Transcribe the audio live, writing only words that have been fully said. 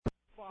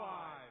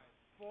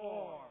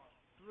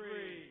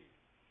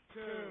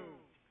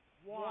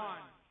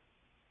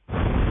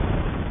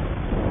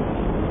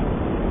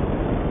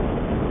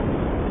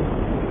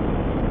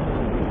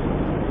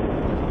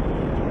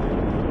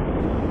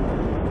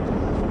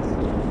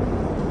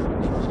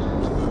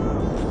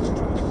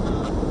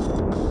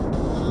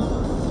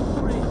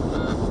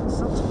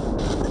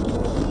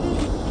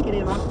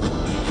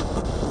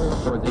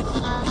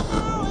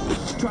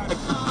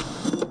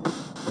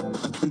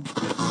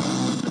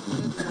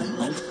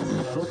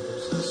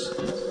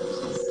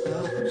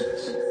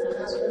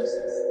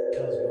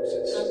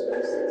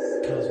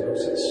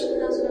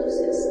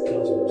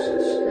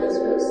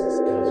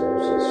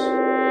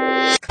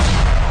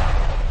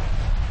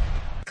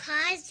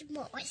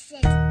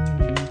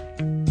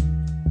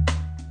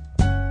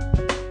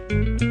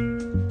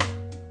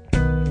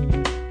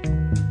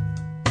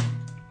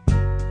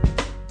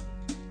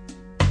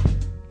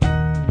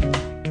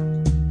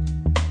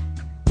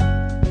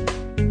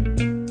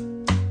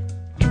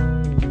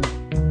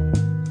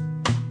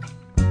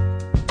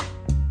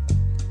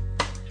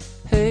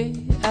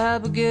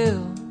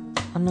Abigail,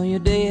 I know your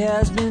day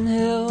has been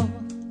hell.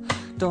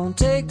 Don't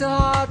take to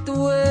heart the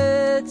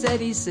words that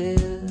he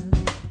said.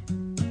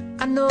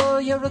 I know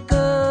you're a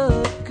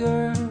good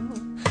girl.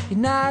 You're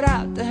not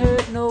out to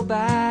hurt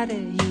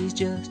nobody. He's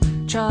just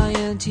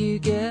trying to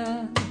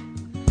get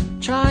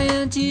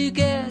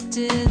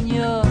in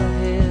your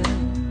head.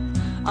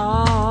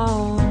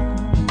 Oh,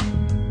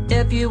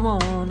 if you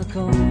wanna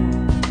come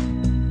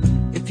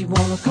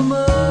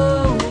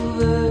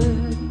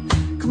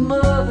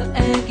over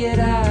and get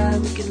high.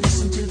 We can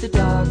listen to the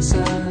dark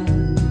side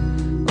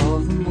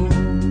of the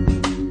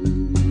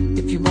moon.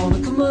 If you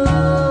wanna come over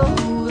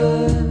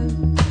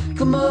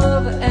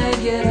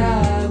and get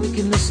high. We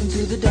can listen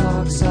to the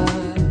dark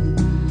side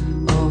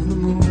of the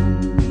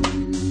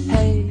moon.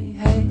 Hey,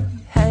 hey,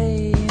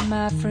 hey,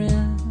 my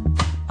friend,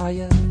 are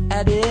you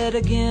at it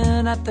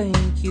again? I think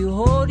you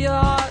hold your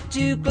heart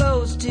too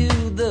close to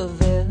the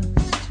vest.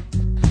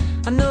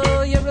 I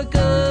know you're a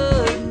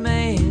good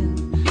man.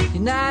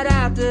 You're not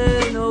out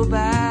to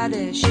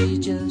nobody. She's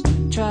just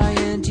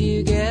trying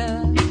to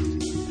get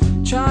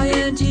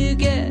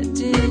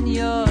in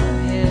your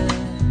head.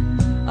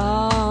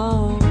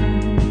 Oh,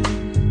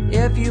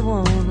 if you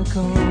wanna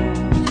come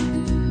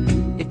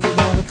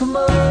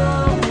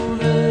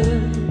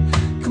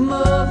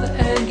over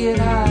and get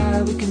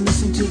high. We can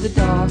listen to the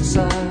dark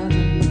side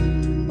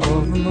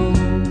of the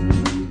moon.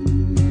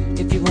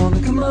 If you wanna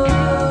come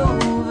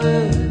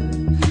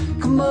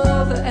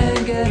over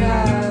and get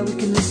high. We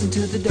can listen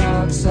to the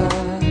dark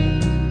side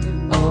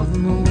of the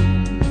moon.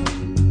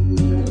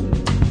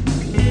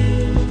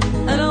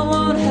 And I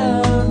won't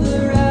have the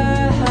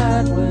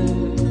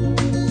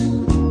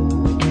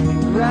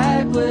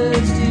right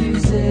words to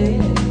say.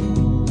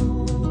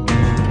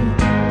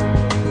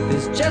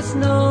 There's just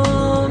no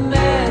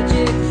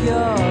magic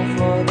cure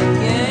for the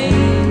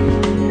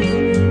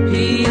game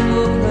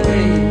people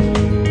play.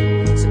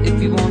 So if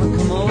you wanna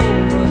come over,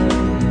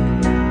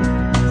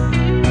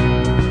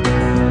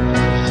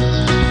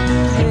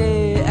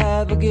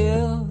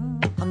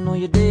 I know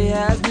your day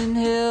has been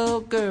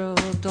hell, girl.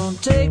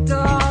 Don't take to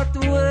heart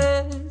the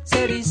words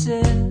that he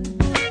said.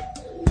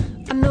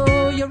 I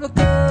know you're a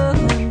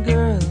good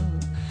girl.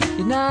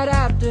 You're not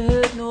out to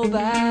hurt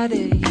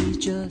nobody. He's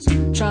just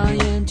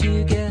trying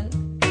to get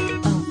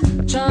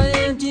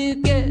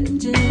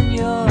in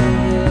your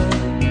head.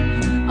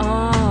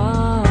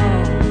 Oh,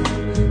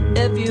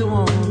 if you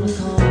wanna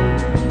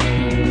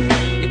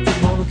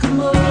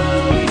come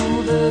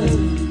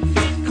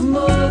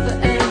over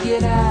and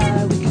get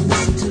out. We can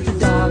listen to the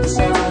dark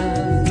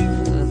side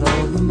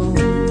of the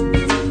moon.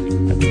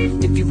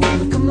 If you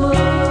wanna come over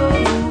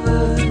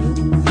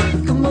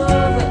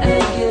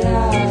and get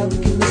out. We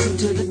can listen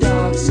to the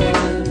dark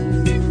side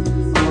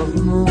of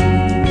the moon.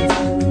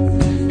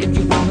 If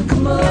you wanna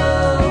come over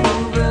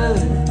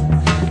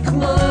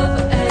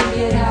and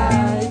get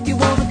high. If you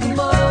wanna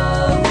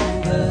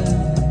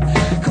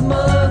come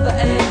over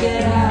and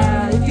get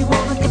high. If you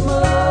wanna come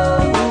over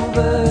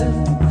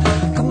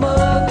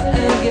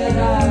and get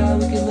high.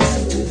 We can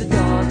listen to the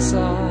dark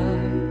side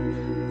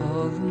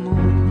of the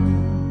moon.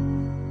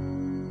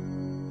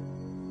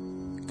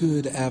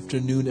 Good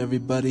afternoon,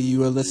 everybody.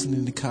 You are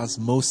listening to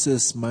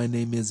Cosmosis. My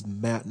name is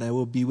Matt, and I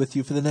will be with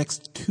you for the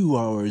next 2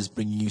 hours,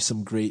 bringing you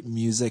some great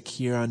music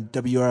here on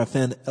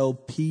WRFN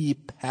LP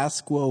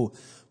Pasquo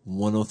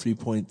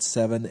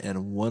 103.7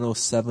 and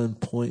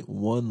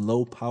 107.1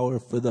 low power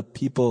for the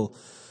people.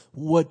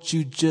 What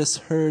you just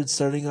heard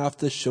starting off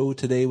the show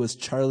today was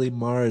Charlie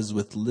Mars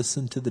with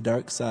Listen to the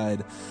Dark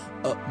Side.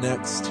 Up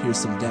next, here's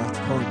some Daft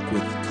Punk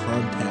with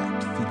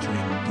Contact featuring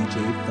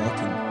DJ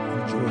Falcon.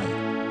 Enjoy.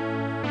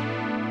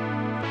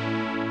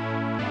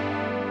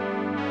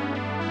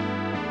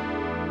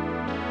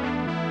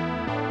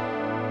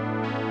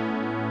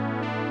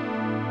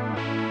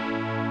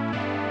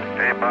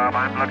 Hey Bob,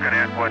 I'm looking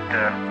at what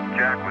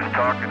Jack was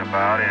talking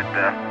about, and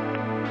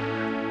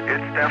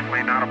it's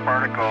definitely not a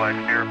particle that's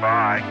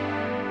nearby.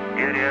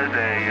 It is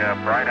a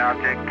bright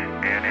object,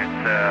 and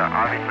it's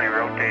obviously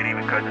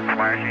rotating because it's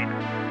flashing.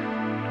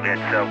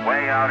 It's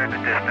way out in the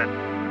distance,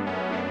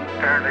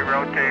 apparently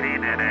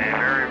rotating in a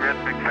very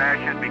rhythmic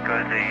fashion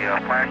because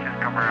the flashes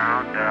come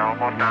around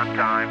almost on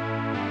time.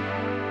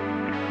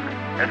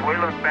 As we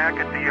look back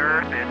at the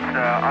Earth, it's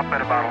up at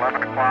about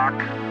 11 o'clock,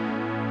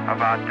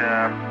 about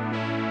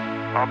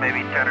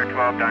maybe 10 or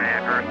 12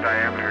 Earth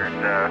diameters.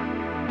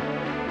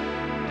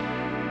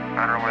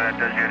 I don't know whether that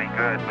does you any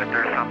good, but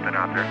there's something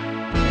out there.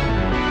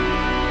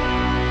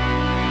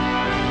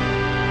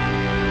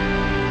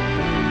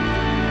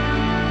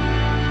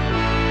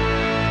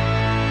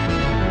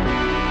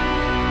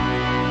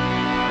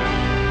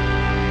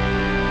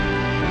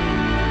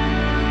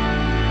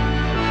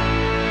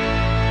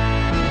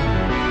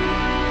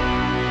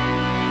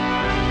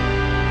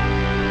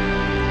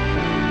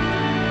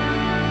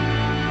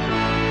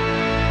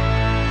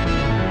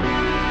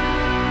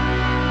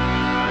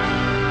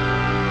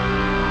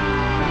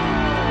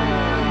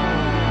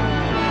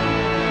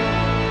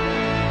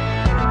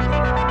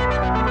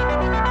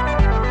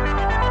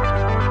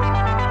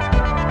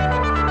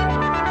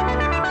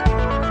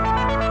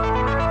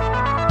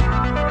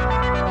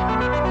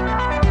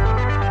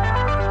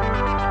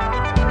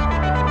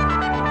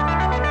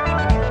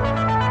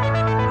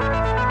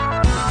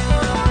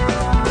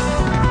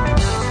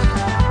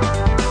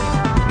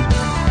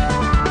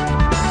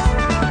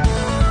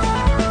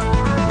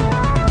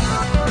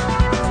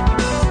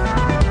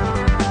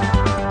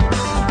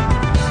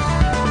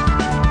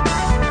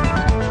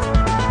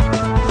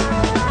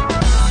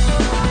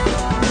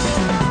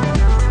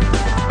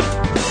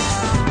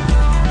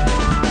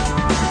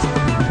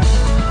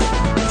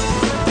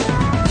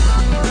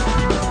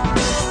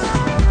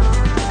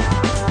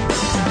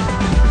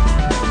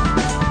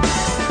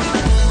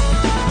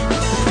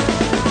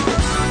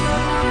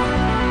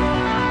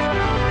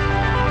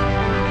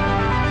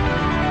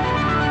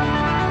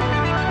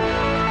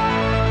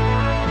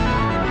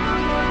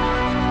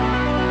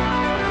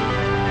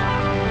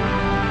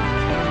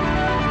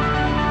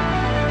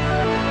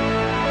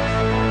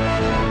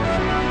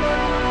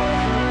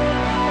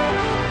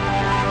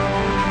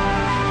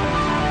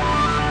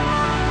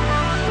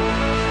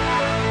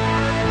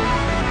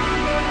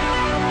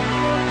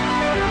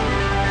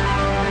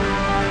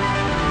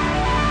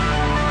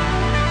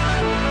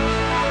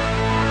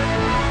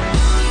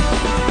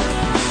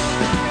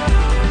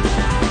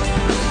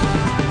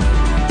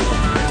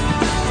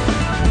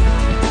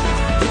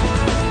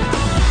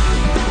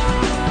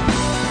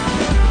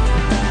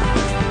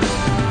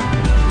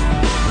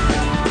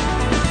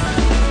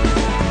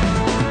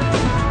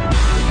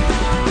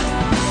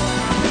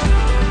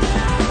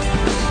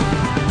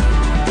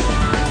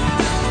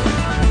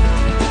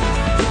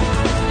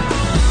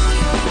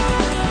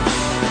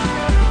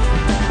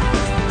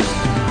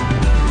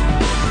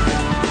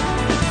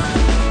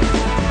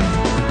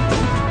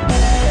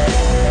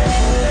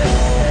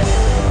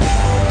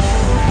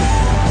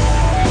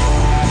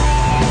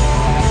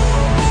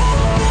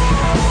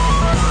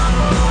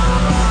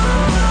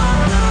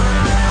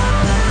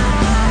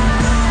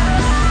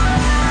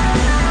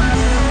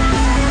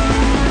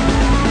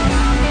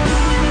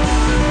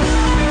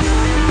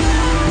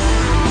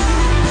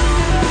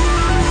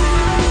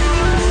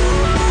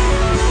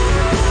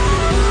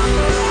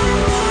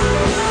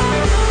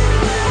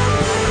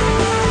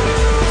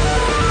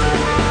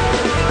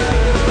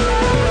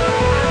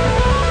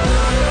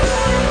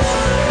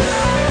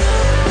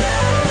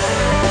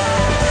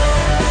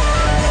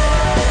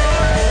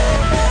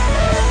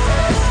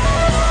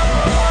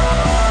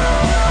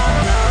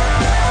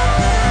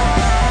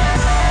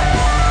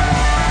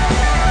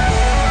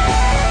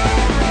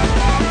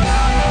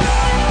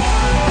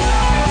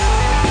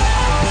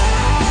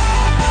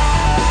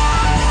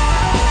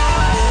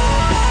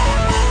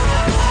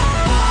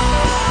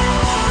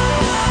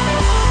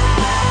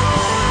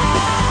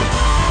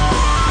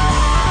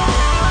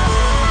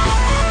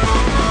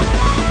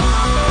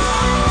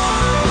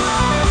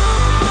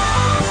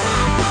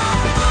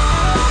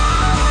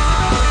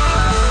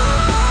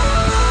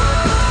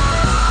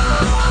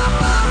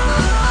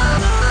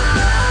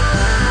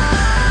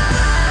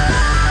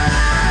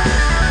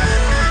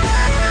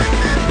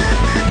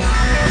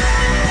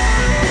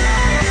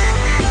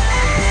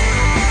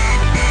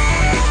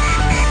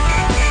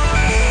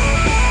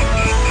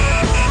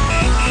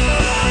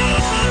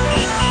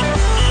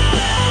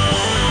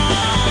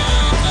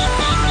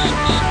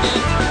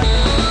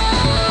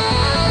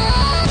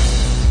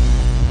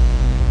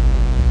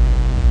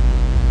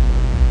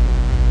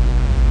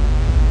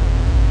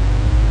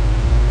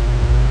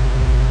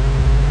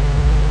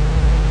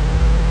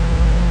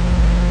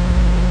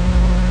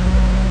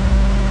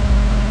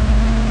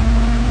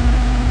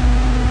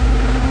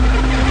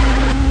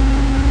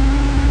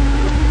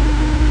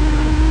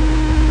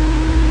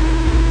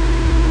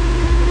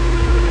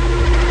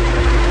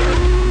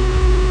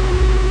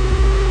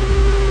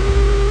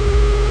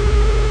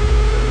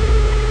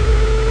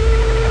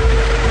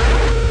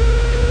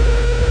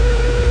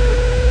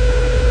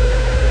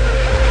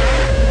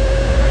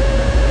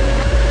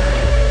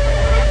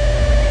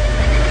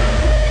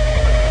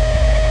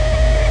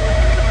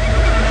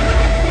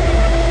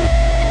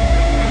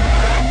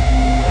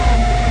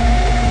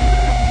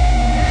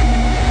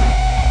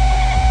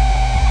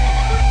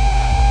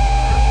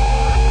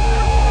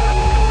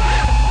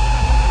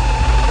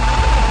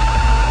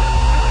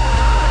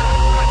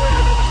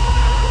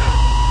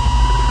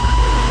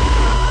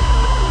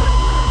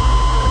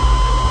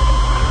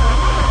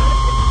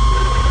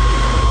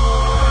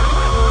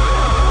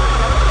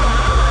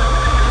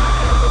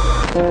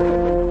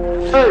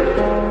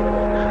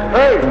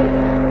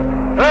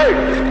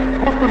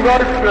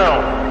 knife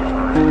down.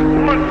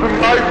 Put the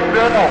knife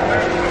down.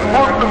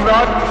 Put the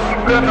knife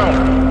down.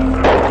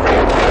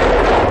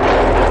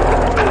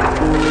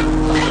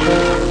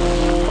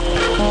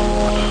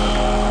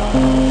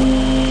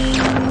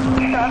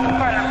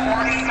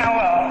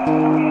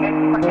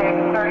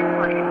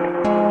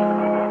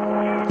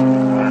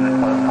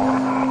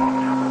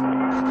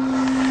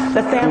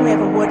 The family of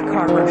a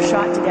woodcarver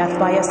shot to death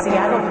by a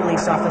Seattle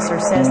police officer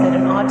says that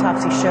an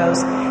autopsy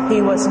shows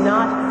he was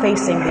not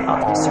facing the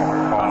officer.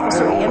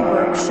 Officer Ian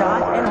Burke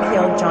shot and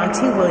killed John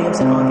T. Williams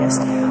in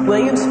August.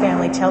 Williams'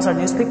 family tells our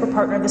newspaper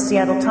partner, the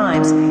Seattle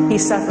Times, he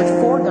suffered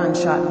 4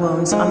 gunshot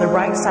wounds on the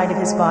right side of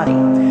his body.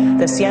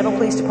 The Seattle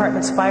Police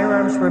Department's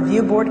Firearms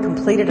Review Board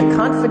completed a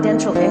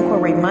confidential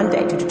inquiry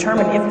Monday to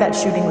determine if that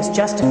shooting was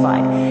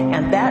justified,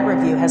 and that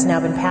review has now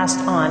been passed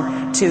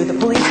on to the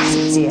police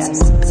chief.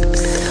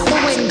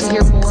 We're waiting to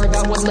hear more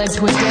about what led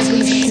to a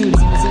deadly shooting in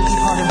a busy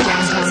part of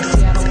downtown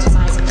Seattle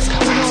tonight.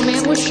 We know a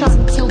man was shot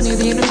and killed near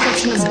the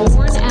intersection of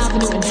Bourne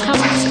Avenue and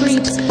Howard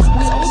Street.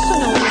 We also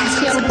know it was a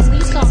Seattle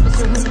police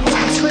officer who pulled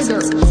the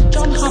trigger.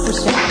 John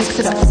Hopperstadt picks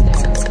it up from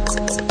there.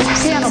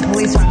 Seattle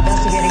police are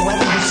investigating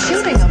whether the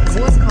shooting of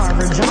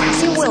woodcarver John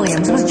T.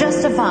 Williams was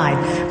justified.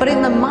 But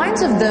in the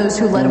minds of those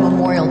who led a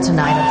memorial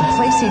tonight at the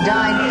place he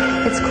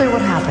died, it's clear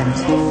what happened.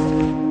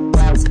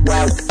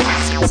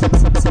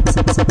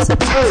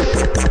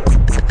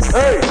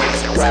 Hey!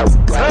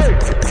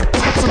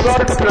 Put the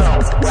knife down!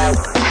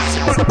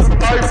 Put the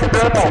knife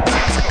down!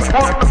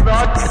 Put the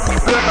knife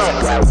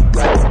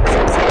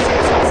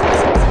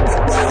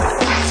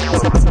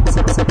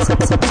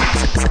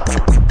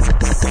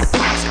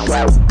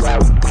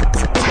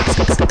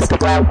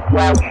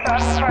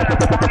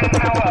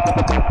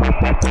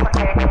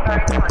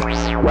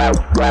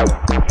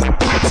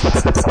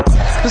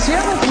The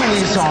Seattle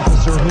police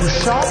officer who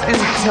shot and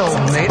killed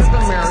Native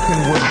American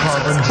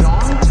woodcarver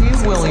John T.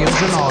 Williams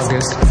in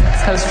August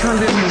has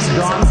turned in his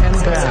gun and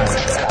badge.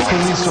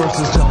 Police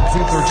sources tell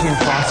Q13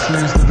 Fox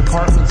News the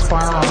department's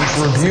Firearms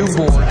Review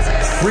Board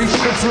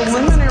reached a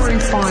preliminary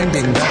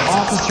finding that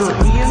Officer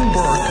Ian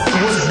Burke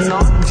was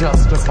not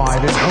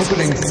justified in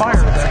opening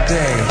fire that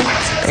day.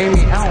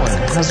 Amy Allen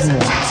has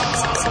more.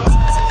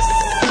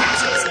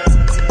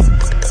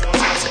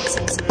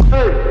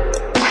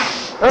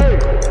 Hey!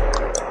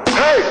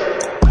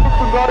 Put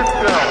the knife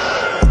down!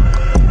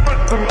 Put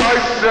the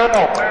knife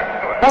down!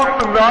 Put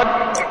the knife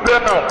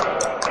down!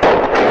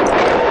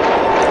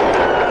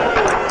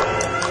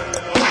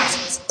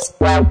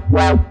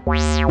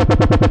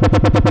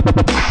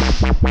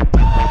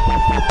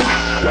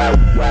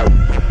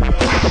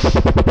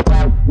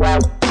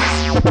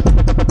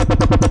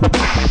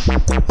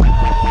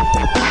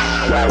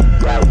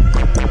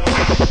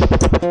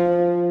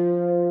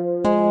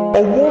 A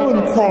woman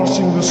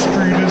crossing the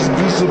street is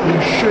visibly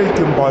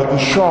shaken by the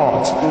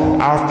shots.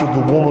 After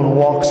the woman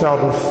walks out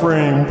of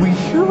frame, we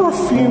hear a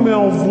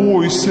female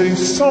voice say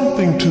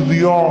something to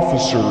the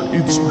officer.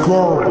 It's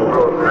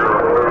garbled.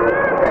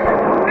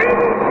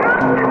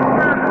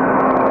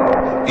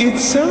 It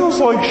sounds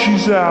like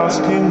she's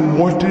asking,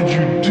 "What did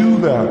you do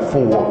that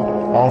for?"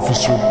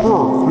 Officer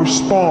Burke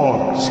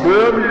responds, "Man, he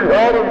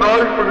had a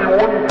knife and he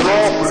wouldn't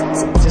drop it."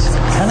 Just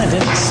kind of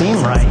didn't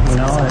seem right, you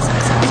know.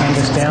 I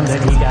understand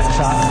that he got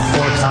shot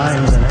 4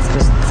 times, and it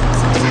just,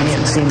 to me,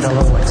 it seemed a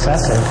little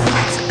excessive.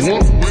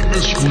 One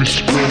witness we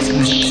spoke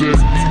with said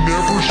he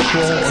never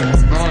saw a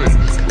knife,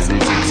 but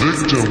that the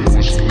victim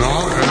was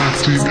not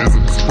acting in a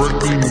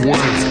threatening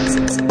way.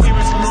 He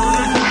was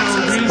murdered for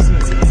no reason.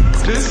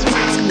 This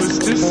man was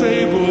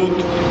disabled.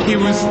 He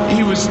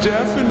was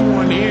deaf in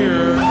one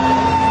ear,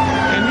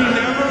 and he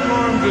never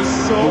harmed a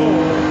soul.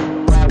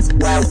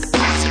 But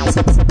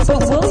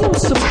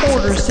Williams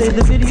supporters say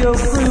the video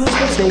proves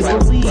that they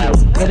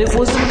believe that it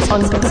was an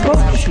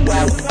unprovoked shooting, a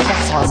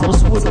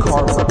harmless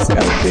woodcarver. I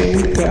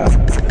think that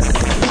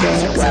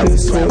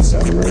this was a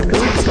murder.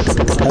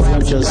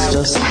 That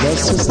was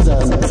justice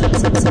done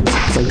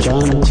for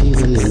John T.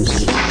 Williams.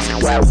 He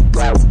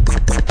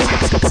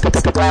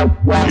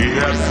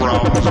had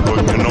problems, but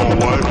you know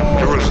what?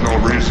 There was no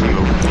reason to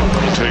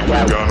take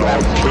your gun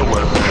out and kill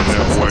that man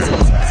that way.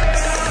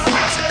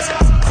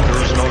 There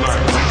was no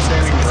knife. I'm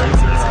standing right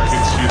there. I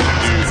can see the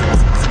dude.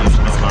 There's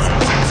no knife.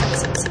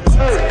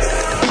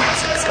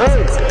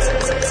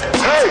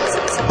 Hey!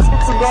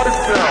 Put the knife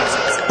down.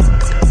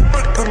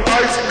 Put the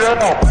knife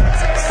down.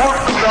 Put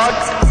the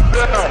knife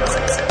down.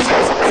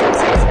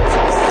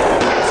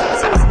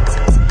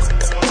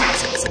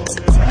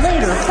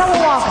 Later,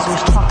 fellow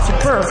officers talked to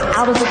Burke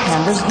out of the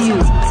camera's view.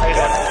 Hey,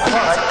 man.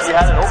 You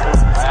had it open.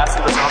 I asked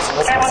you to come to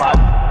multiple times.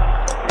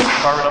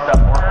 Carving up that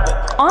morning.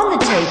 On the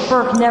tape,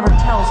 Burke never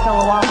tells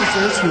fellow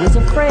officers he was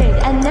afraid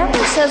and never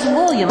says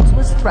Williams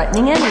was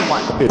threatening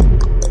anyone.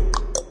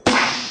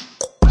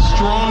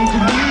 Strong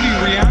community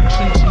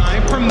reaction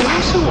tonight from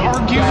those who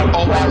argued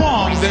all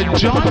along that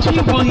John T.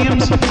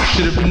 Williams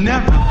should have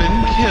never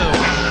been killed.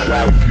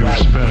 If you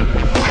spent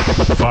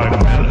 5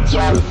 minutes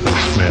with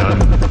this man,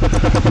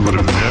 you would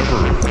have never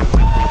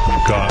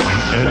gotten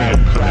any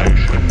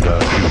inclination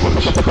that he was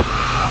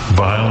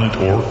violent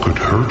or could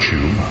hurt you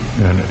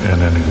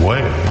in any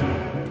way.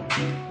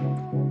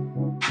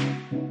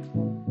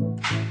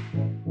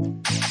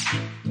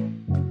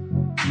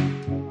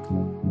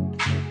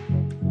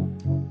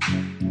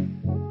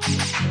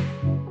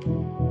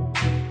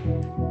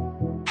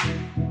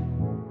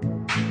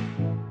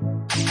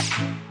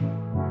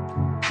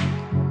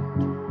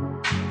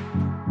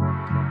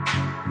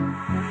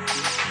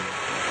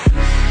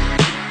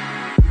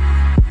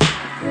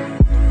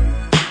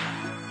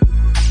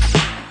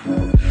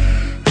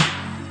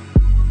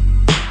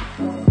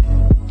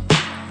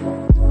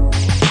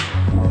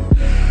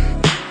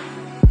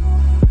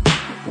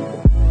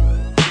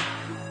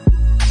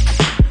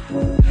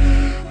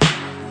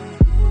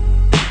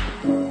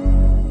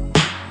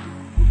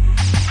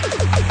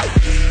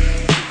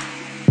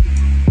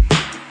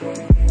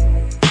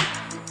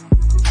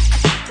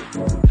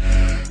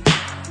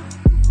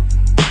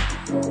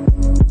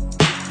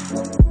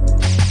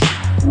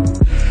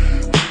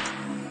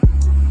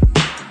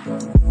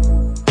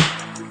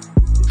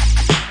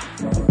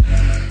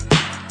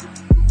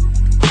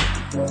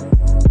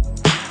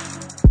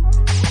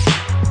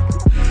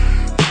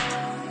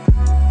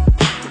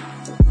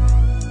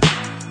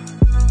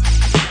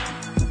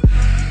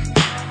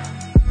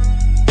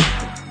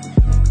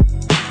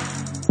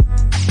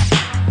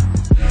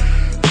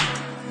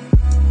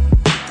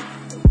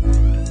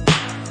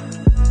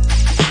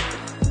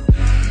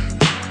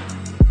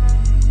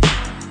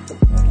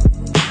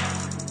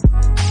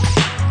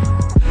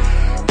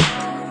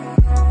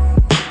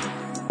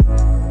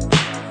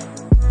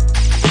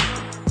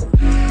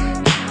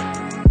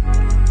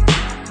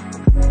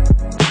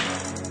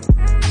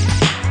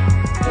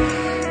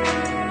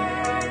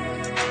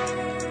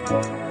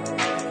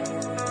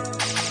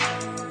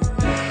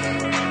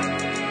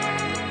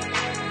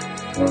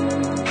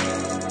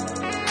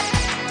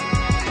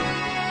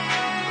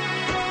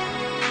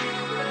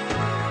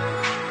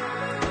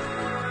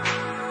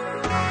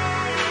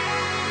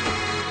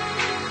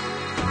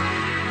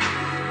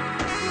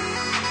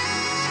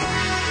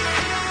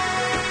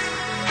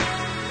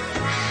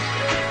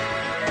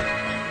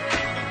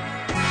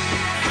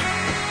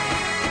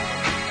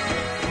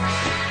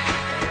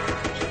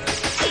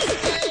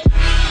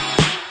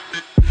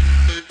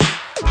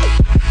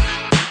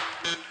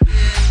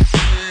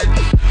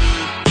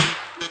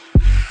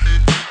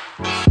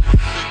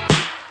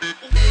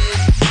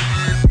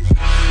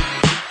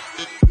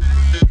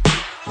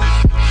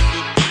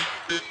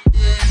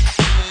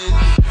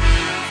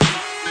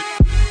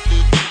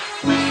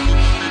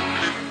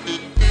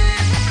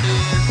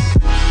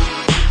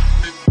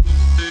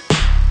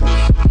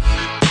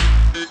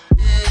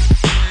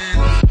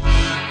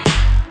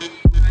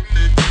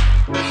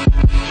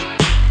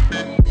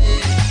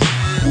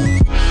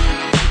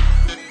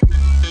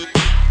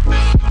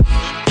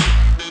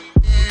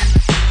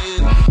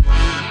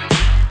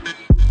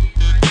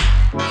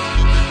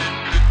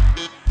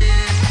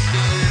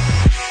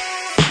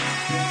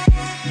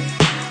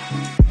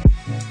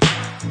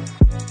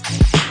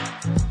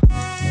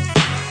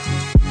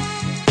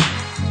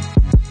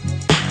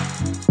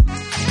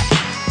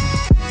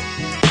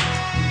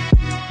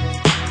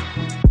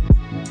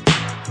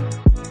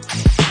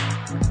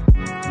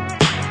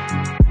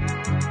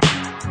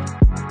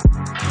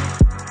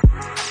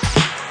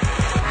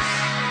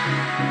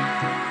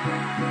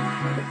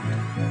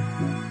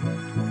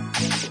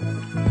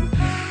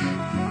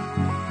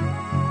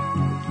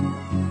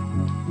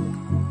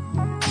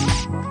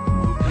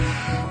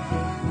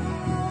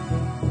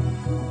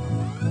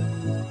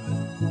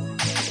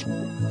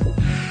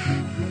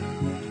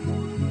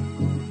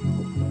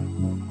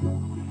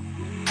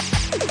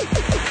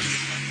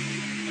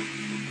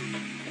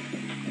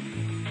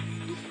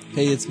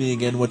 Hey, it's me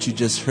again. What you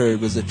just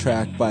heard was a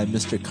track by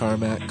Mr.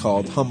 Carmack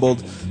called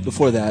Humbled.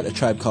 Before that, a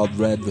Tribe Called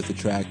Red with the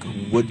track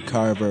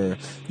Woodcarver.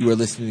 You are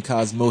listening to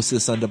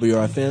Cosmosis on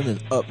WRFN,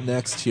 and up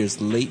next, here's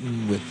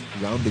Leighton with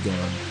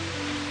Roundagon.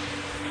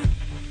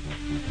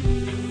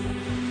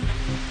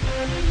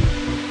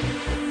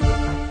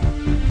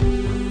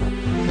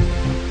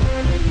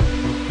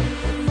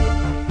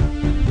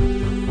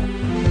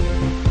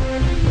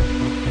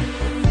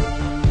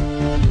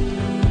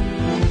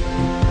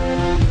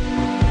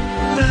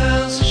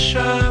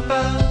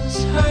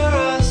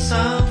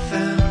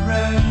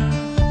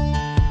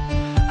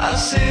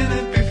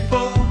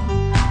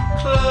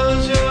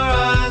 Close your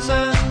eyes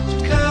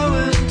and go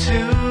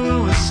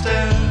into a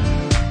stare.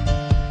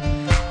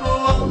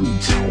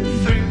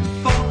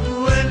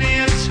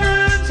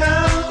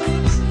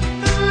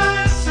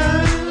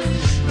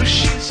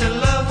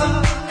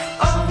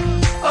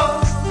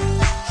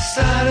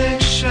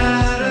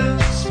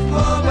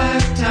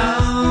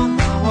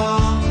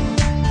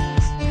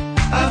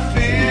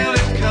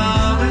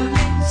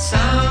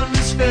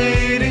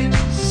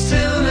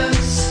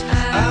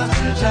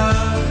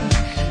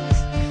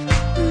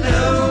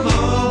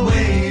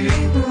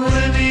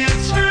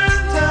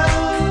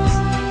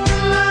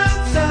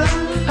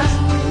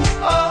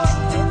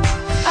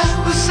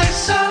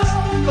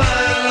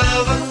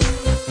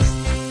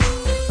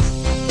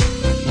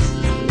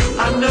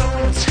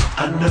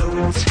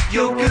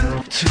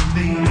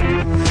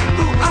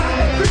 I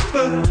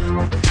prefer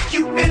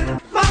you in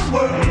my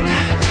world.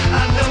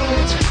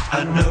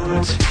 I know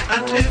it,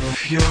 and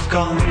if you're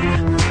gone,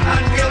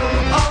 I'd go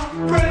on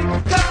break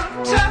down,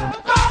 tear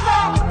my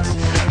heart.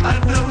 I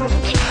know it,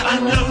 I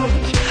know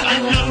it, I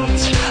know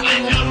it, I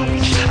know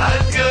it,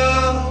 I'd go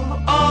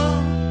on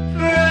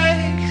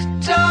break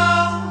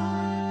down,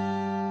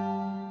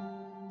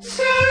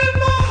 tear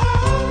my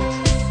heart.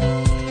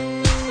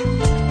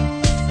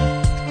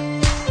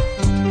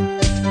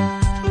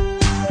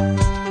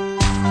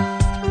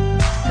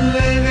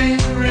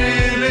 Living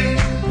really,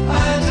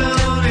 I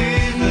don't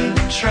even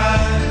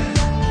try.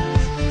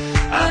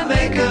 I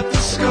make up the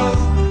score.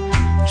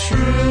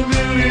 True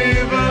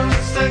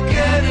believers, they're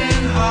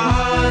getting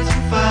hard to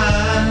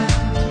find.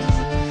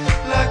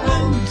 Like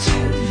 1,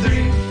 2,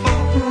 3,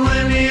 4.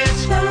 When you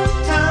slow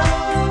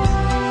down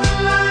the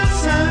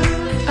lights and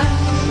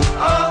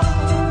I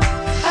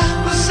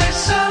will say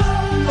so,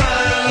 my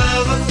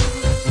lover.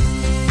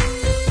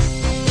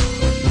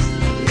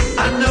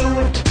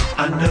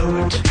 I know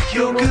it,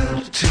 you're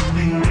good to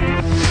me.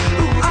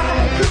 I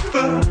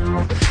prefer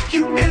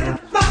you in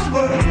my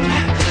world.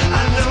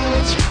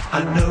 I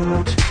know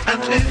it,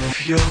 and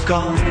if you're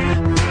gone,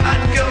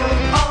 I'd go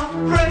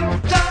on break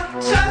down,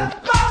 tear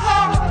my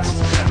heart.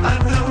 I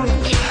know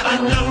it, I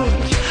know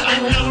it, I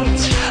know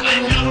it, I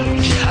know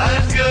it,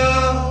 I'd go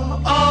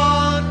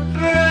on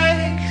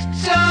break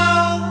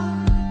down,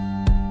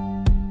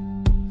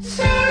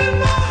 tear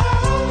my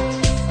heart.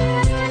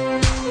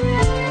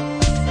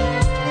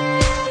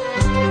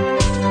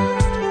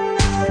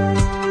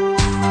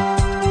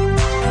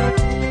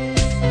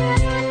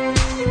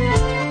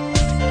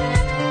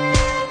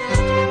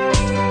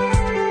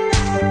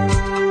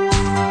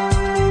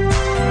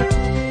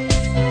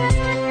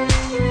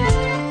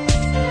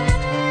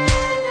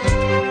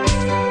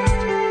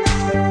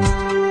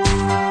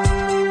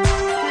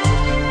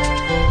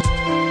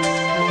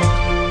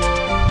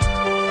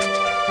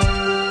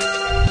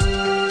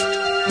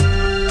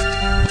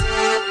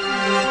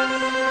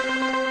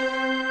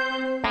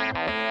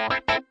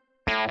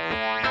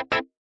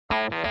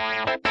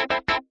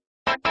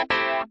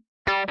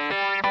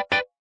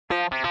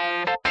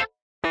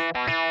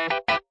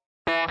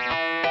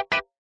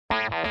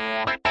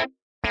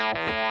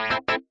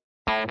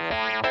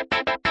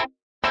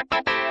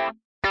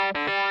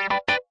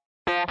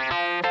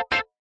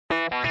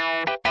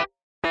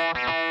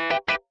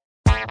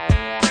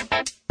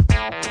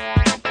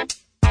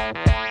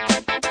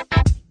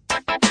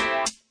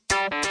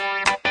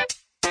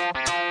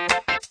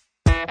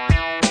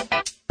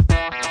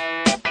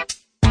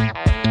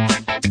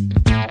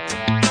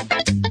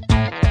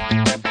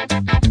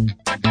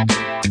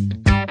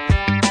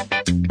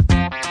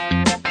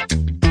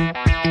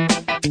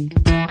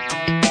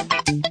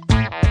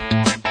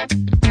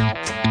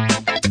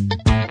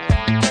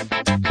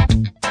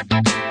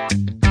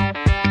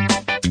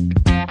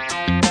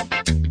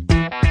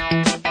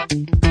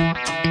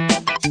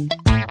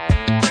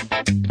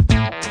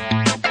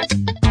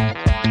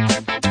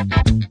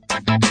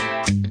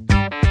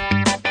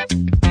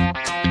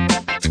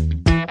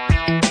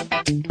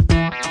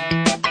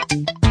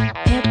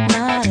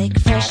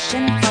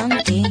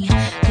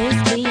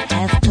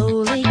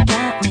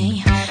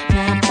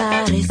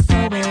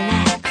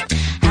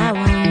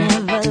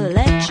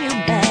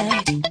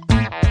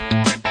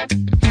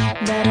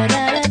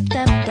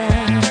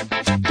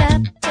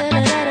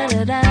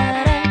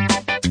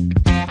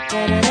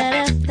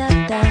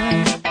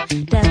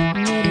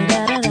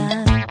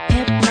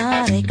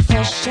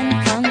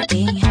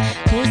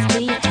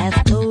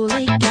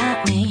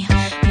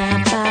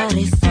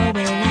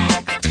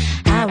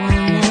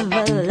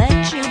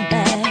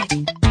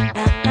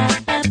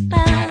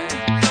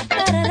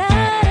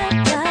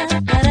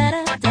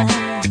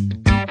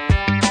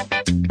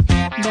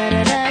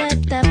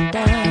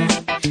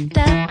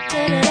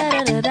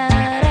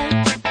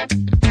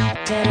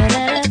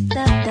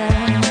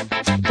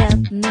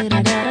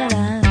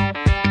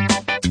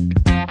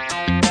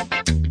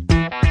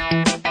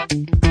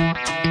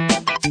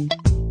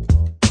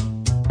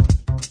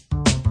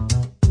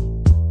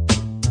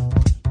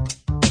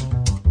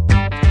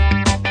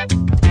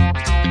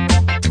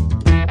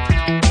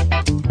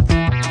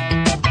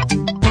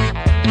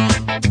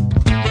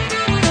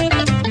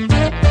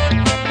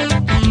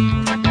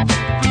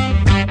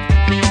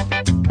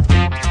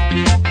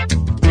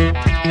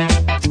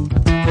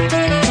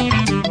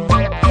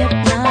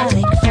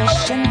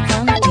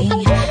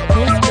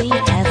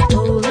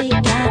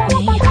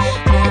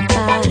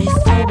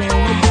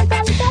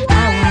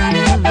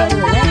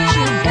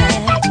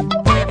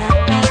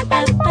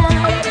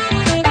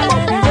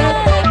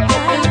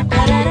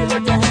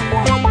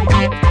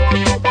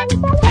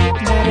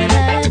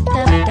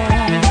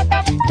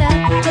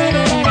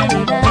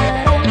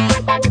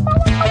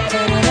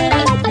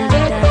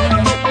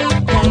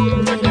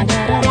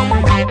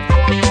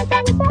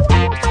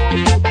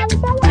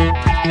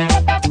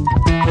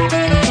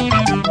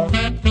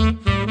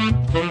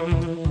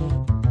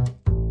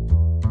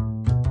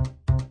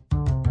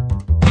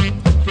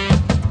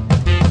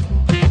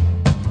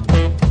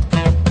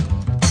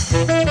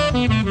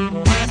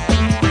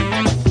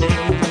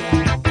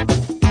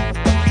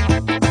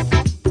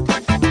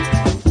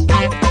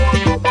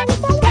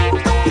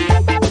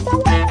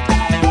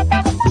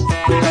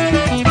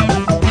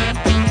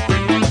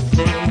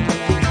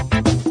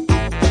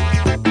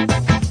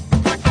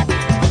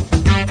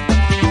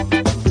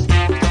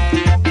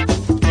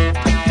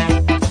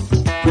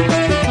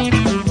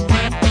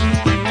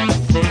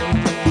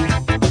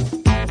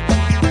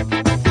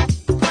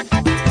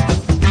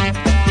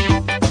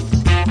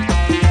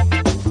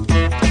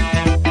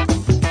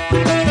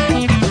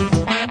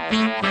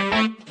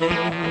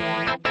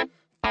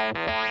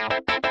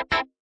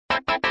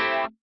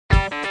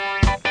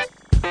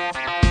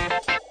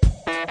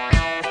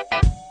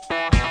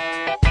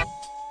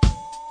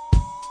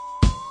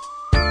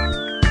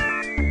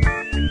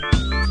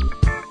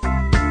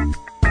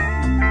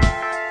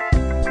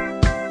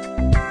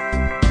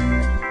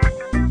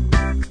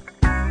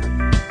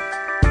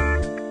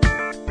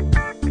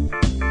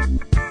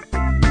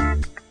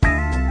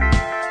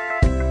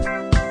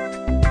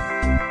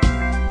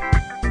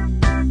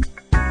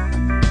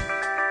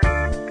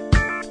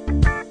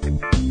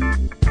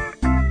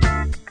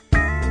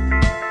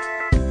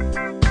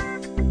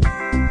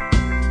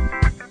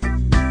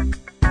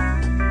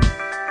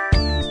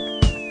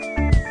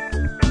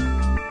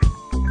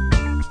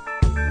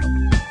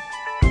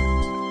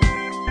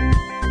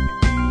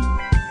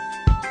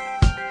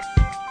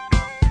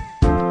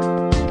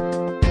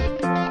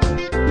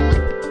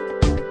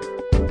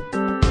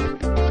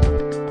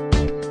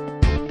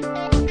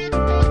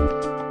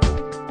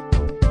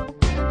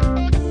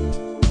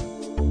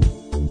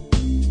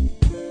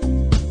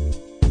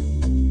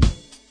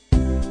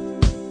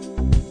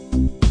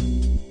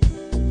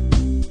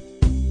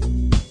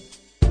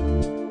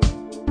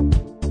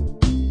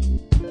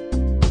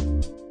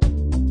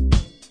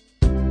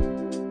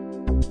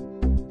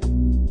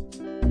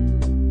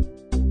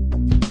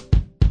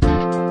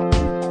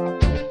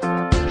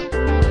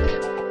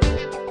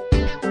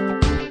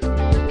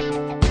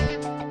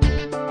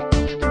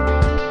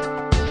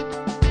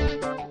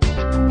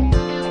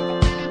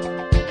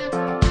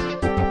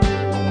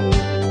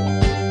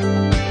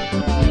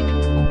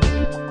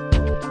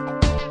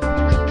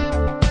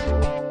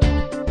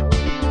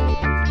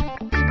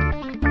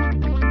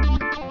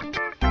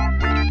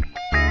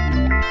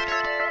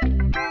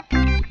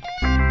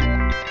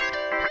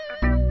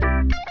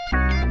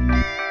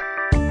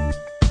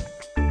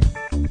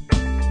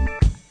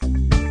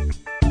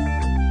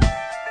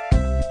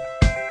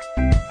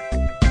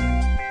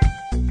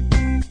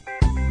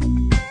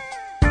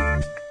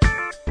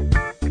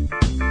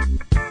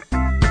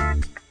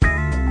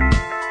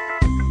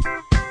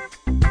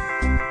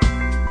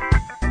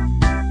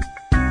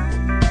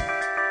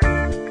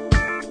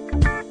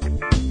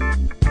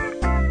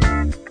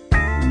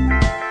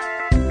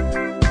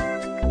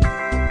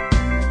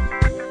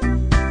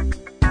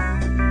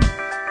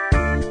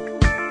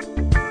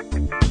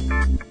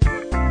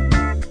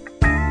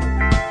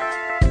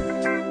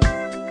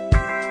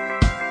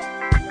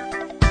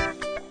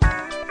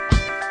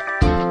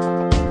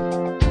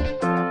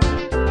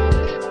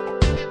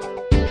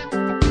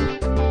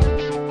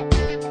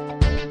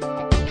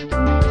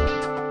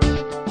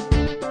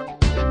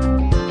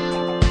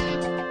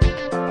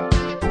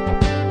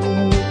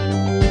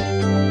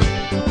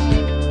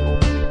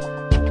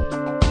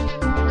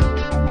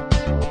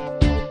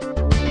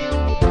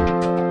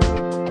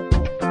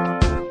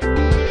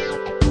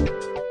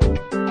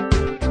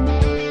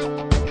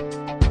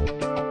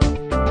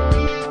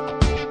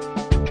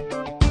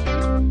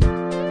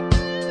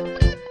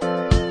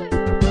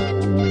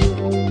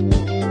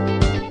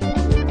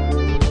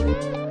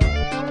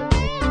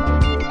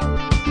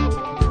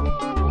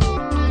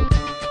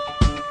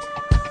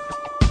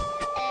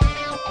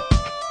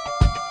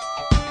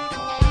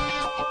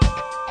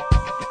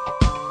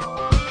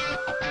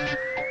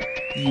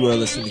 You are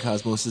listening to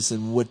Cosmosis,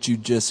 and what you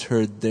just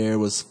heard there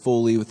was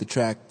Foley with the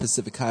track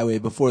Pacific Highway.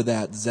 Before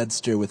that,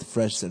 Zedster with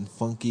Fresh and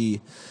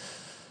Funky.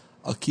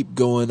 I'll keep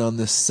going on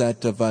this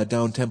set of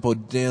down-tempo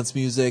dance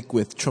music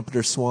with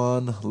Trumpeter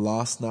Swan,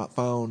 Lost Not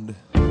Found.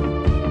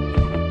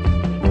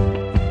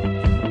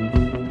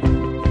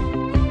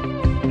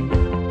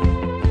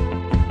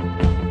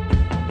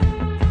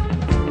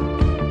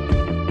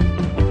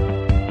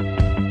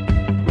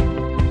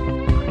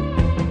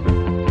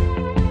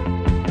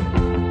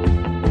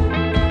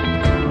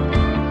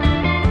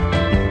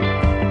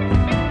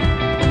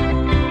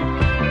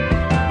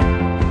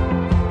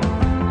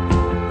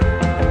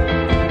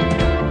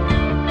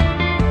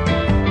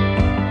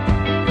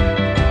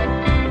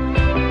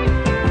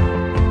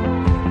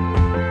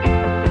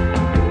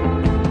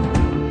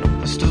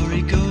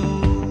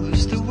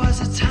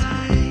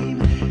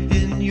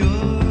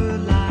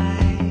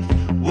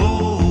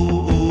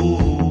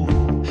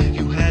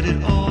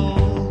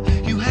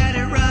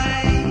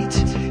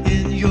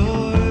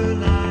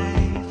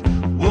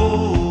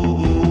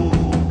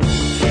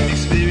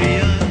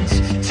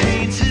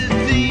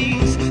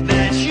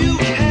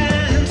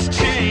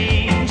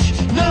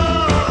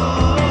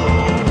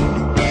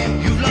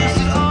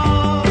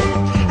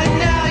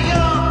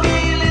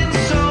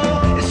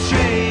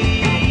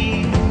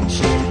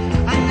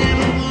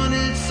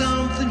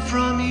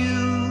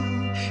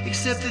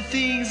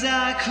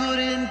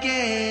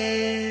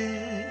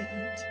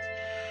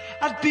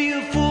 be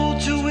a fool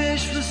to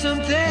wish for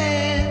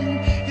something.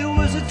 It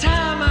was a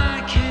time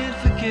I can't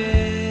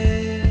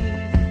forget.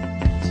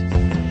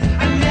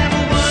 I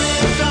never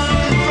wanted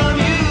something from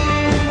you,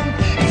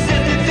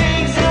 except the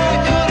things I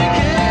couldn't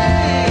get.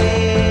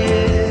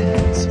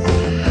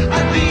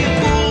 I'd be a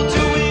fool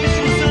to wish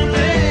for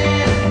something.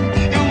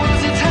 It was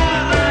a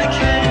time I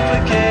can't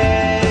forget.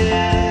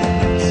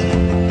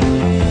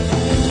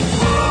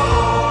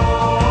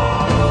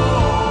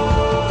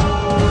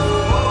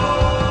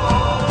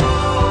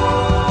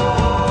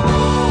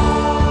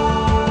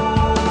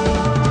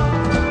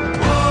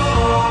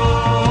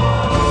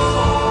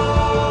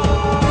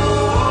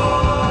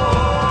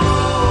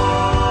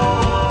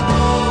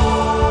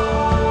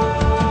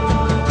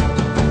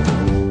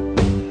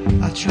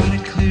 I try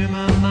to clear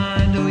my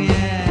mind, oh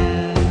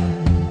yeah,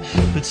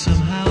 but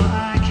somehow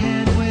I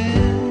can't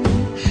win.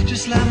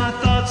 Just let my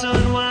thoughts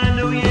unwind,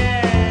 oh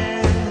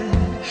yeah,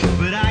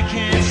 but I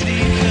can't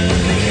sleep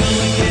 'cause they come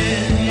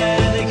again,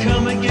 yeah, they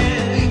come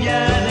again,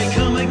 yeah, they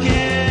come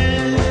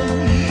again.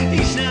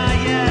 Each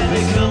night, yeah,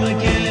 they come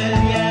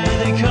again, yeah,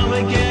 they come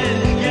again,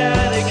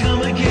 yeah, they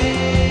come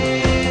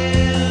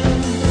again.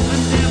 I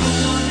never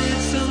wanted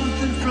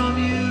something from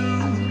you,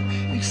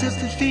 except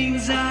the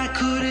things I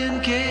couldn't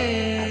get.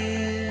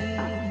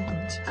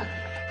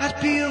 I'd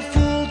be a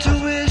fool to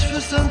wish for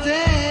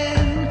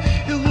something.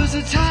 It was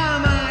a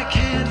time I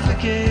can't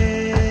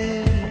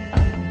forget.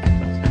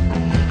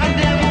 I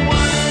never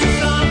wanted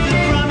something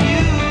from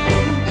you,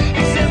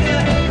 except the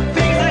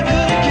things I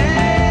couldn't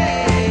get.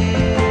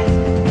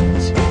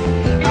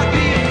 I'd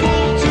be a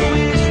fool to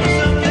wish for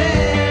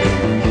something.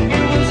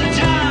 It was a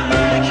time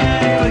I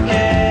can't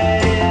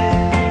forget.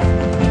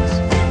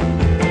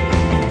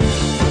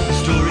 The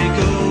story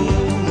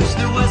goes,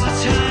 there was a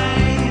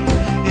time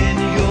in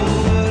your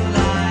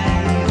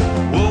life,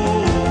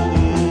 whoa,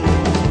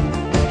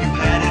 you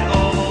had it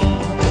all,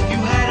 you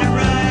had it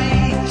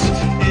right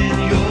in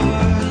your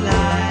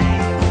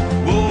life,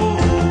 whoa.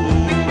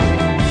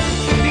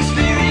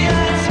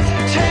 Experience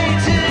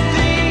tainted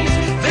things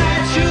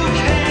that you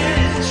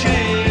can't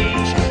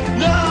change,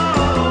 no.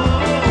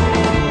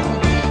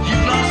 You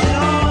lost it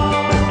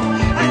all,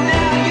 and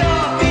now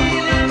you're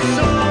feeling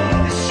so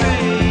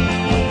estranged.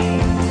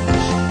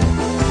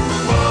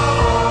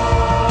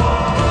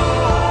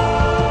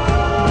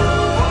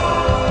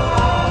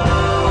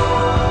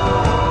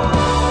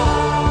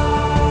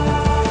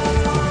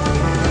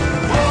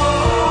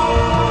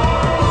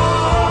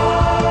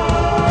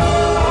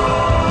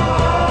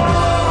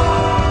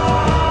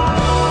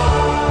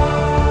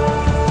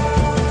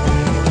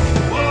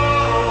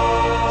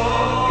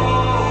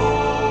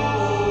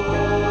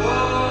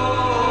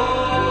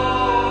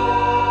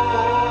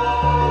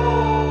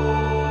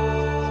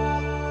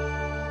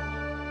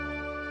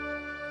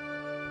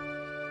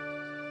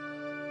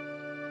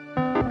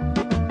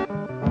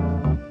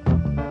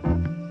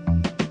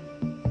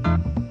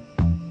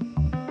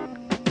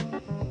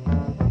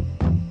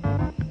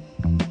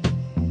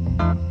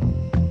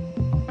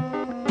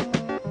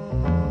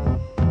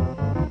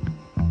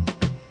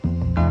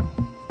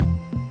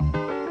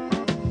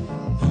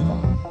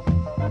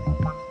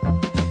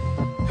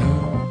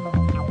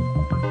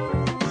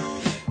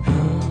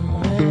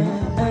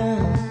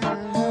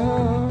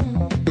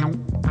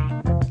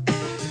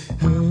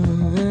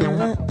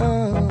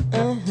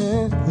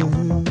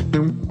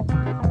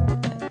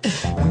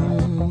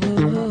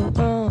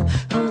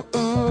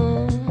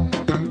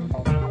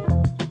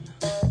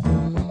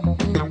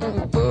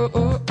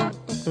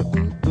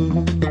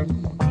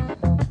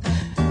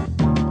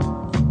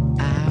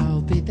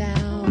 I'll be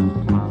down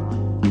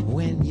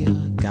when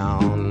you're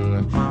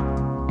gone.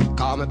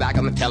 Call me back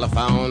on the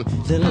telephone.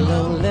 Little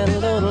old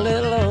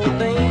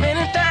thing,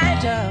 many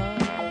times,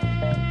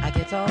 I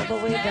get all the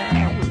way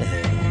down.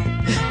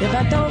 If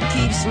I don't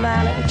keep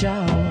smiling at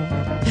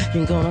y'all,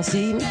 you're gonna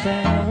see me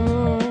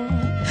frown.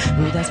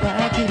 That's why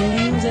I keep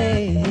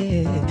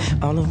music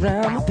all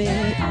around my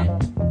bed,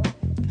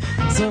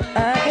 so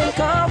I can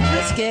call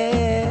frisky.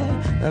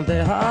 And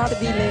they're hard to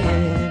be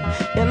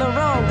led in the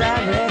wrong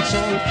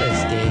direction,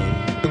 frisky.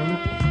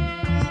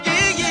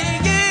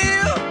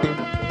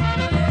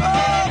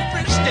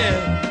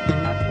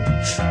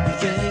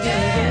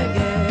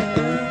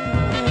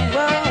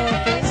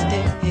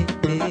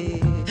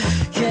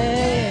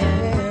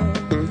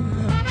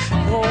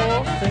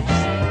 Oh,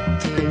 Frisky.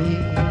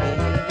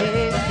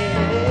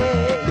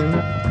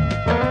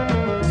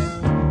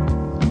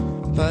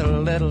 Put a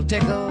little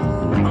tickle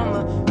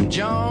on the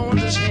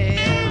Jones's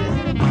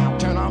head.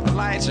 Turn off the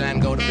lights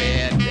and go to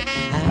bed.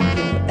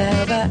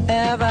 Have you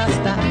ever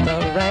stopped the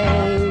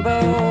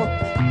rainbow?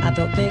 I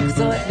don't think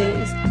so, at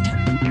least.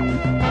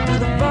 To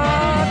the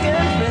park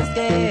and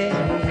frisky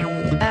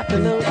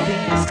afternoon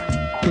feast.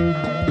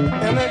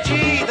 And the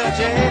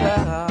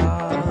jailer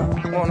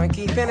wanna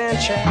keep it in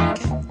check.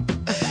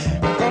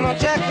 Gonna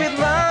check with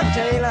my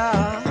jailer,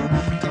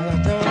 'cause I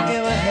don't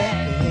give a heck.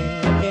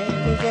 Yeah,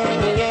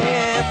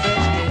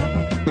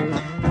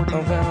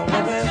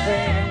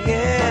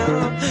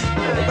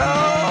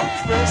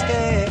 frisky.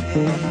 Frisky.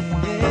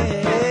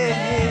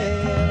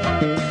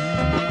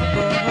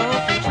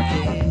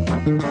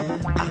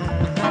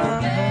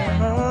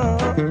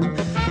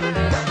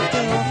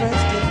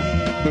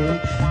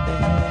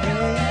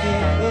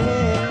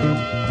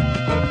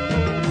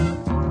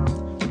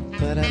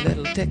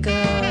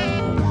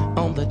 tickle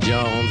on the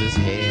Joneses'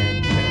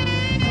 head.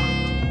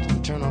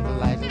 Turn off the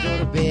light and go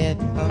to bed.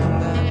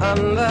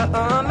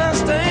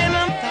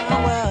 Understanding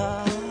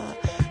power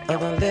of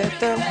the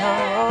little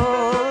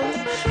horn.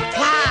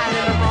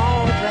 Applying the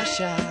wrong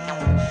pressure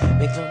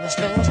makes all the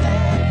slow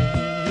down.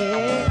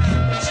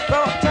 Yeah,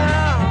 slow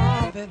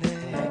down, baby.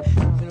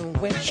 You know,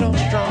 we're so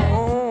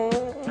strong.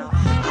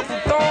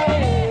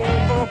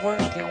 Don't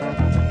work it.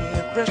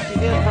 Risky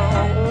is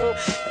wrong.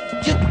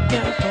 You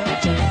can't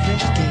put your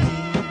risky.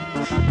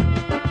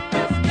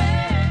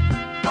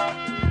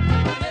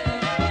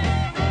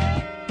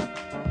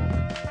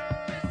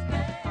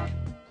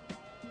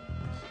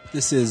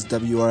 This is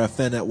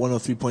WRFN at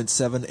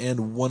 103.7 and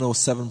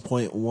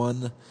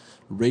 107.1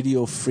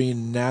 Radio Free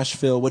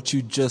Nashville. What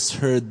you just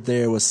heard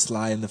there was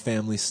Sly and the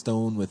Family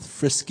Stone with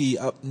Frisky.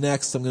 Up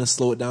next, I'm going to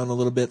slow it down a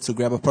little bit, so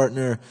grab a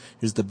partner.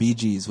 Here's the Bee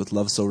Gees with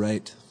Love So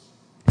Right.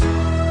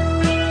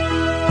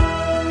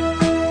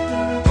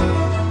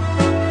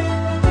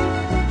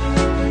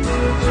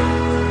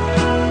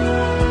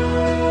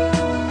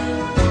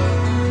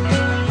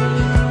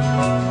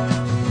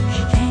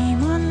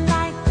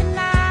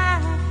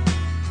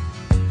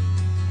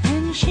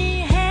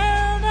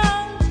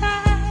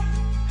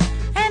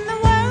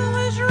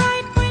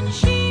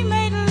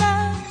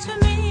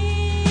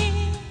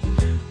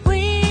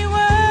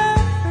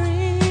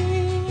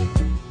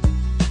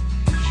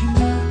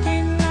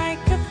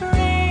 Like a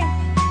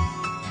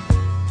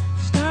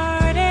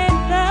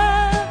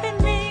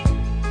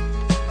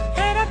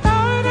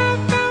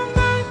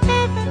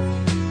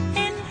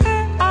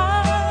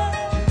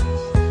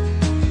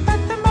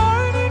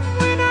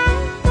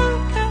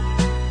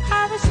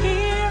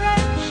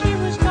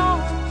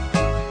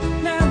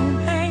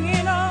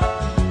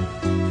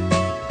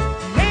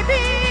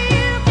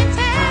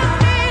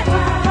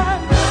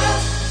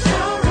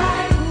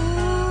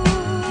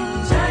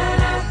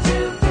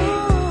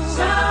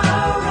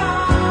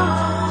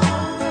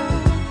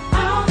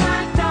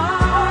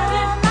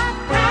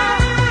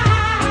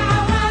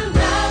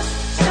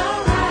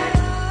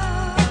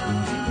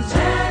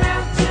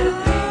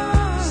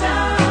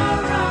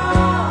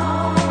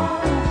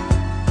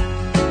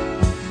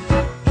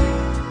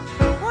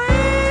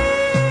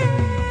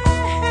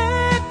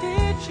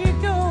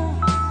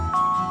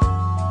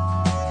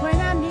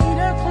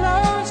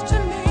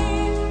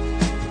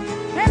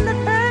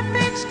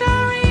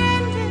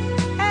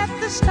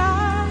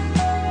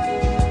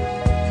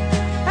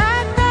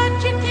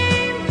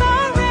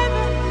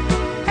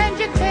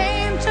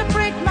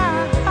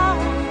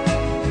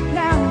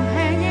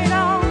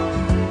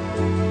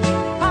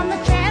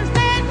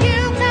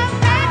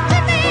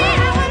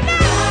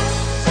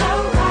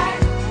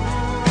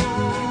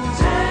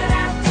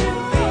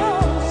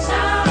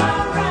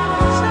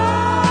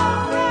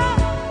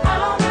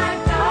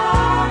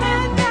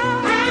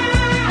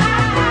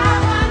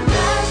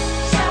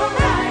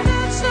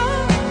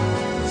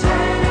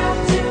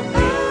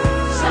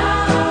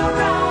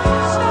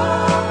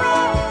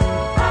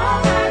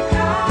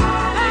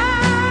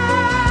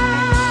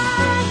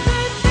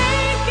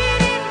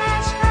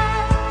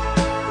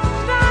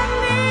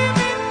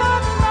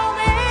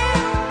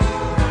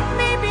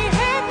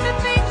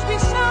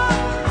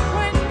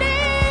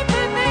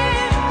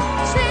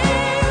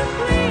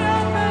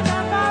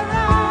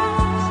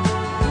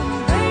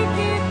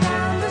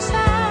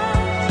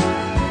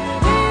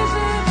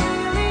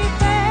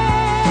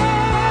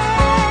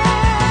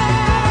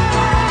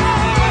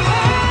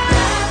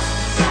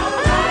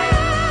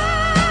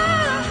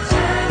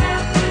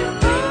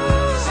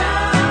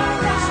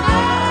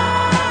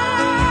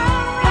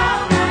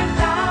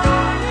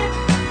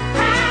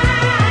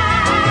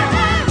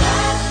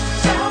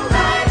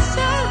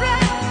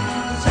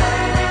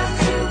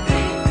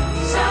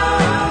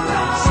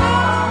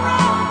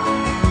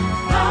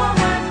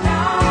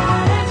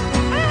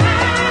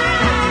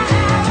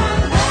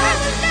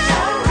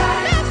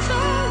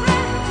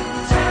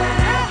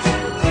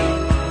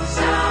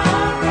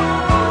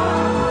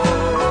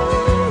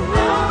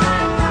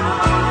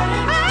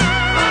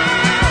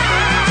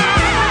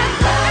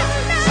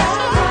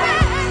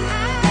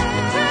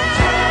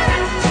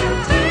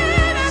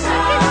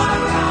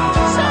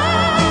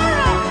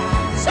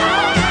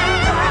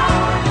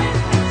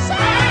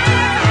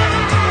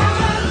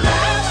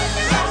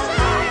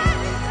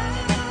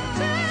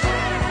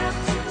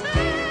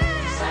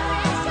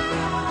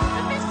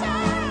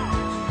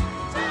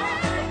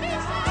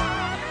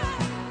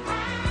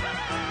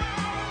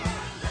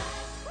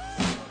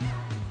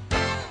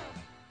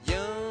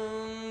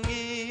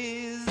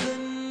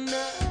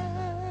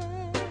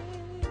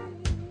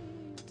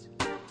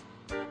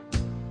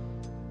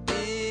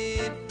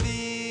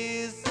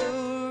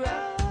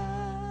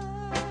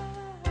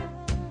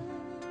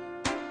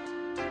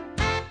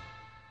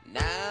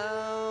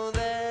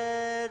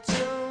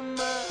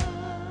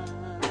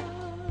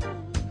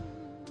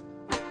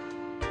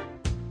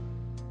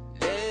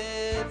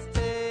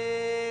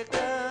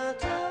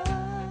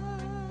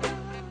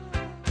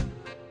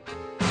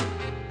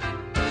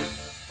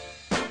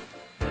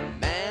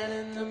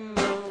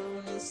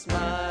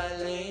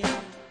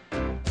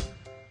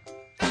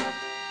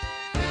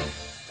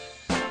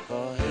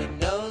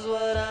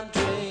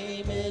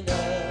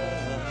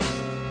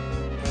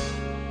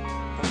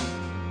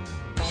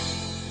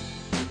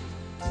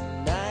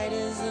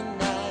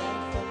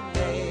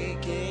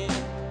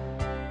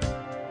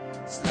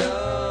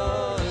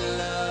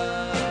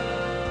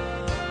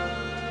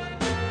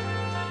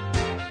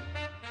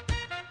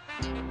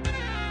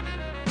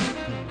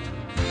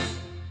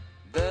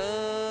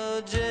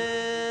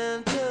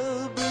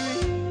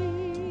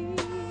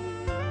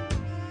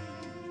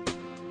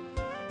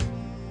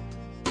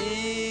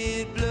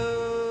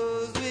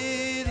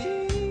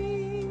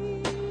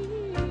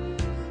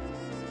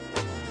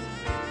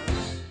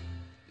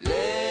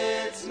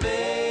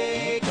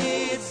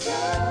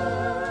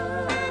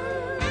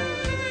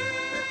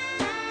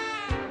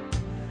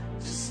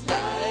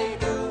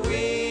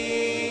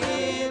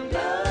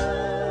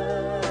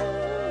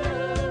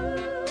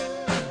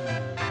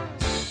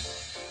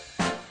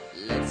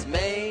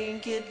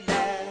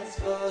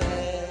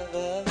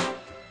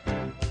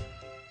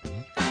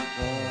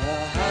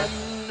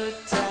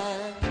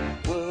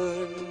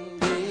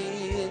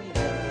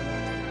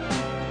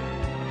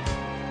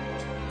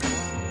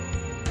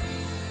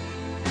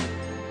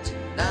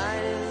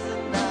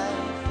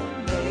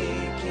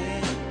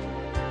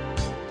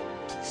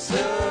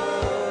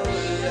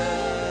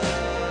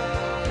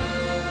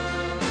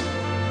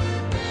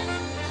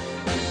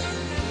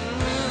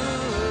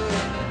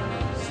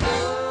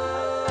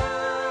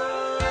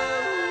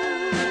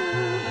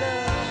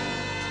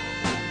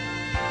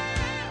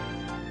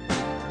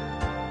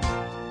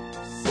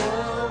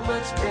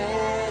much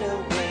better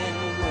when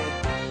we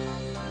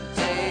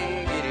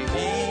take it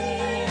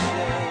easy.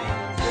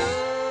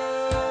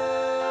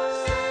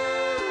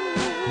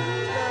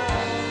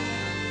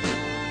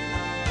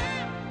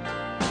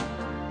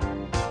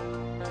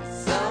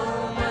 So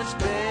much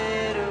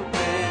better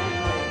when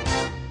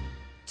we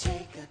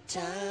take our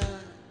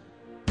time.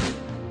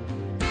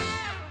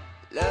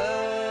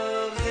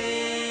 Love's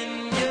in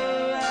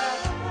your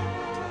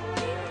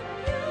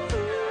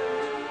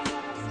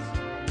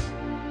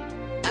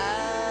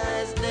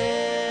eyes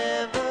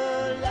never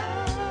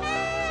lie.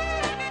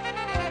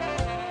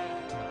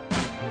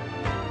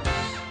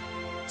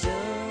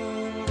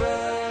 Don't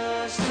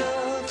rush the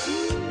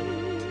feeling.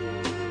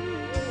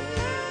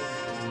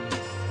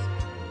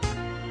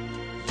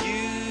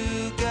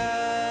 You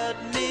got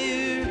me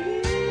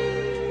real.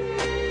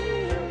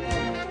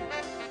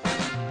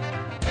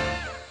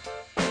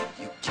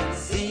 You can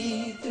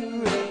see the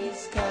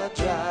race car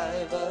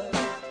driver.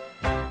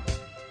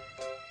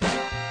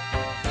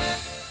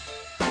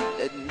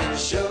 Let me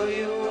show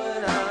you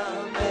what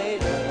I'm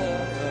made of.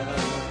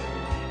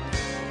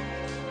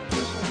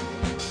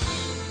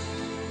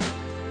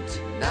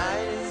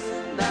 Tonight is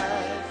the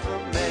night for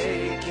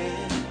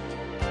making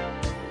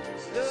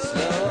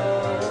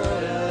slow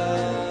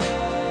love.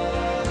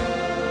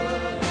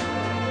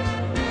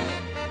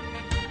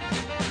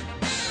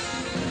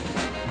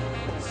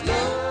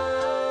 Slow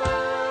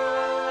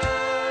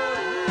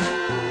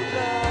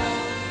love.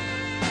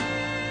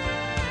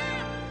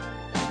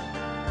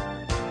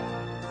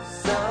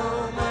 So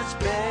much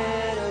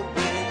better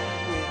when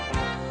we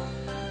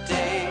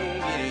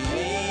take it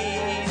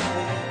easy.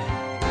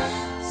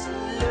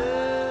 Slow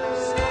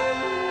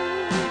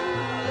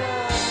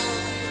love.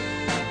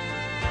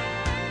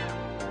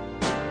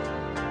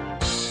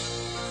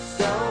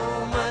 So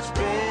much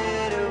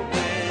better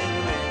when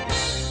we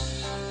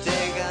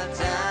take our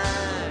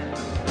time.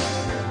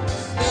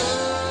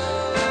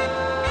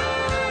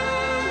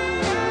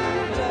 Slow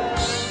love.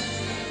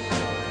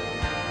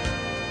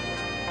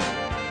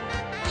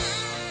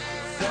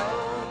 So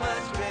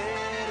much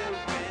better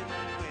when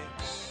we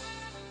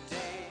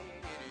take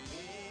it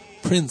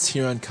easy. Prince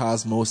here on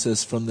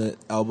Cosmosis from the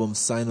album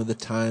Sign of the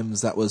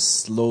Times. That was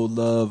Slow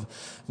Love.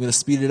 I'm going to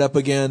speed it up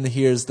again.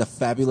 Here's the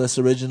Fabulous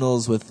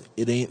Originals with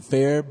It Ain't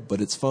Fair,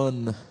 but It's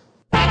Fun.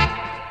 Slow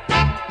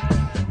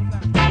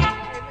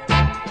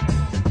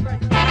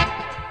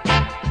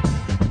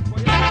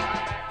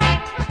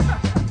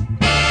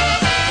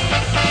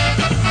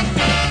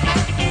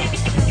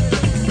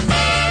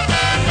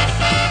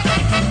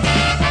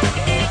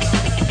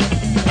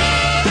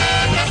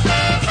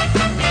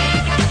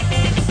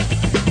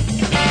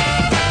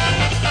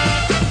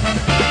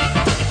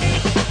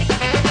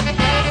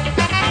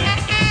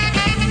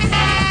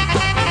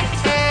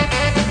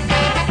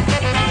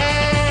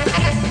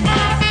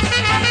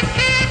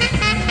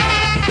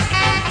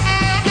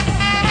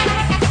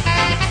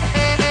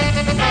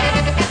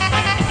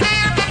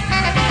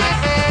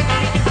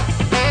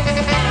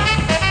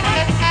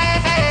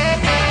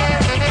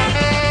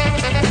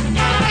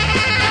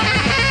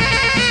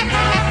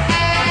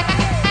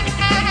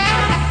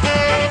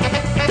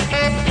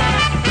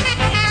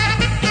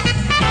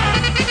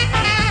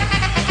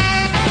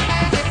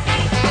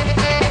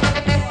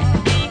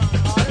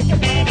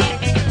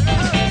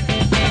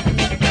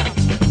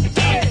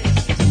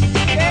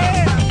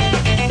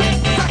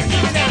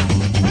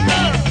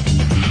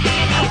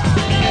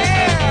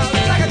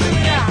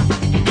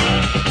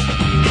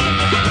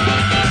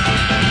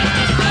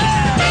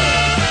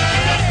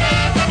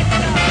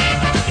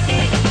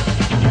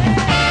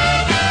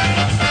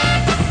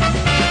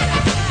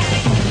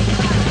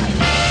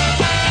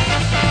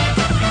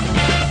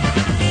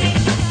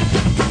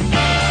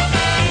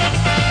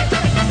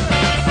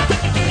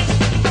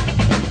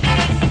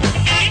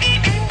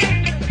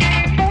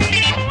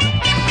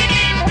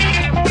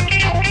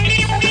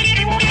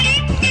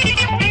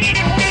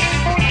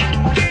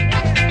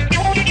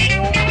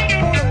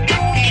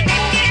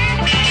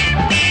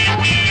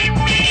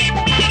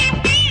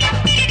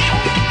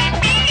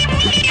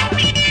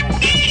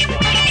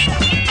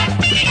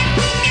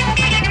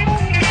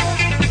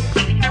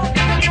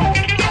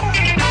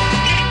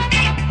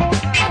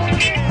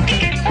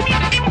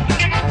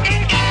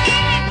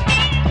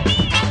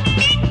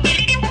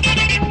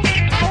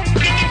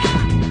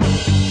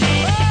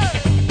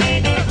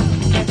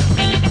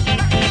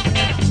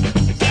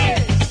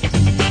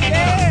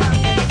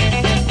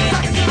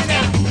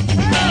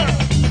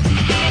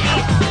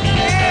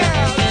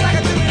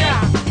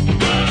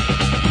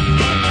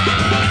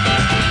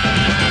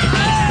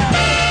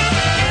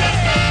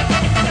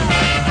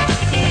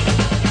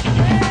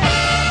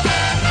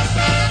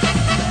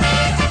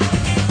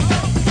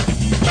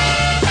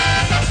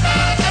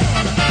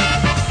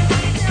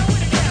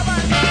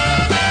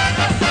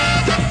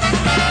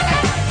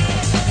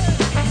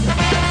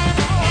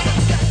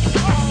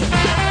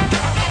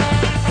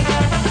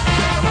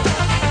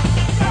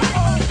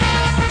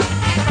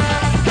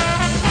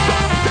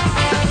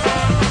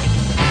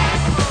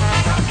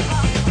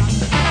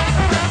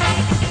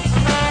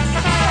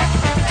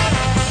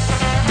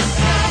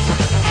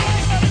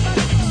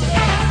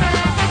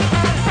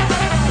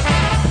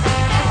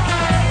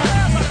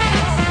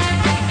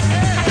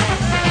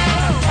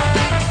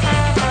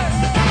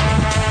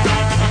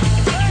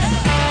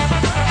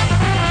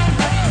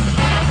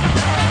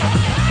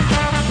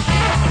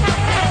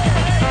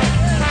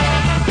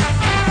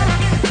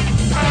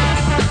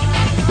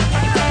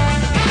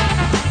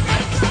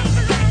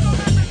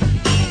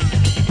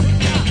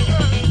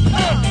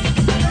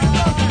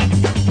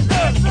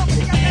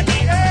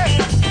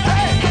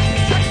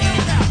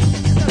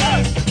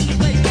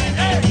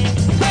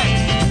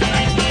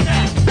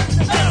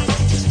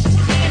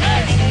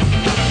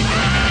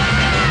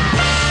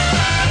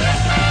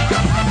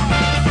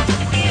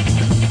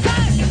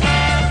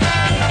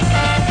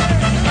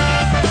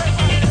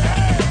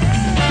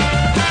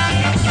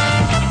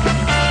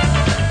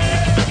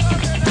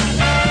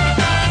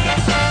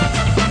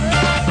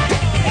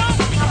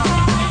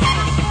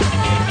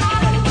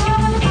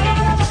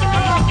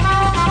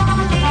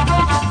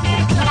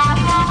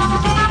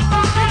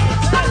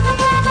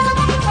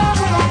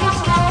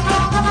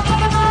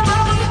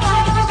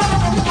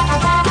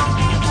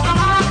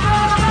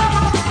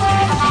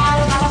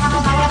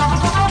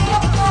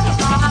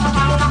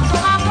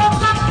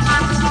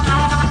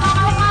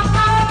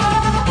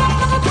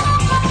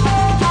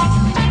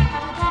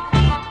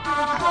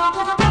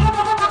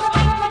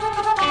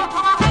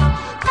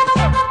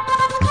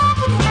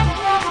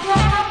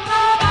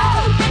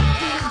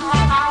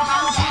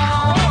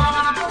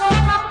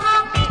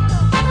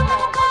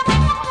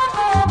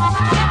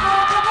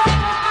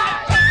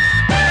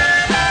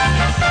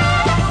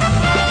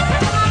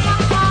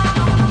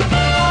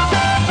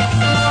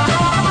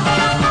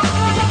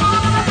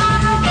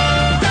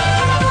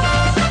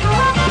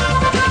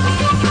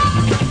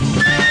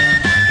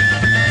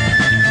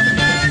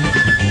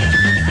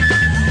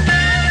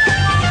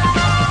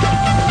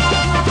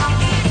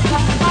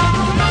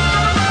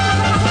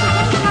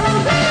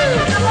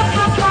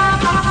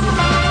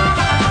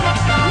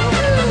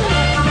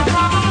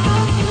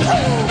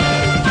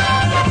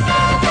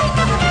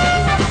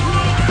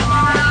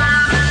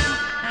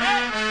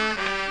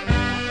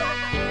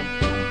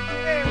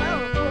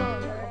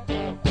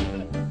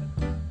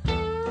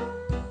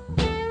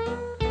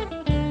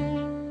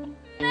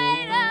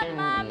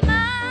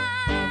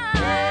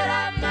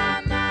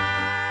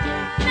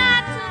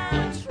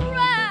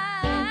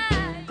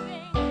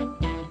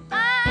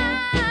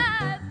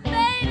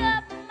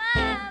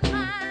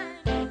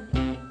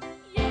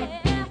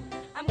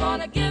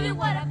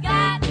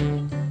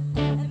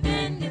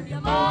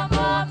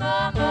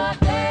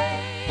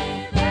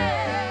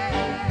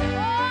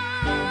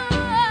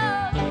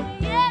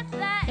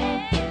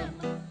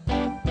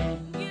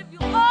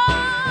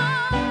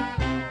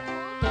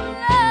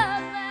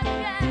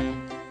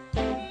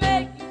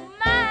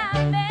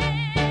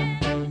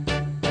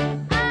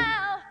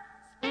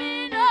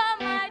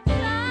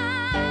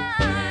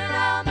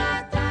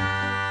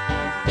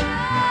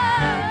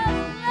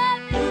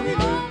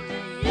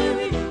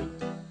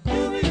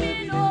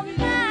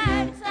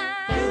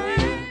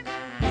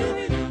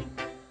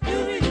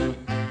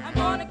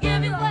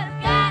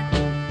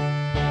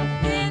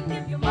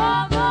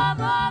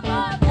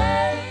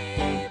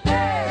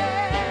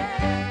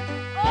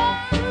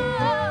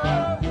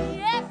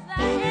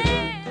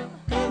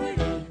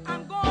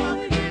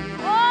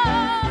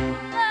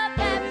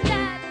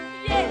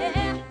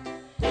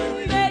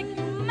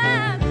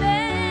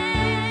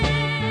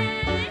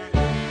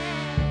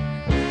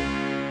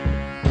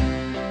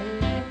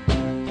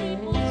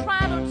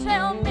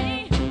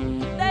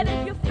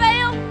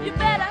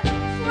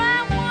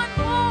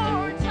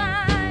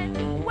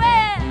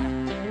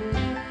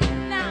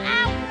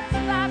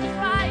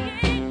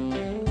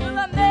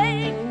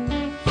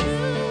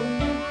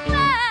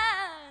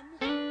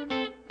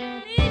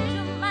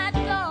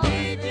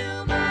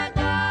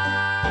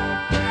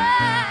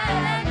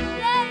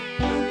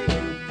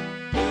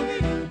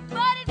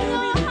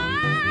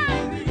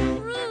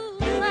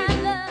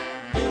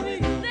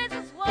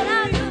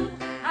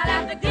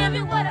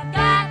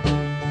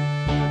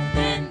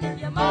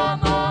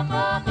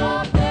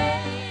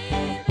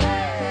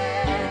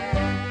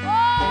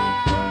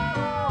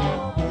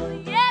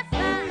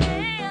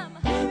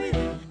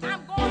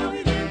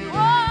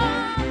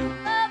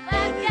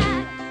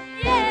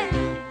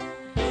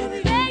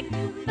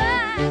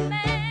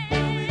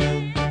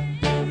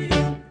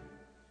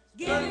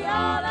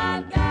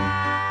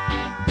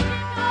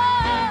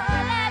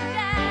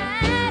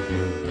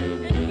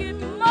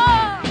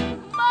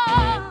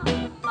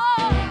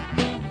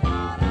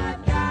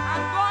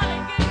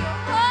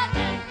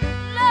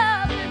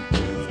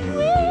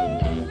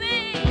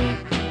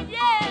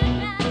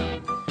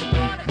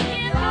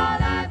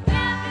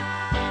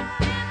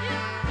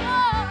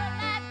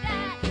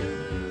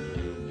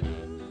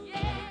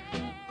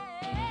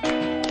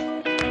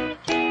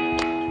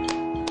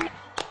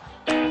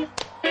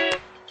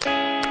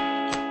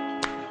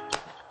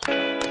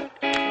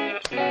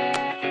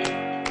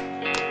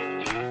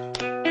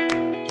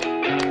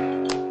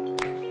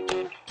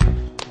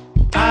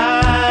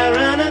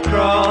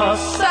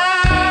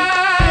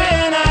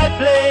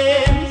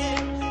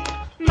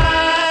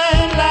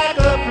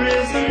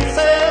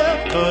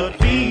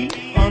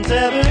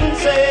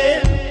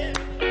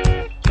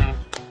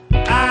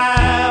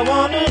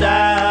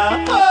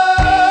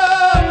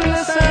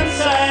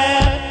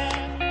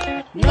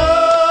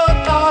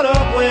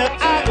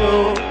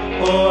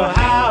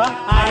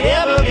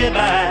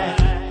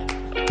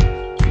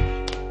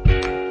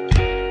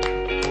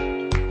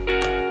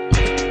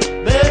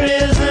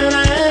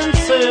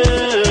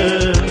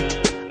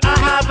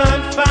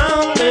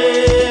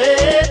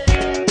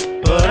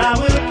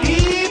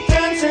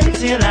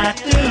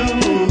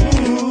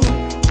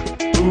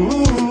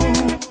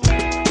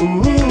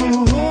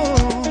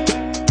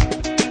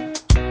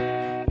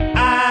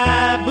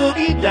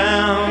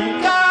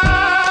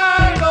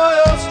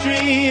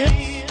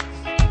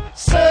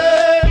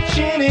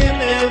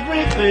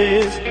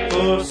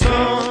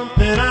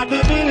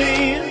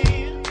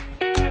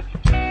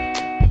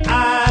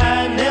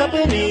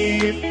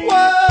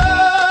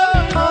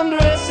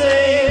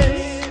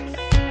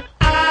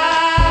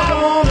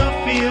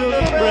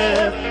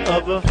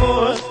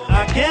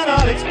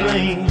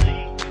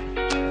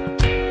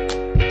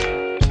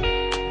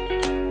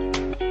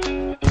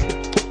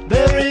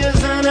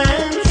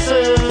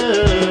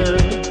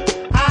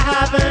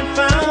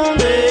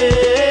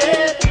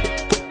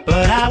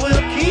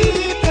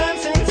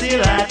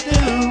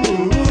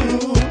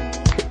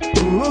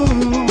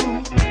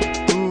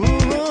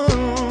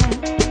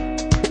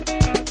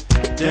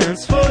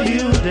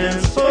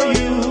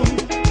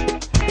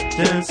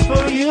dance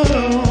for you.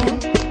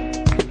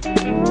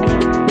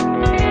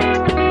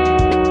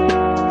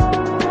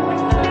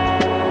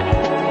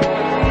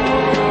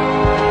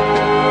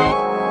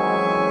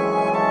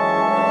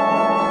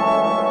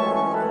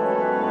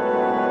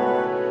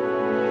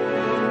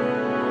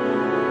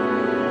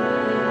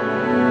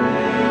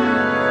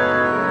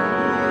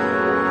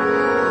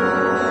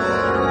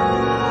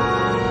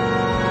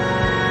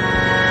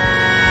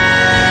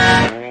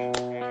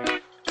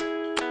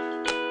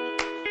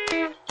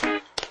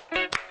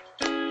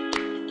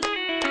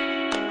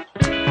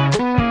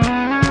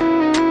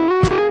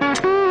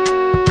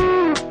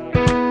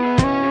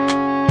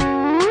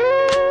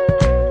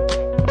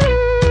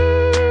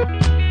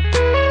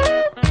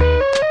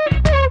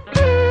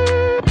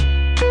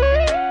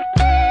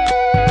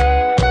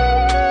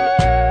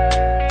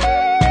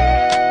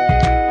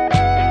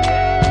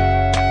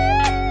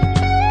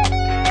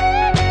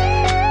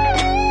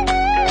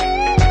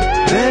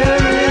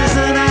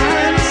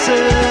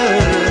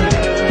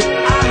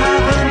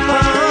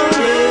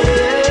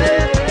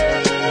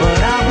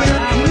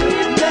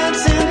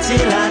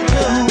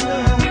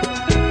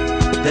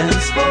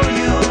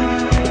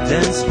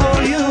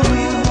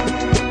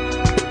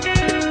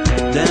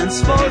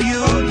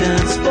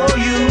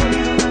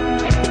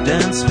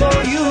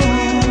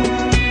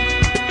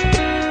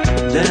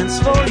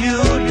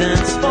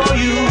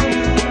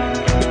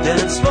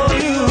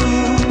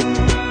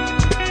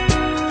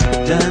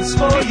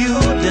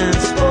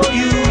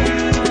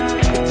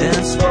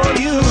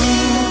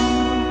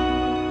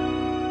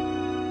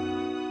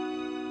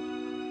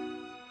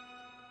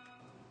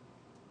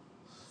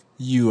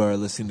 You are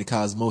listening to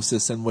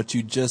Cosmosis, and what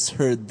you just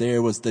heard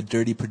there was the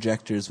Dirty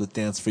Projectors with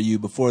Dance for You.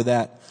 Before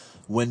that,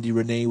 Wendy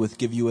Renee with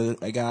Give You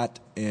What I Got,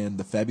 and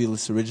the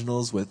Fabulous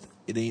Originals with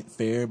It Ain't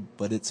Fair,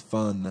 But It's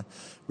Fun.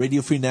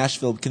 Radio Free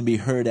Nashville can be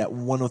heard at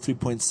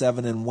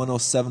 103.7 and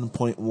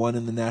 107.1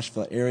 in the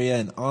Nashville area,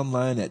 and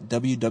online at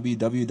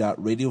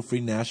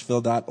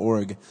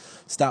www.radiofreenashville.org.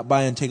 Stop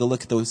by and take a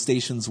look at the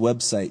station's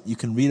website. You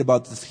can read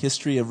about the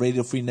history of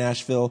Radio Free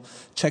Nashville,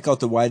 check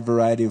out the wide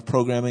variety of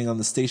programming on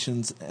the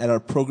stations at our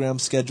program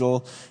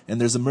schedule,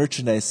 and there's a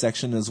merchandise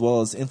section as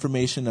well as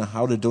information on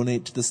how to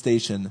donate to the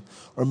station.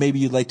 Or maybe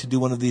you'd like to do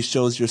one of these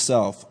shows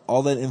yourself.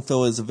 All that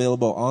info is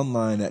available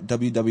online at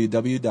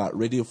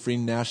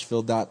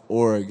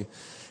www.radiofreenashville.org.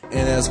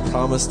 And as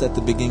promised at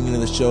the beginning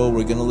of the show,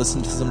 we're going to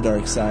listen to some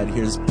Dark Side.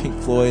 Here's Pink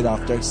Floyd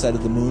off Dark Side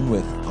of the Moon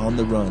with On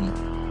the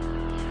Run.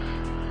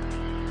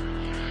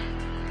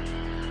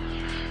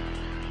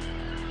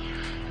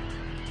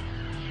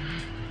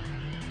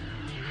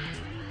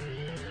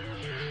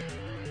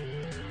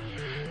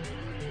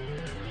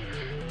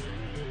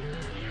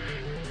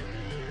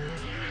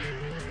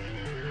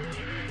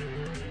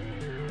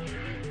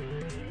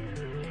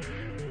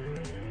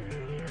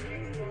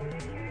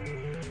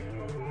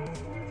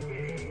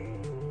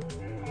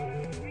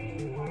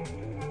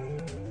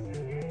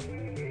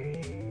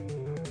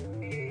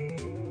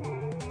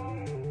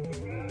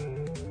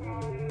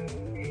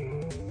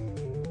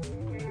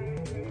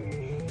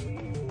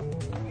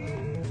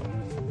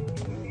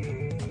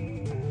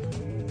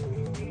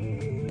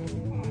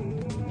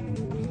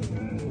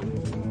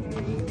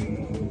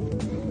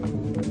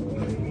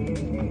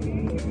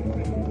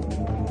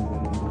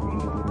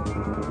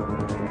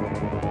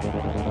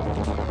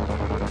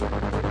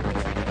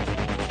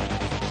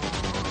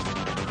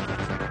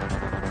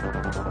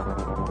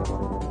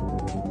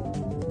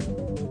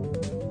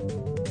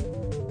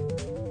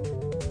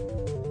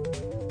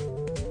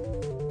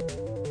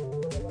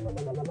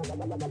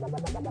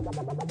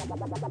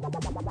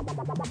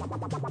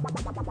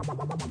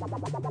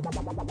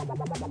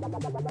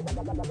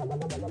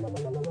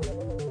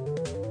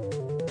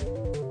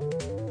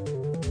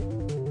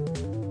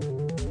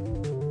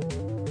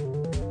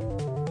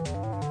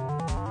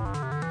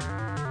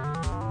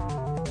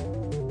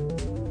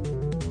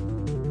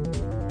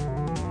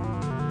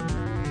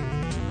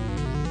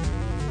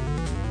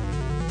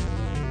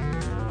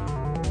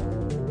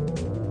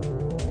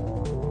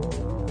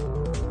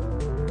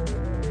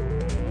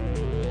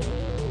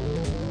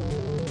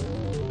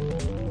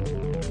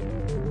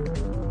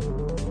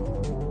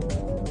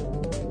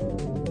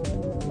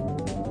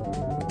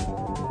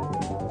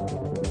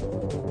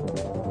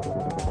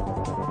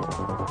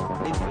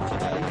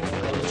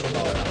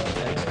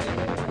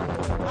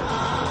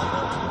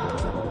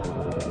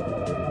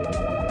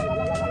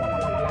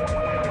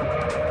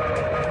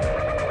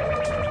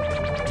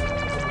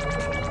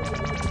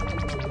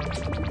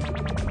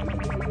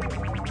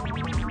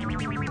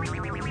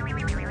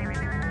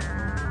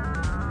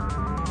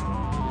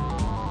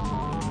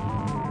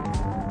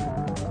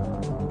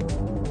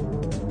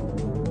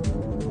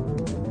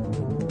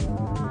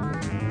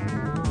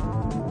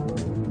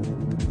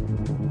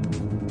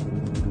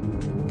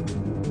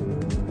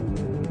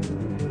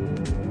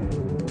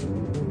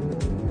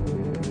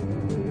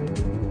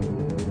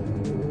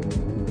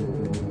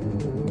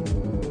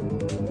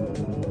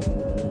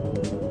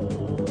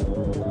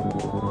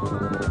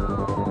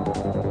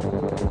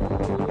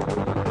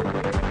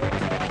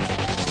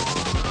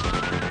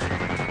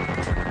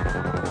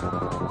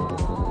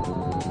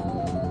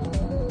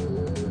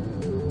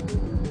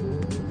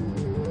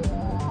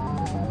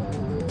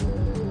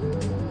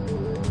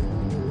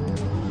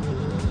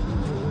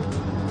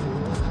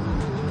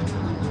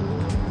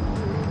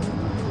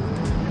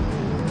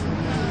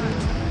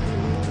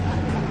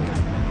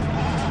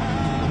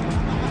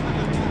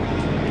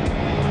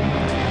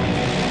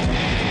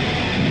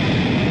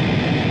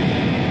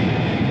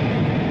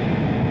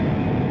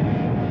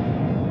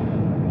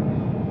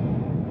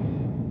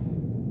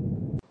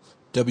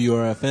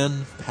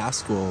 WRFN,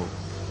 Pasco.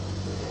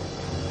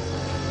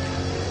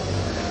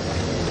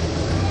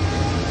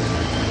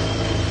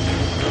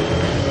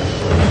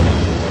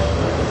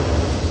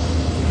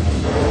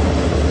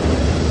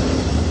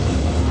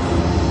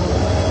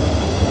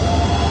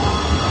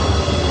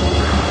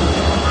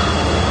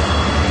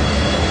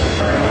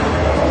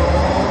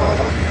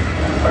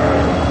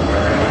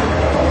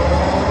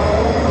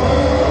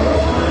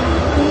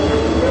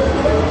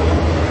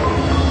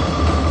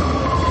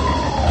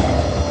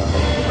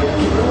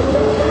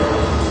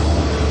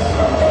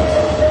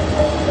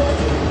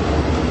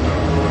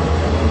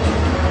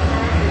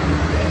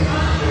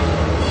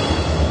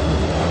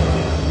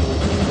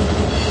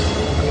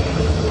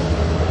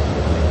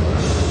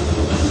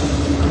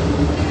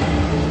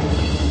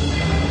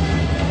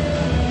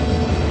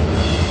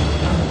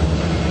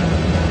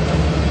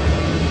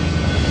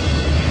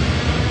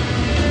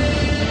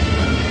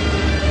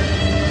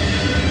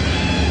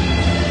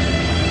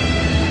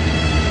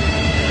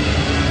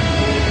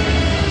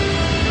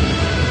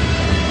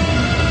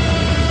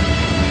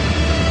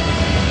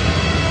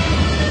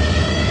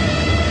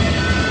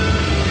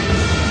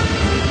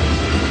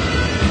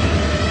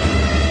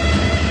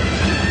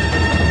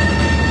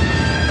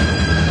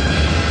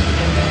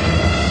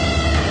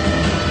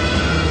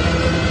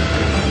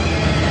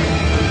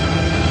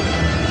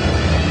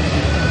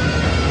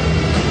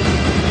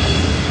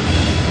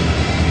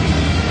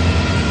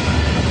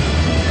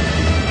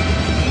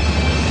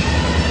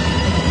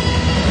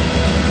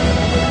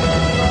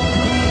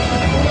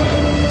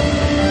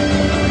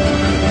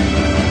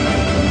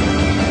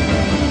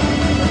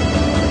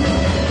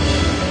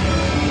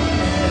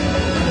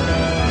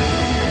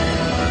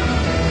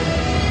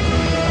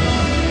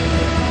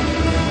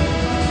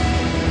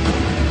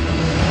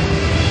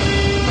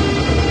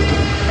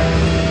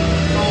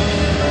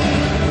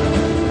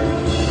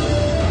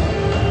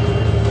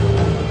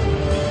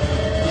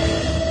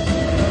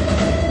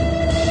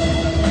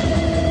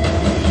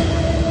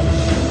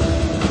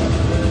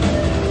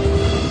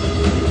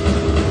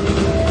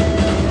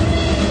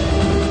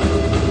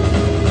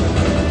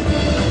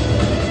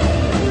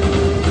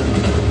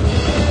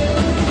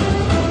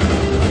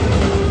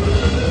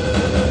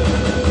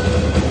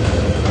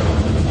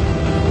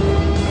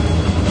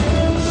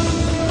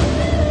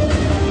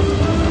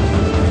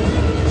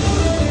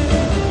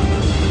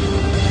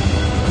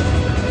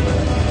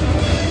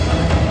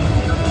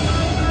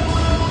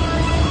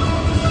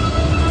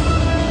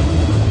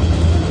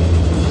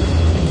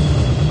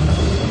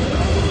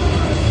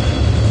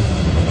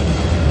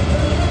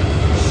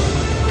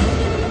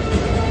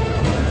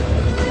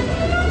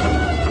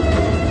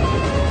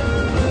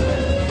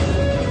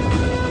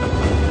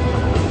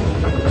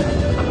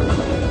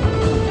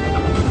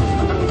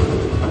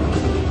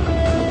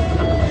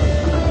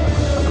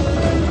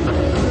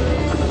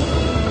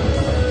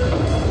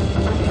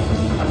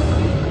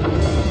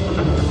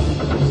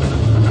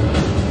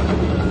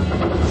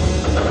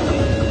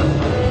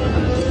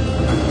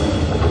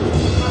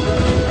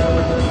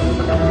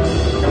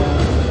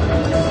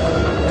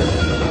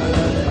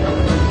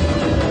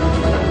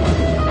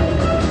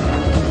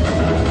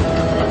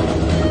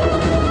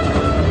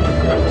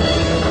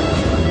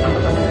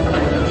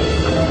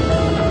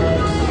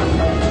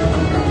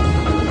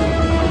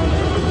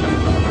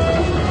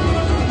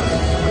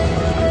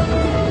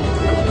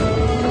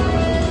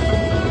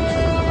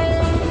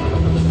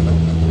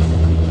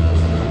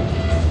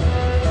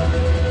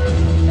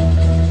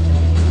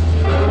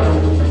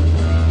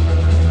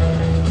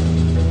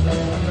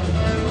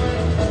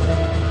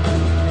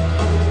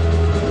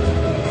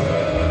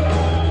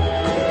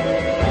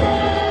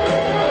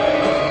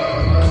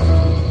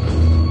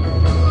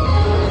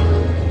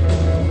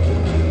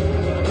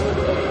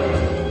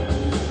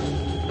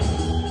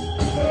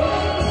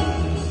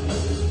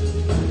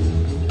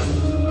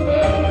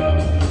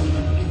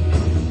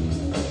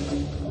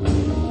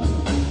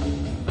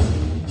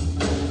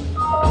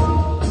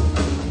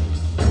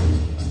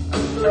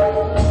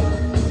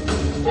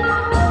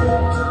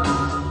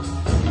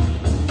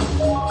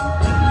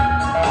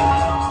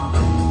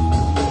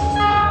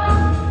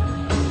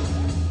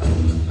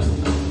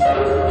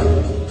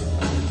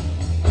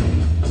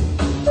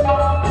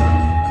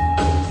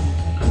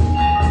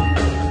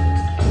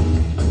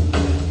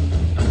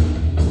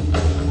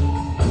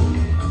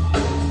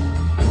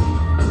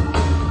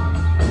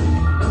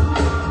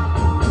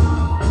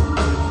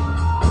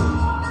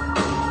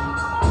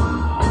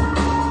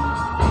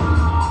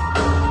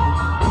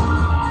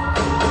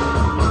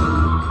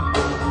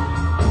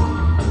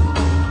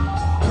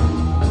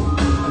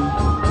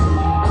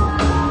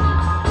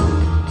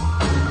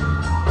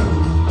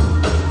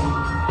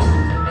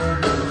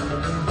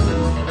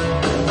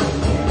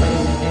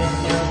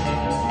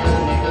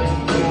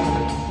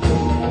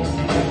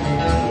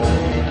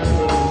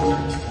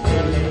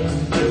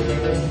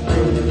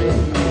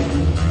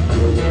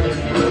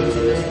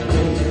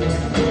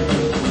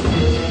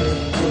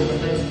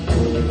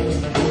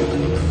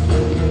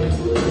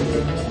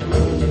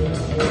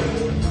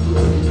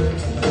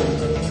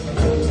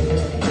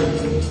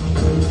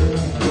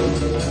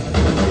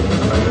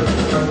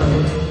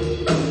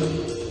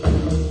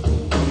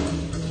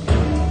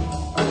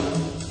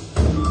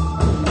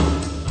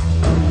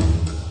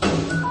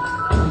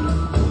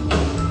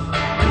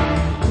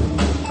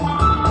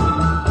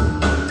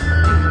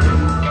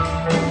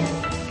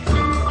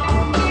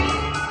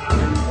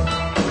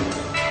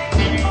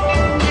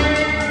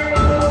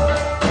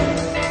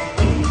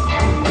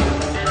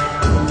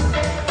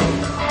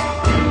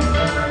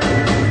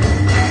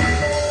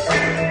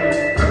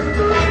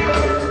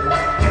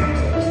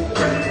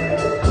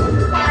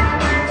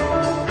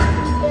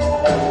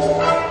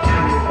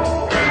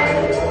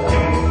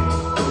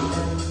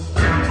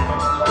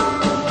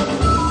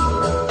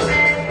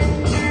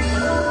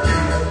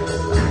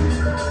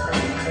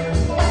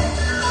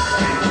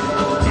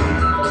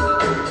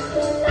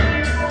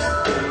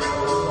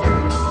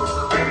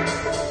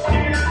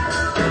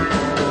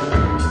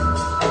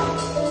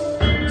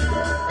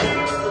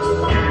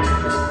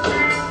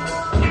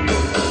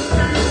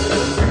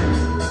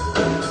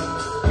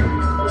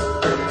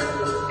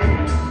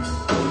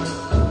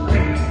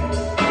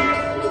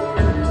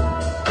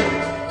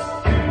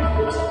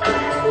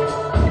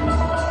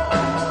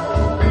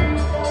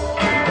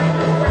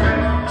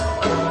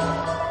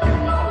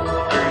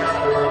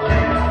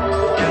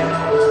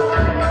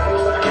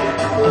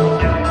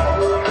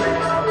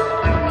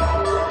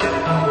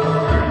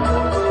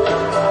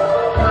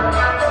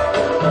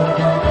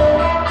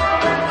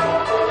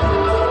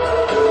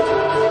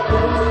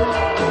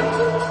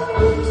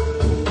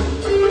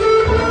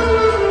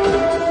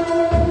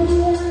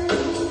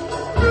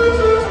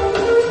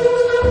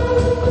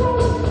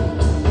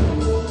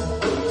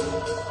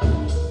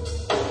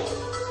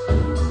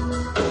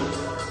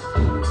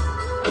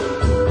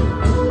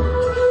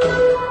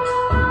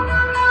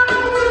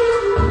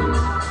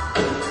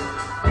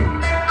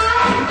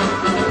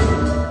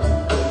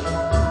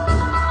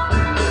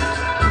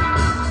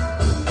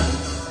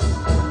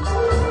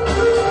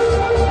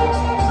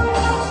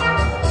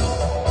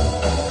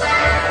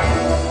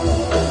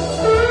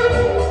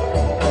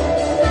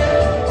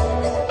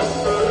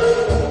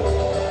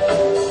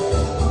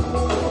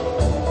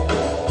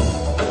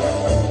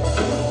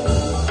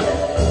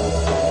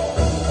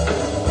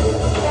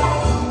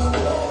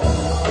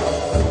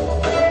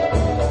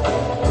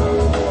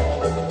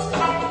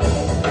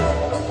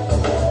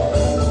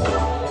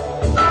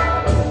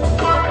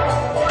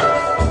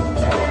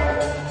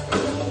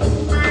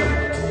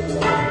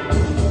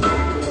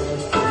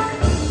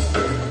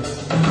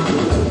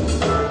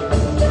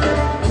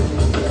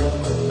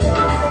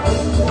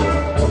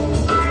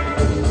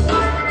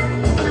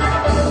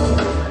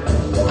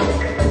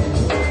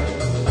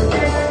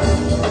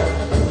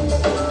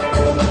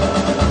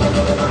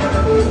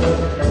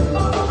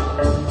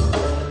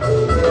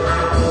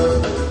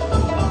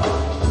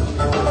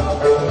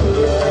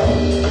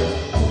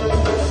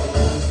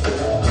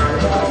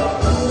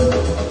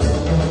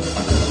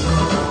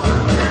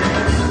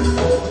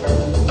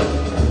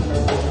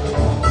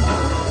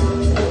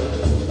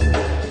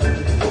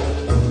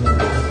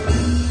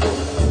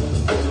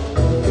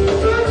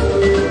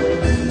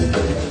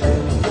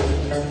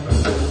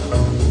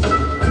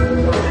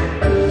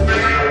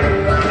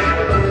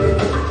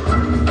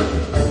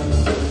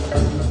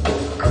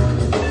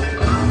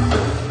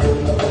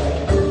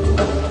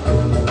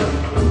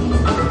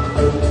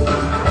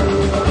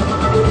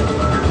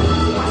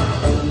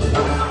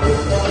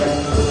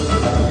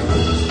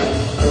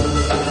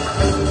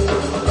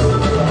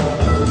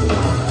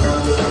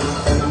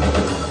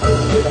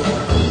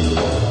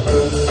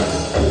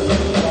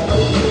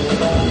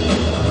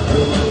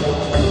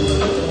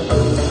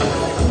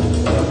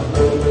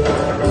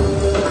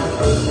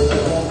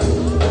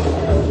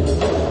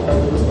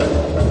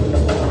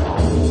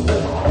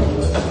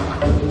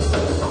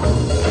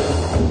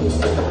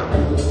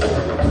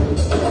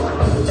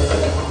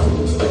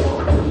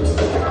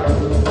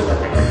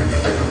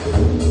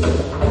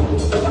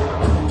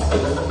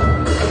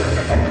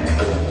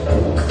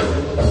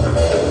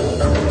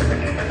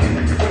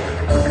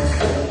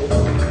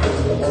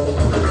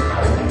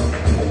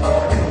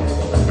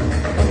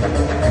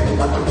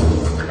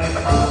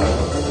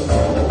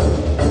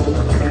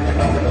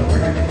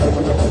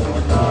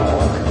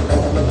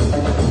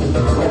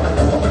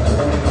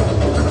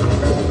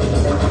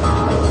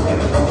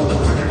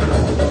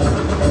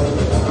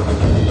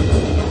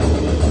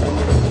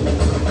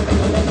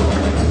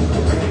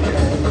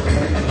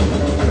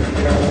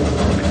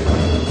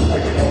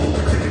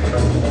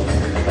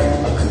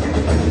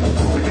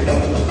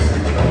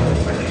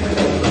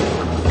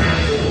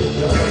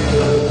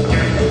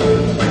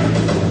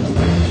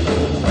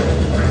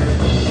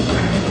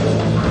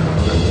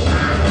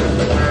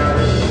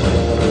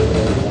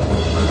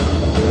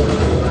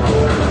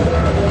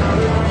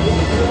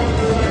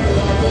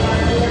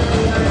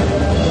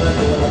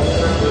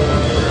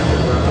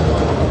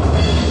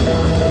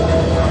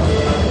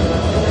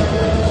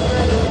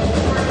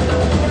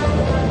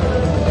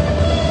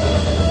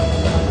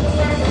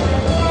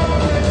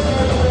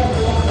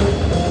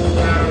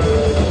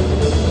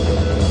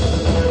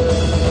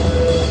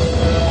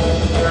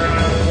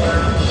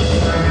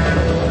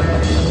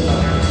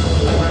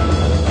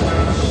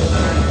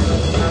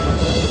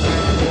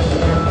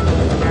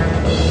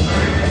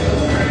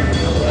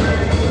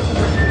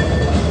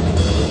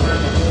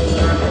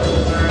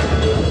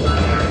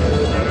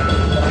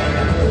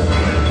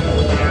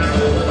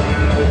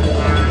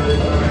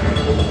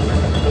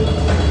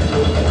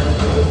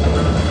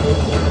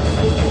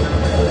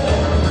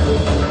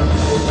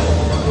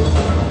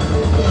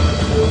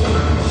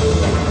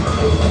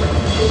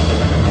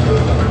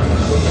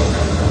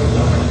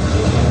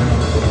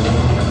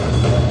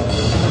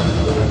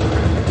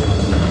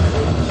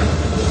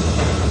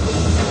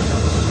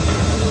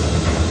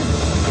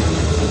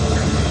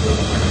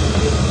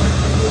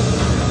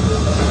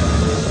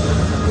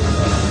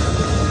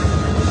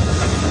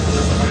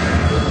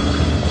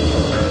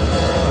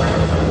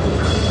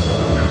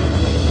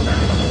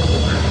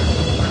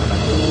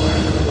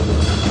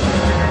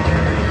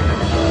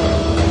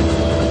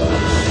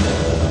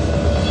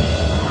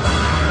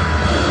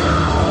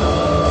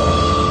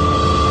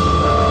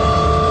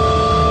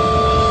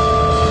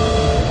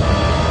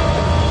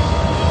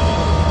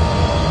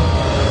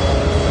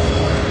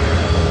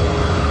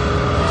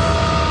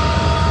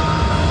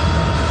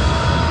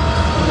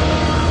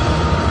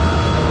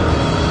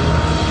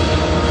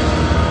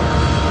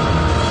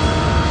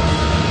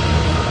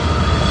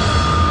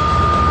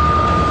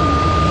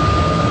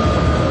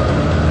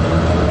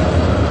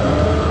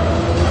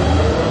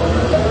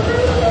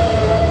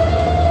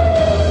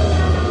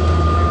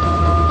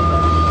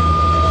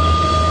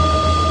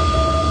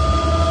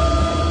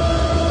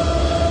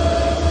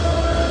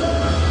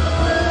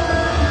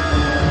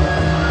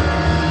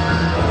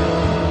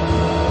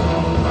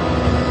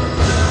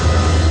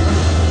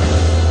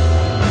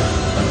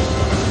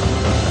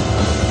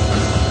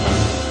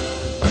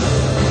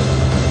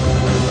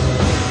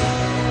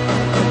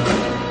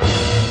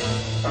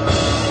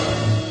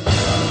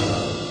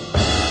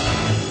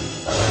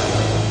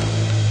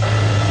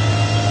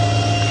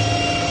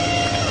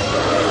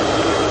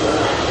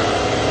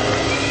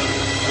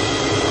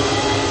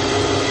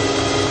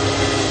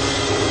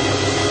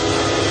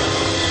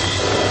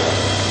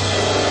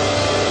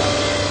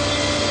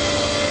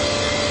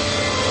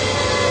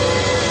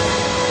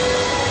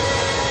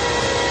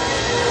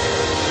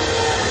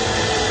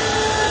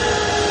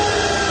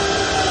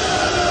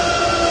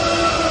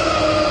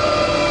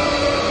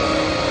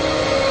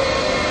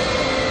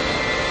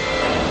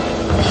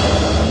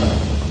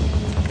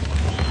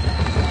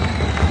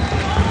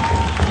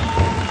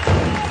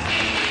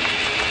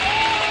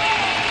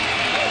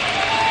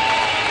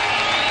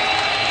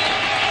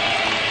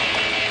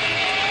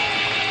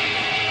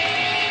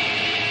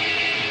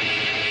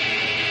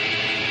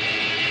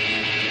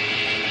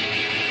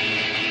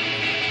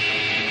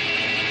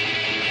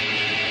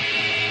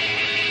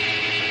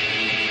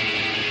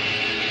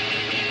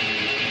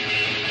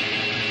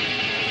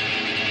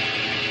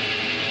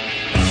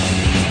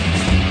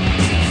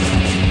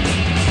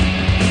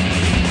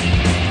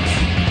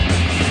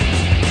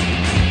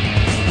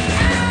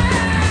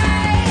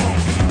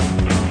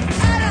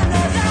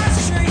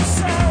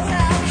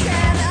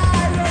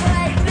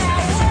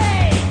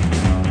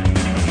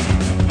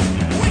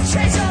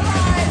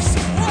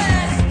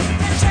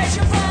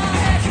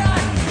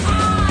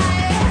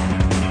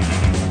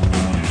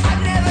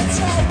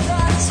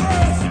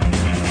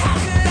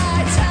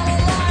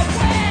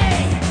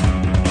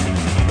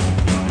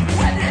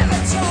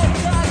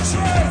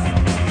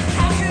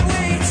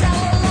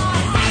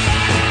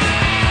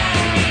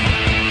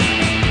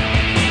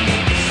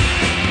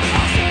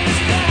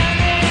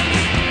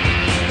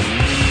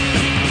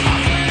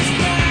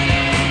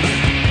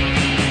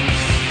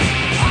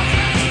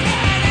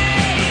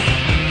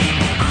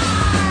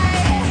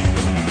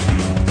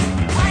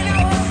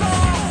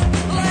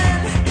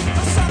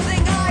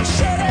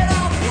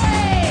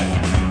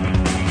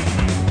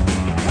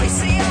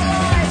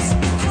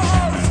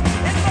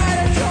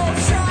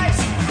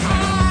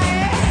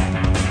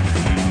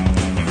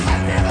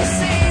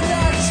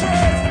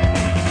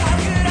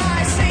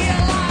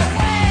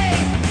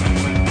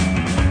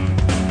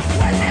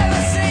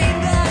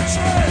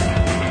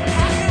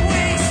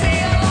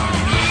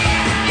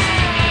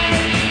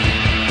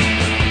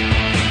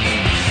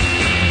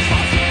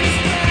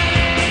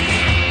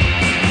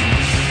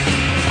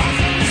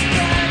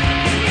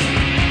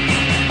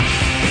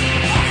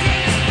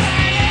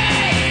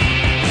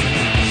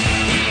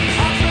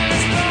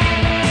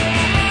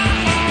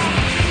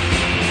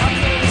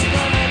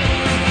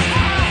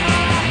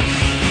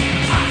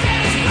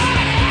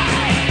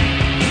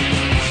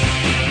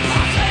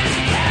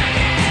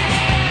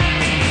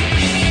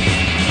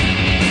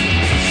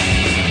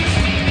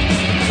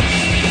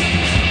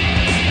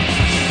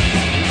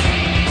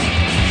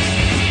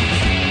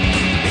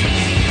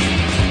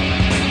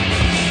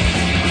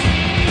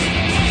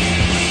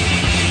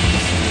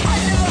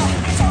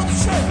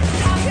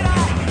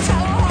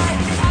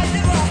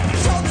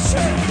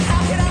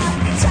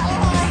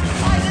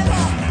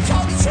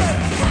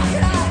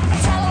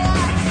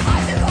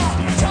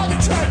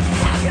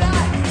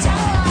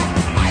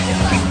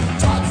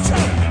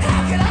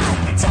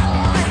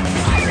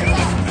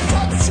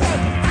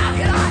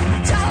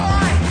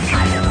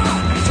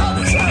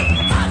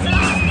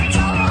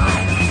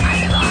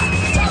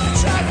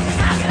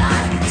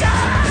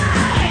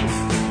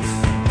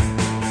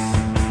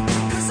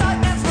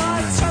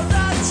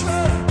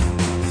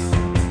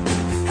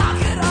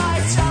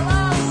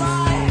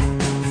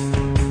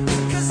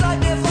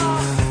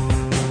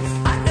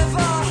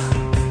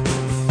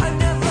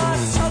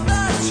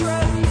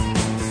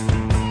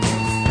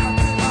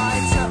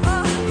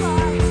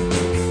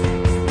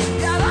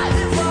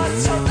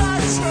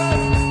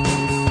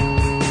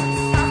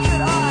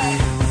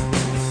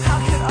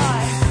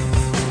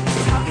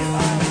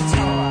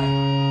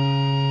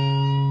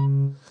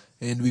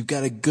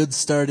 got a good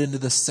start into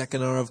the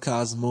second hour of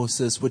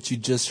Cosmosis. What you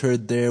just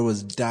heard there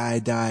was Die,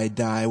 Die,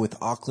 Die with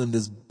Auckland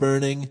is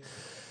Burning.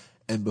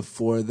 And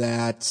before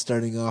that,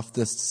 starting off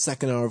the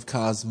second hour of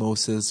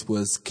Cosmosis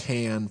was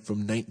Can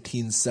from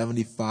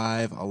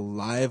 1975, a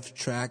live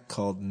track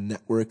called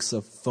Networks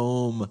of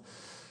Foam.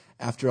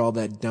 After all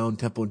that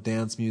down-tempo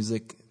dance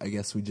music, I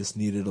guess we just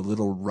needed a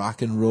little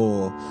rock and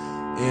roll.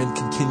 And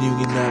continuing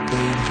in that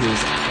vein,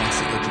 here's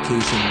Classic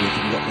Education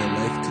with What My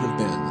Life Could Have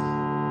Been.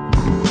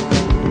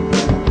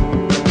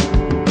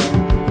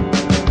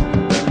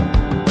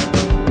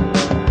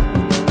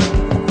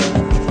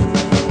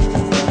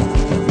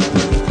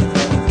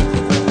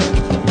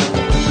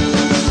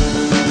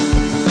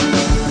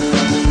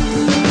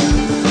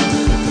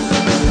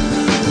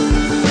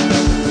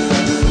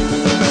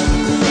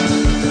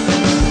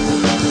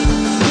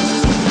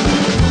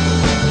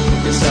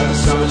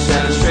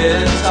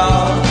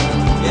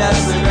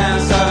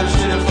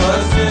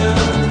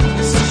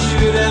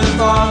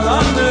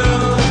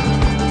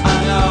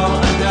 I know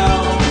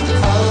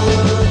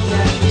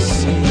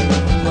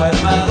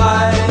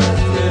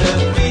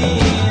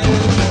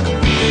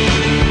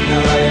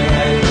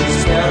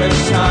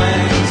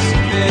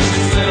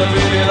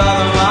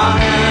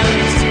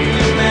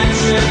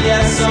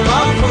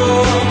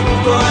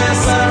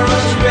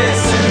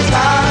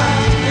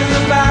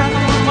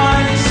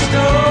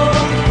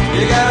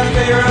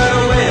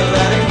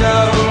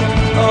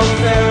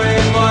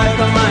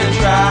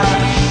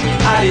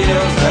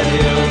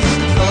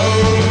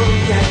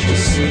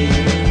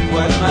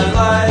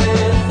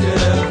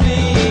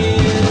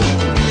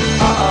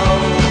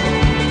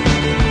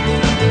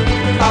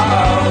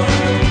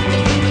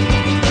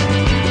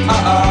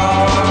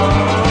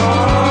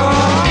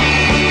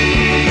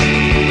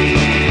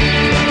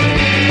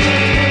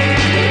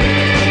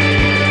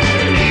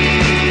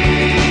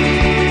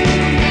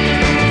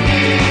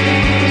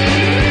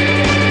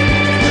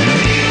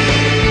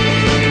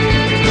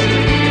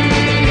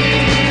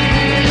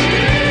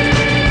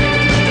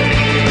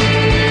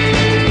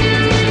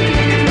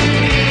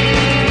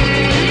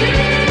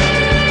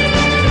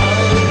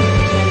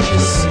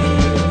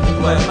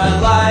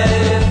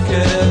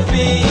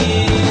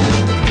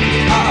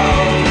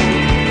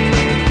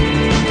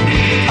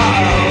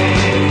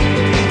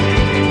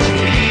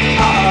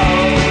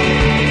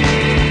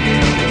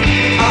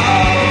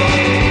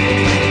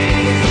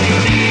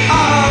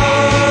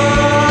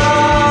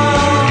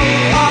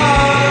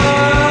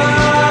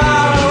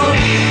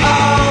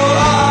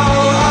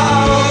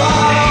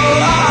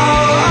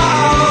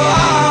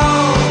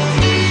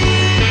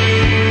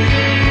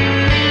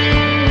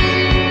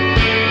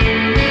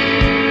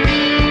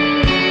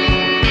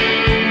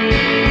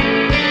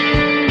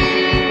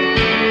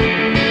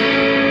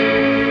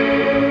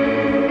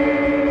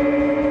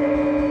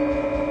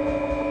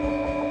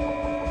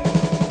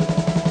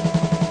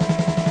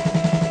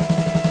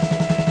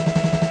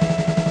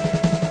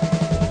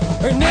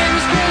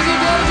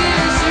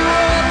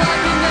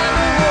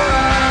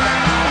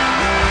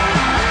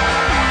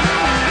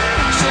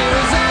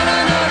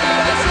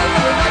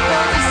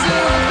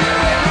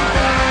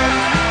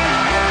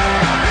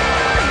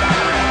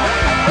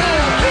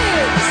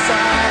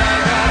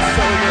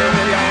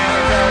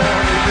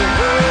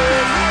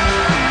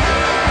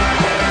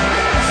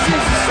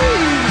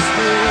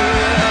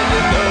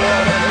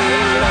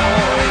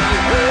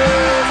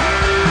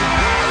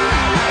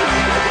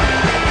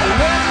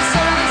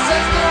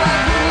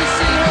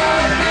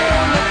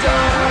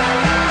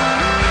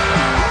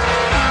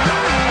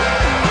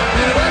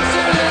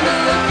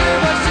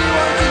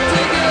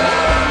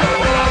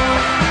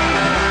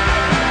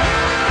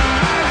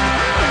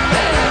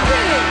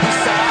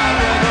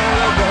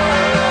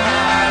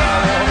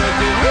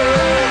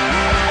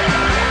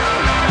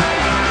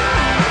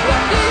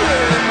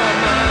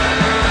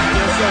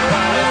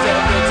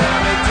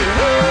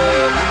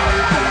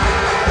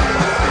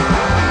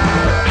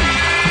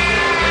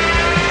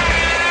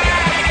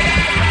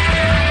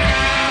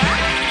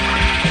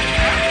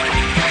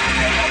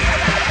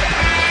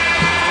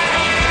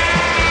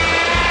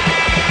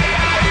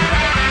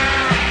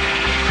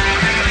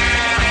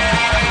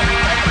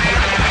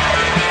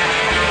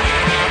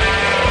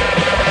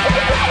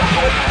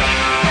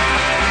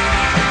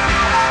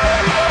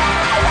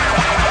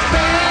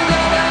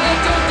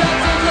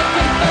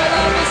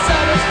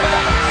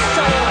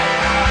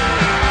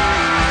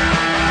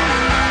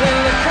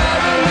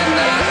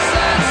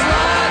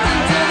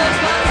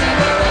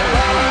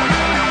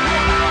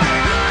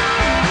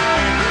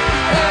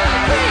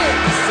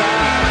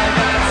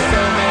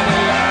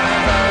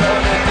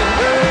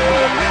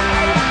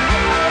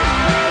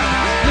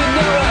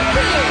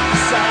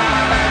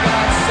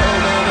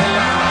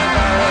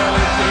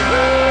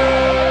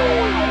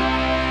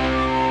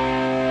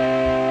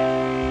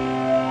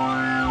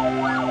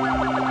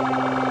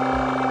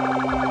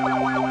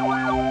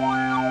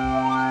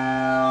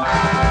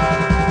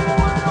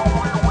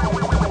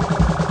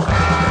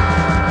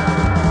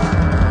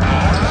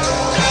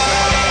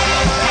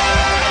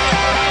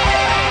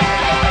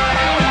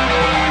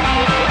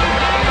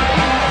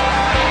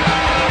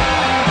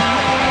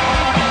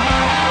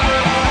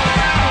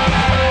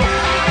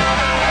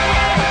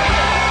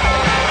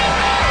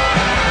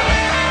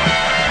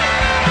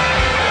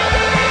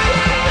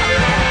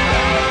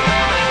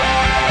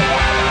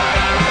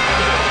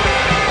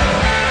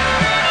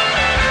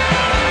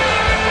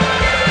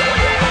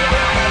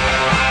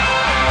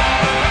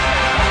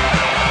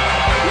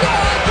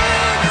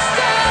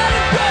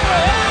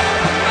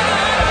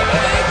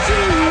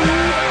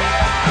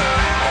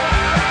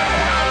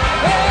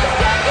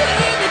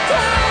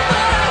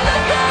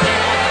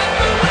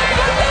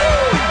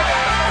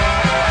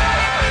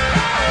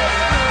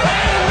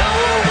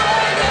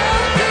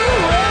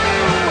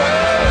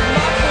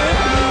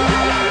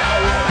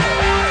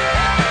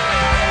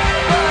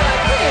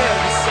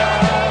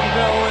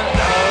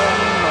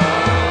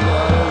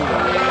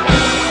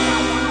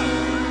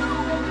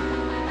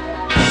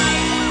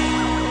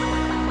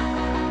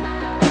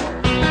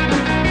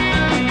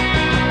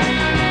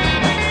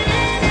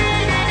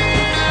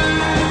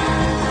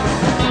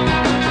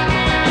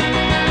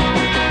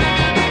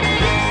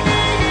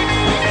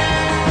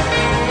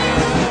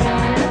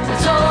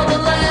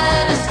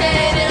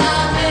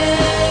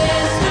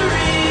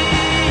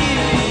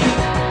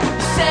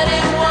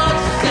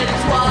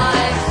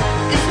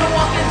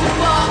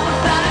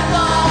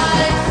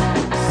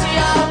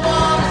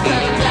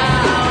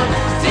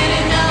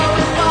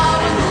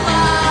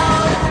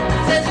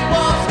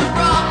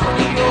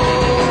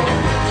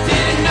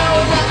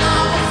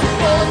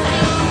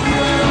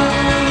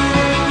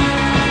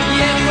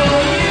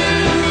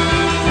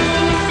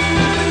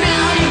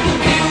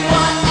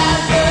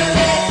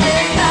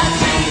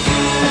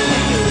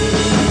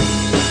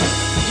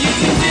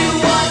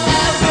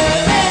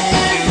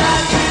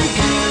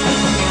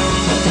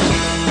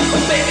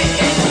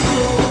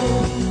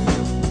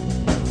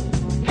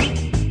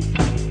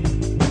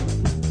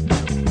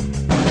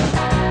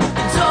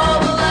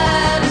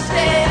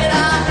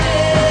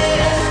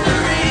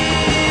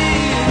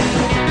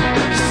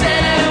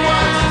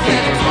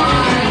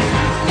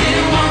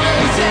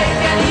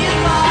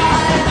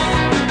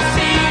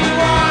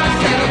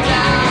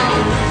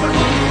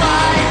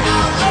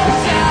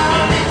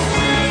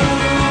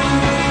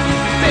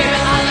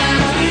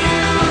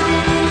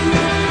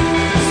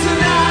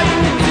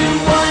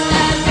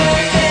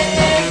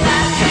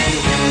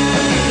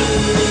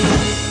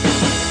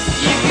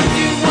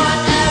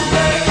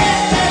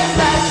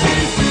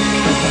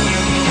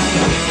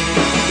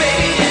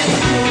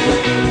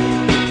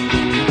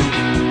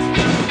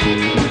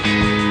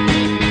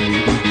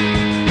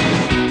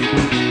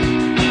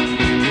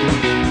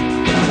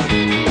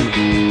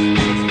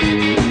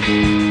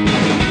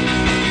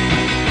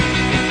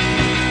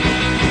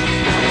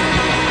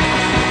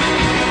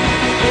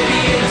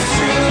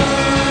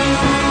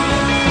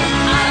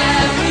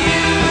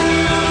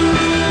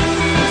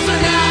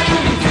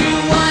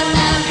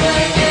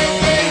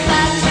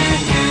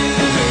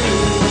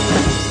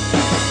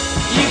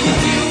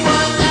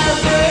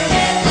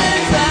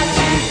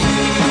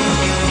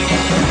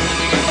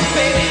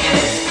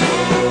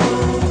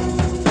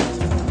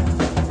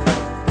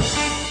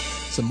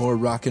more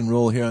rock and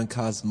roll here on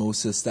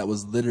Cosmosis. That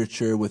was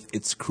Literature with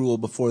It's Cruel.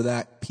 Before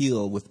that,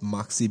 Peel with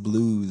Moxie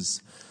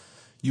Blues.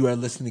 You are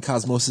listening to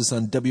Cosmosis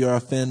on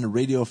WRFN,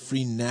 Radio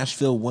Free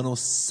Nashville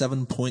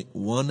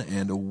 107.1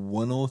 and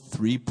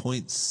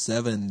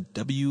 103.7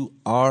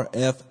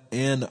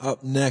 WRFN.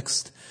 Up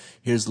next,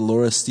 here's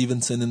Laura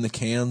Stevenson in the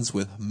cans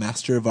with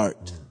Master of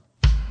Art.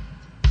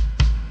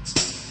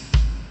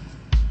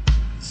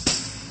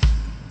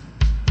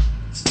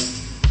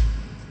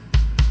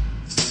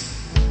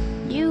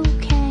 You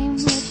came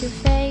with your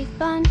faith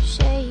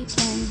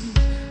unshaken,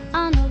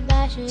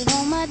 unabashed.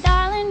 Oh my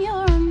darling,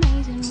 you're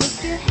amazing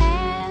with your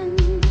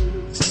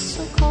hands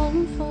so cold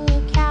and full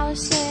of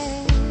calluses.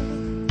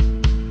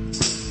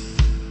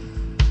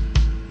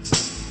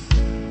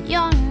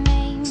 Your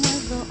name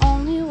is the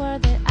only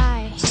word that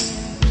I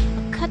hear.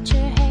 I cut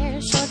your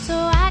hair short so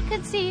I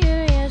could see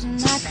your ears,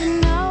 and I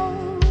could know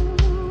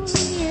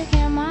you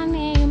hear my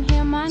name,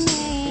 hear my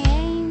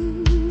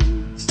name.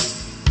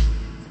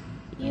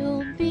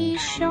 You'll be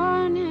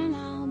shorn and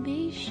I'll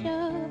be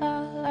sure.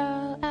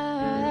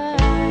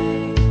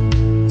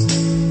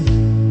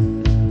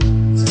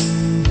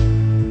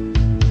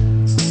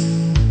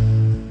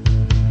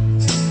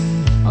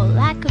 All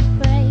I could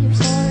pray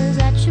for is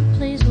that you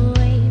please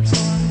wait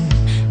for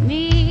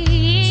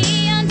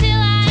me until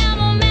I am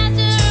a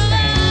master of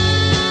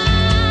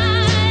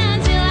art,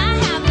 until I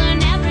have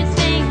learned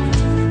everything.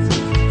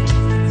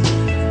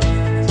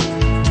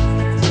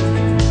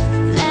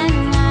 Then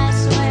I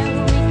swear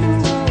we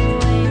can go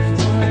away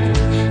for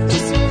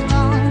just as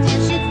long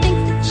as you think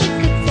that you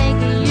could take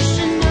it. You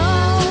should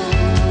know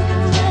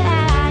that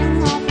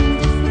I'm often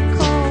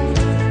difficult,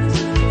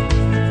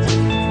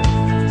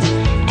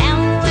 and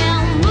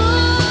we'll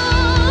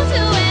move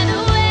to and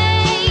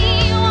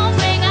away. Won't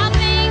break our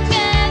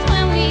fingers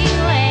when we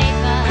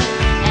wake up,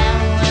 and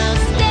we'll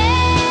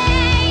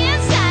stay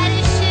inside a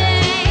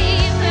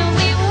shape, and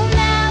we will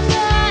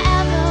never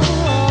ever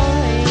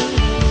worry,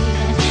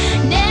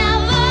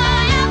 never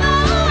ever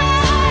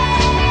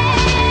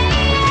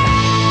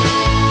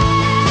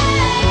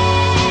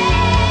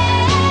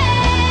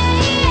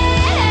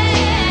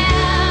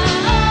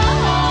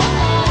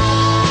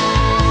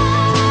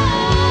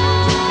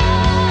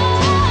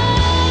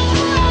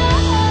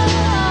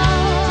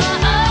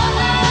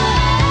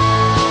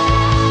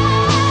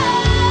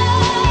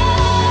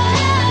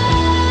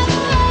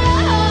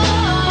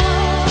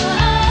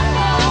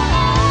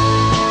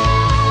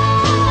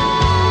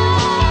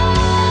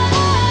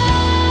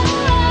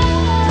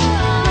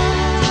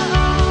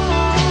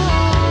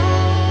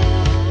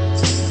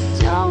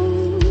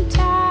don't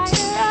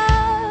tire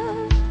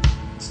of.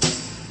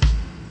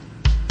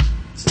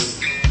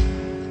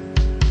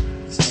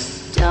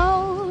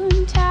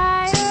 Don't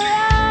tire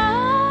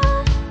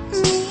of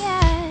me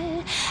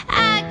yet.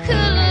 I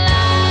could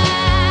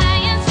lie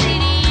and say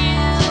to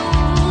you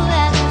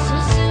that this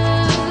will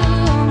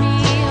soon be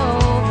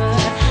over.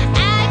 I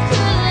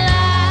could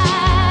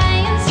lie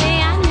and say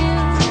I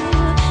knew,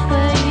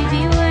 but you'd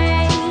be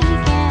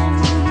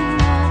waking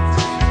up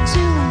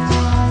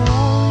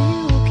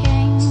tomorrow. You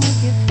came with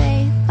your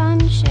faith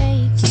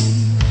unshaken,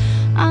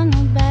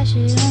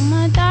 unabashed. Oh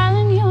my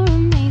darling, you're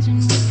amazing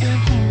with your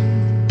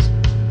hands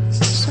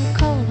so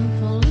cold and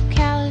full of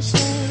calluses.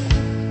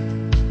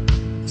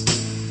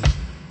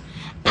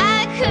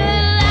 I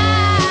could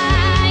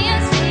lie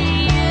and say to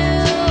you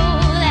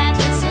that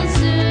this will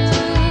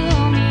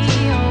soon be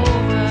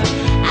over.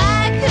 I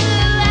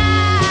could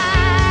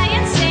lie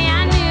and say I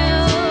knew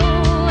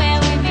where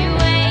we'd be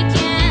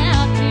waking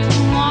up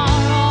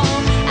tomorrow.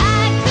 I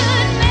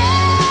could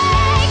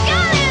make a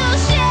little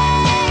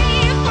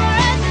shape for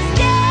us to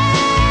stay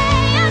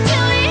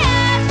until we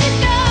have to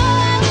go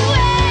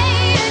away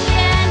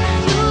again.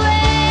 The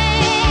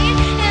wait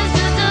is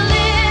just a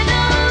little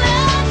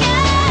longer.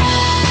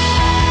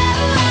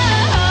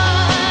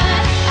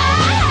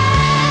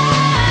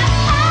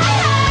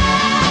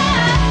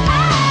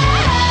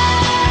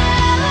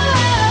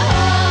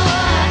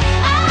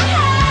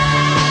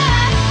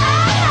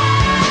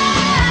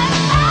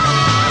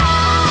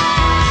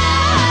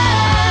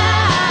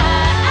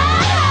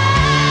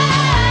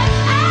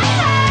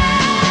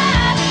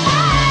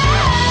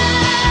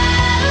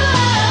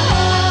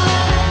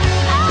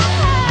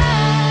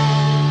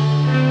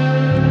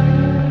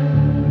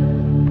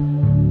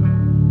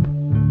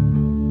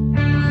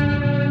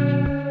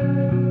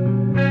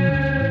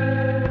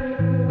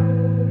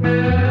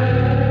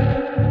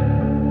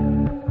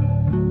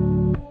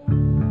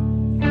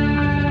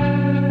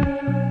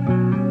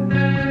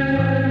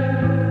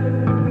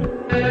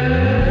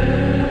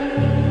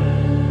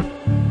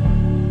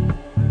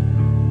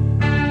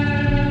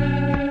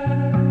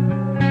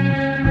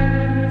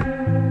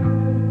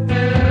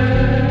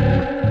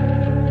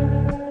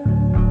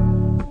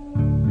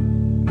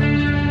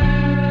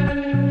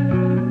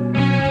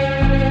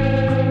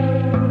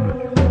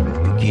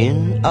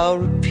 Again, I'll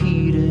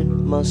repeat it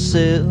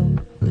myself.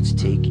 Let's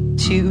take it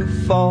too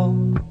far,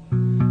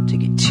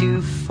 take it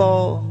too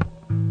far.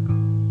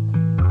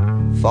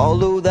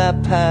 Follow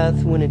that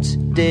path when it's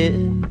dead,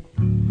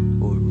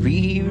 or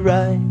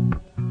rewrite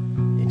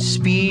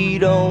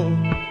speed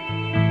on.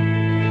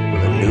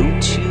 Well, I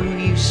knew to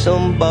you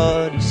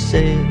somebody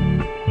said,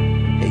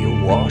 hey,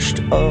 you're washed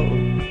up,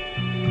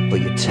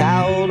 but you're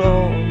toweled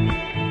on.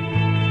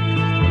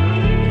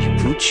 You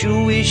put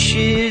your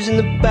wishes in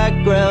the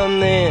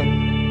background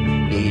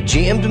then, yeah, you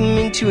jammed them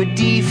into a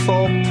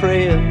default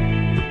prayer.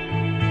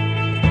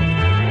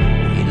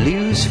 You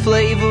lose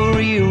flavor,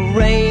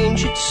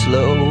 rearrange it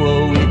slow.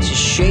 Oh, it's a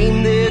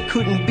shame there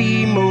couldn't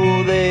be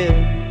more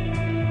there.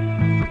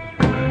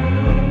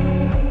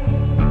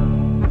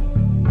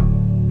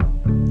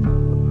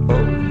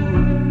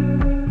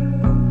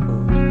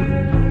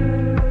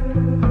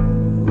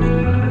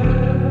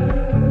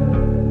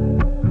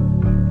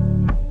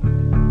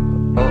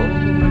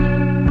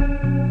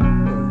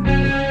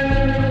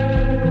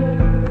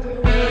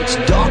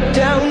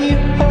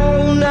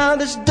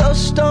 There's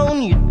dust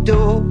on your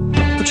door.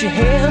 Put your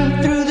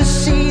hand through the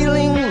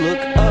ceiling, look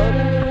up.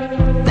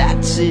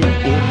 That's it.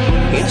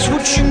 It's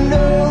what you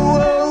know.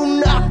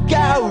 Oh, knock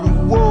out a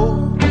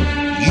wall.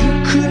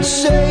 You could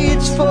say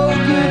it's for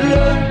good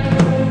luck.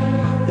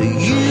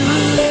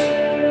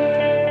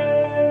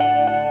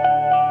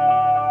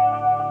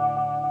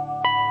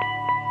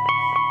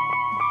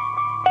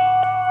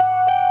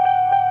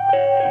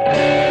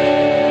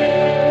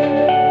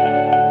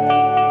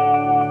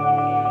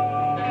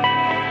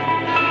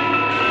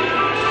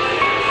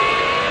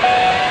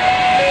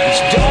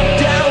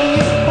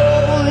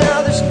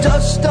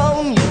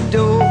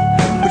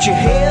 Put your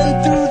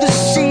hand through the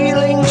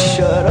ceiling,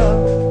 shut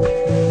up.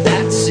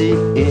 That's it.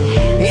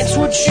 It's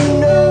what you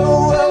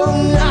know. Oh,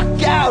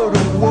 knock out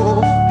a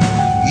wall.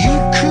 You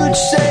could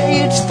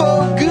say it's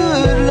for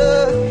good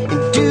luck.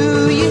 And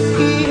do you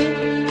hear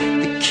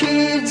the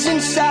kids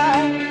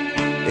inside?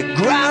 The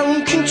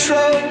ground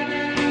control,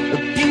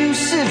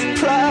 abusive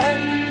pride.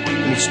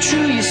 And it's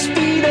true, you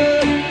speed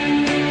up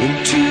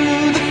into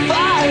the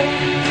fire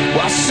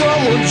while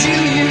someone you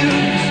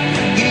use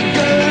your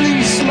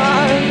girly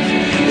smile.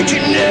 That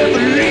you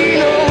never lean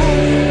on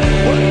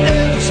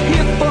whatever's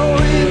here for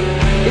you.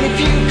 And if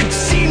you could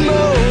see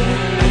more,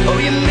 oh,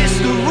 you miss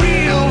the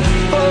real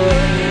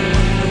fun.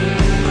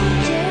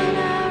 Then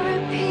I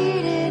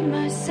repeated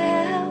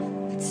myself,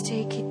 let's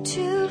take it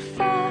too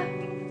far,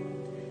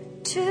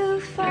 too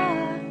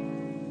far.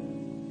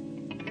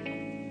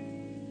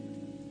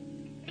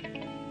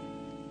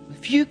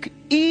 If you could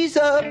ease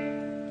up,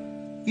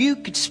 you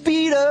could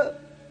speed up.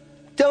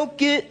 Don't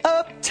get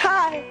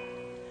uptight.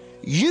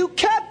 You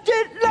kept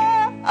it low.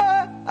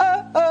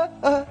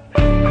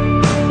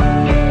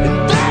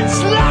 And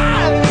that's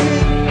life,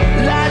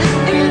 like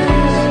it is.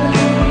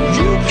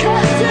 You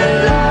kept it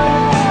low.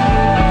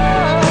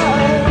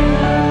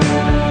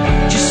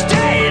 Just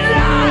stayed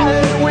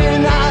live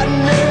when I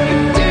never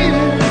did.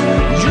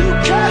 You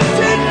kept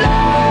it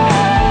low.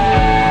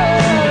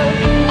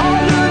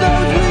 All of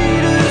those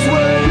leaders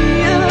were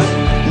here,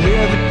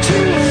 never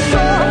too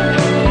far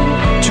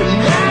to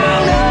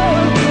mount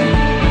up.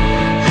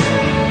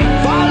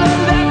 Follow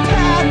that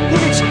path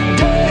which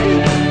day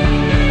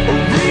or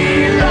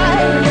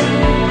rewrite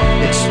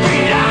and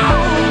speed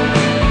out.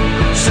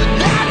 So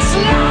that's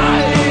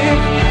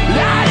life,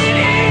 like it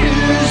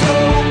is,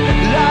 oh,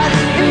 like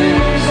it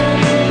is.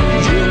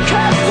 You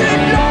kept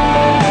it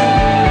low.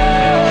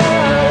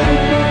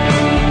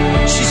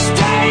 She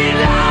stayed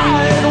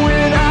live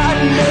when I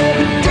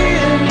never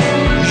did.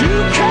 You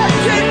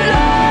kept it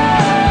low.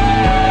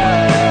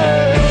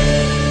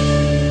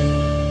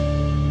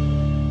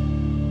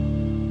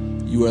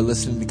 You are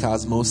listening to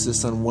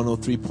Cosmosis on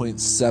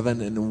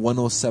 103.7 and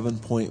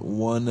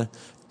 107.1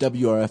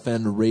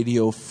 WRFN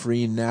Radio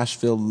Free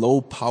Nashville.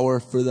 Low power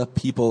for the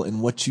people.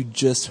 And what you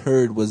just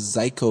heard was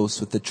Zykos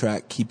with the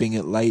track Keeping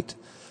It Light.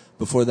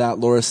 Before that,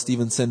 Laura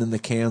Stevenson and the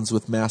Cans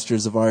with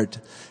Masters of Art.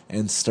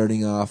 And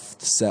starting off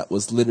the set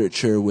was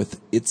Literature with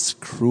It's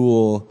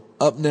Cruel.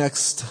 Up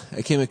next,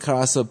 I came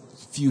across a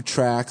few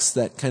tracks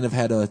that kind of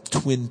had a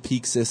Twin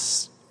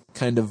Peaks-ish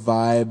kind of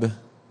vibe.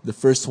 The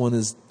first one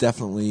is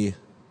definitely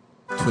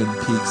Twin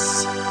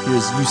Peaks.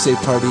 Here's You Say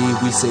Party,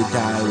 We Say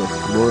Die with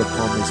Laura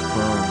Palmer's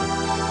Prom.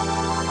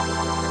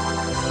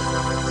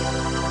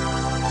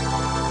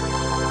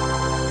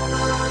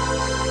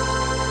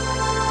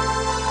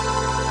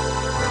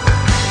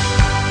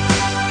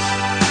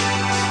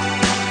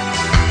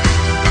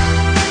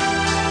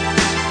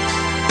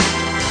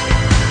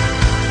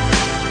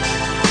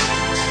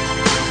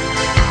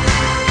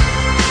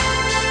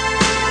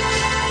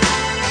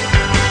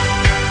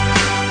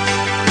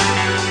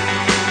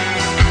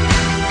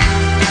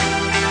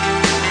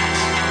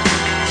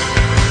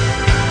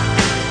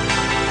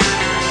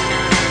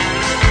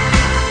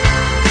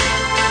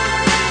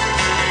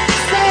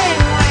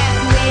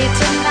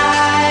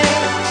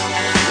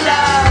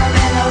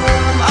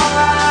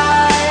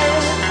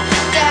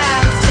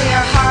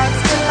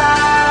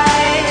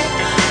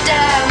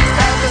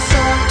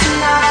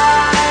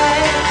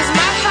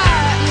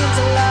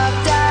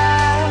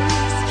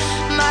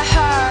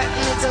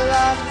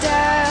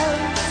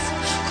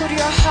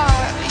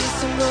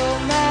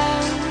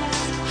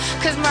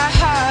 Cause my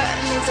heart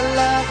needs a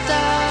love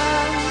dance.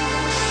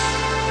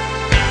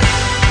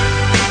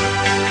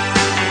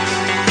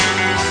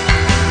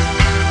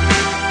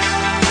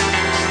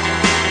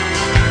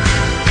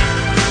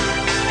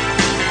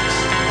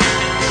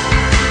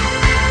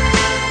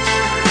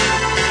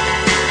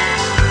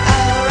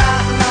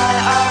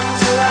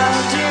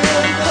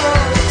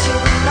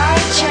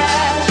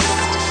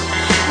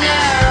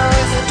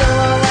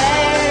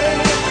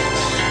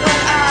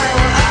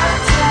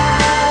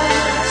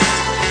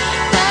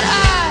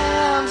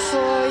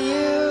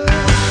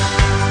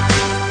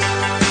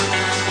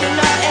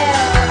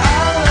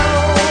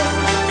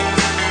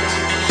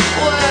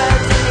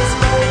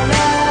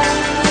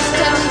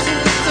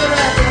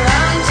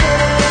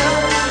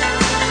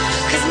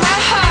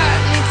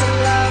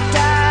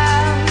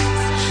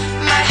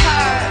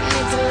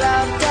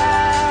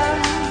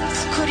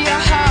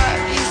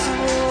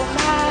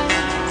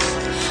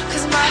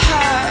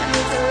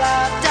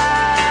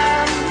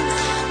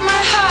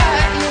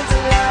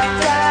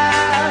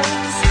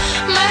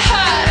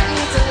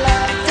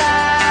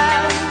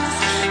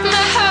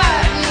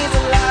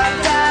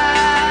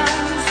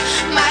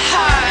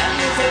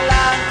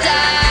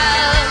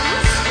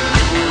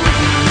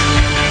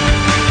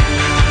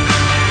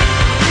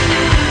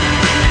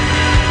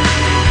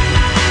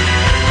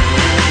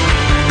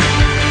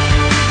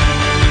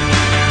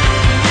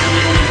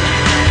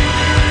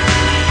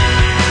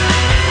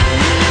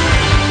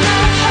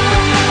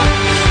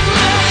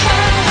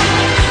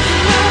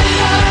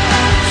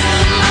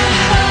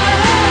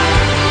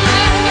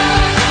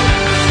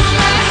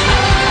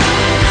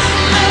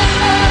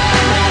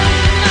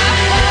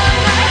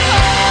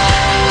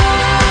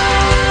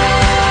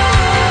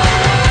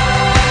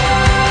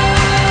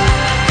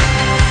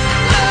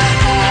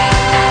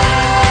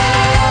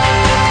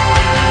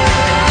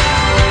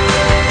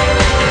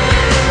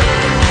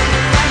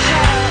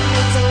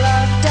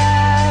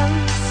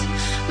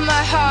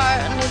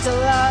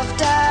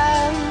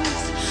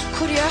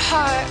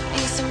 heart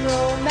needs some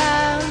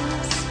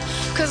romance,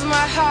 'cause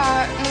my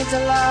heart needs a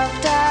love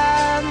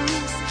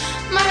dance.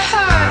 My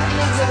heart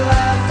needs a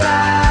love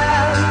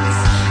dance.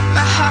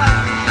 My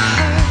heart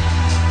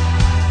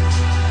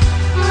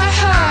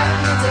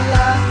needs a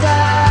love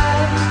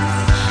dance.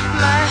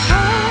 My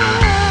heart.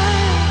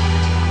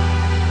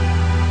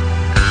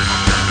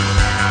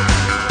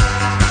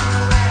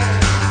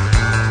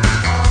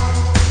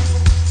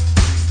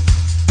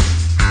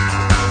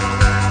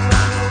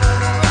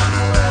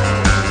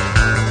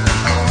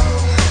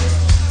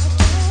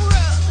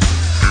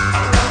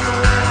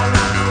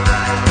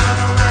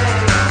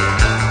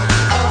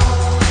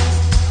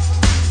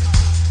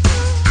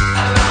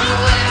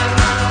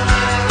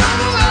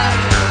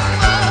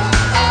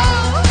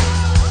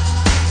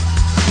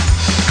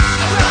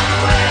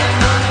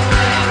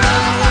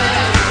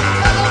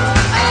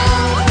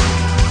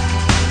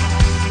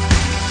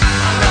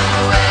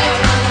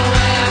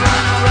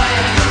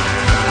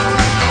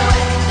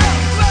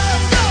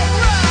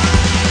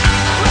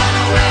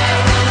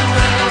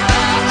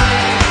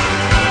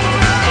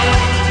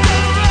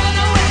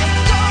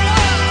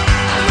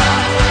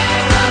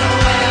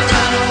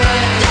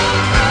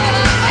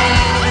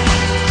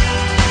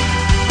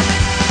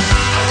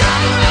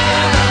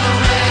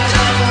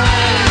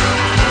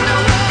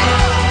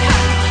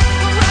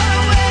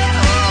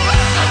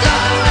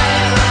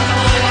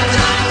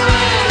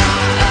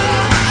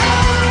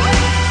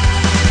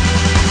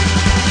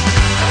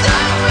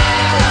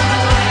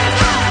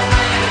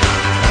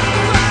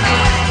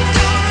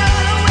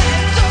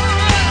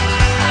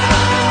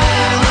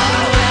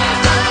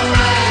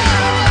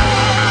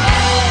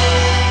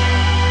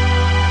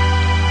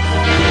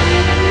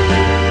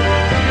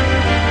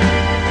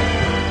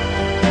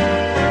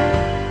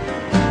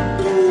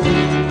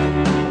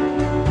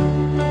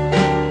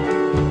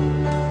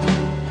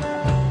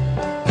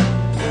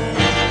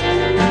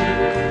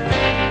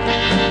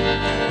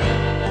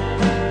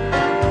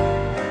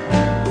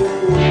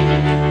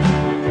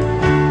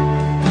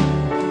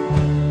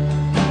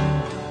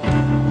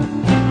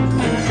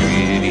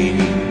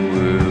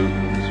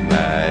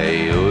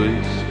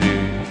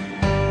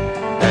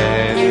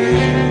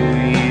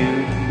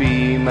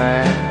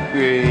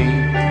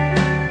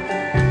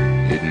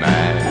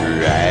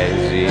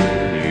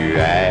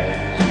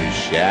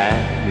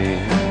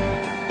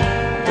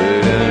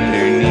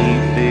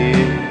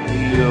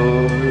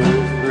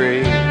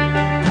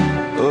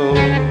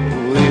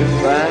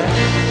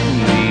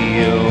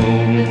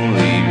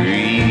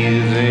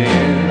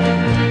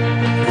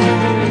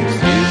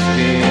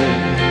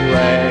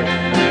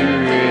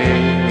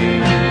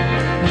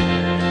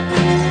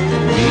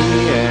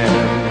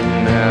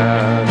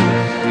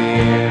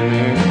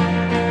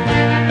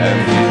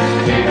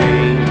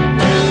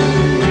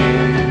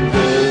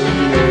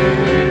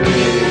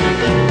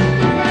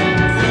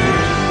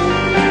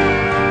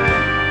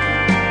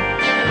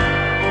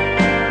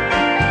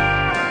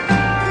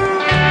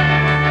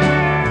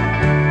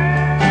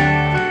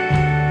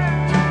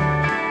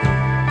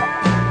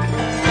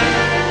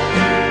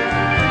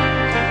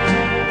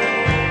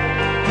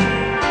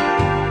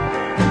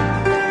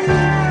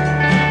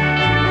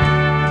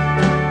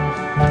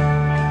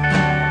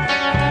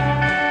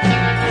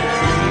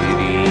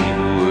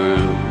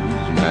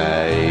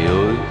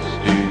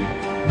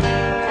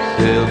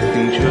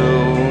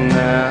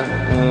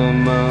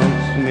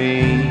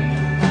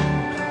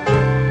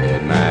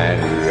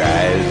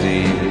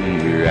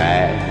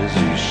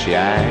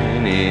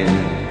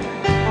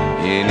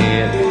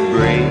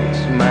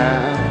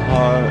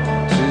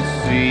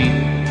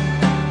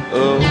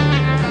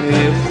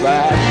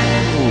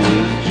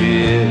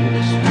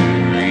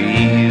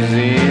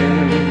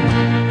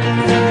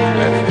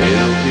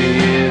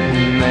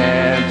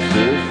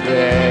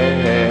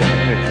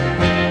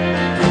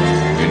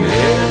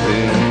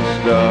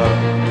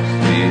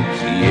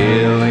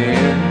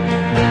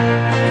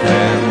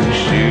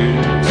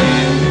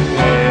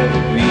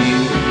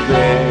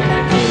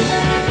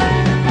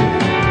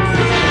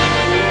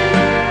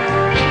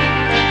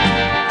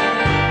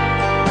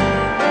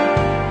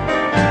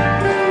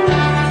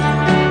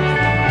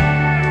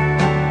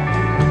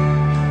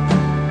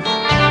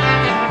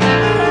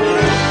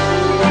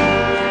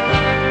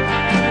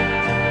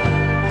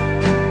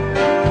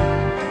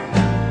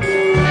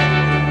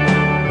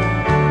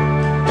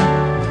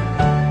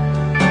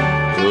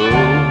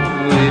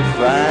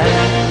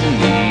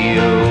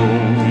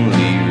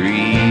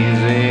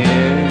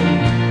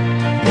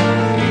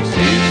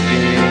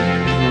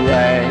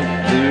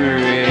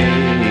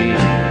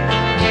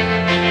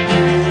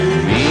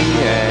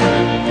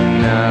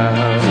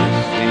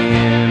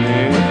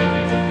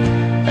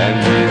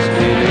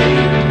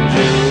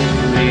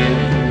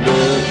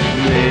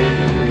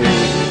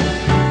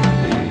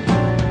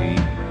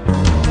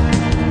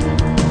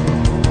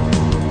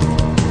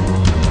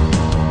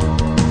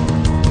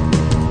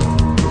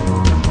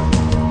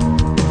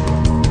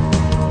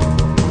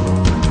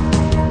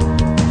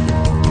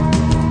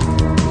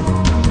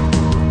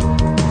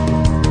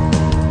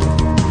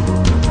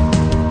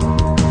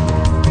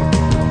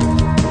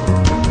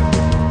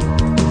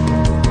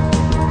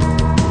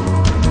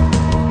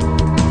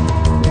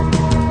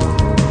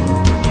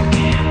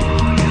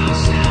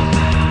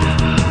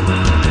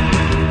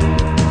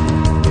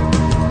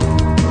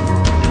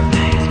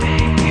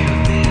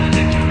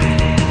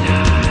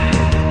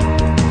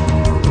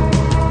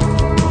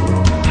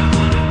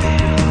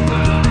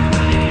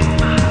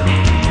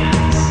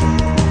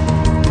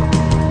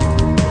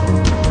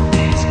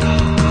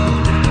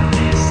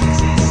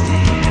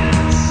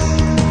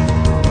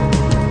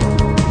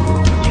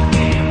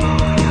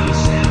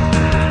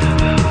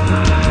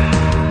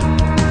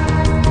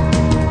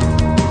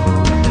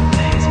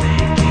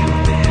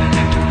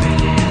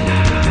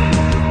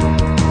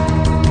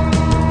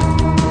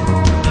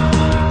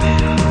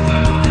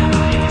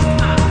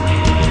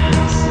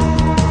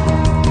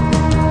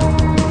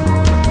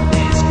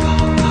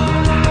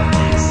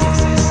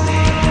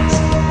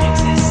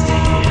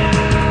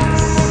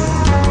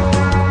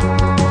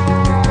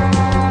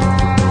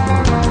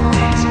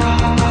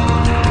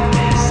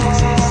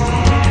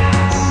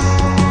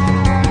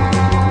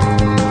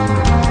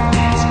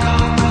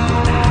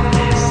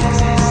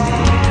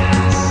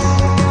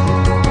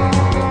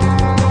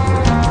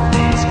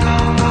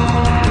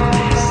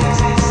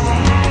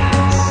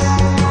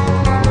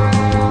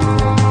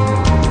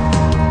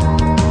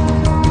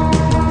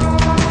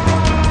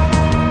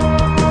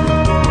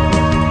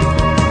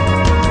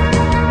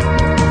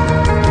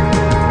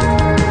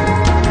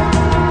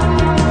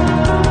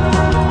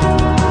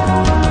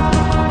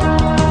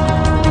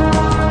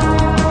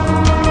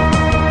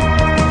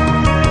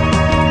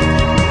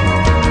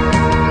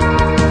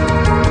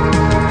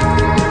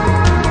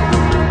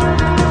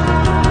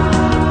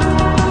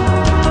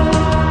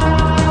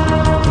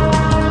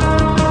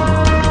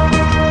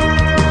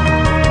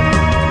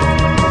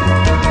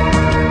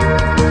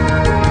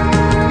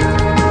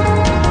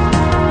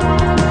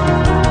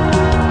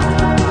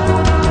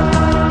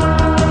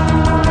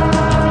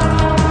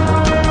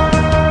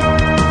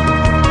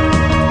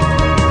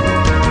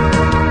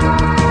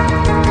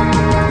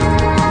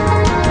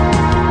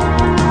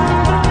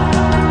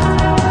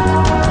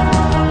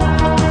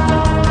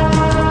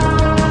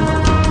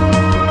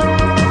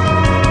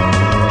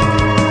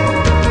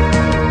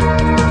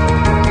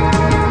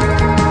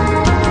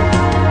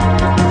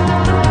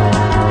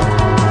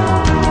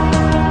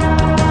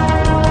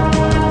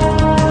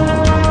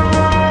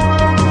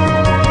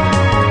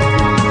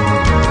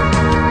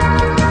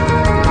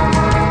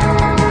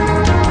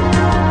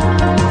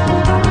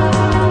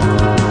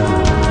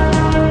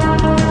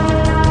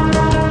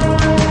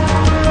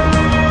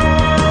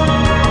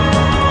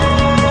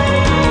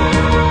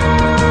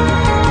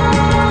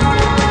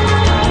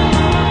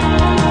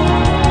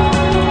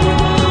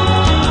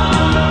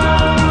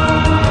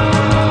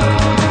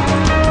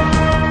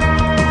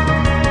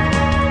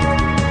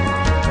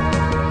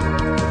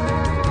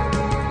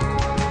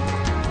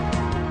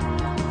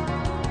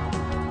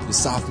 The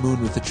Soft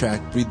Moon with the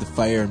track Breathe the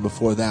Fire, and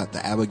before that,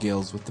 the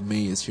Abigails with the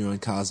Maze here on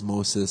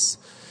Cosmosis.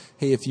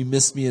 Hey, if you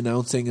missed me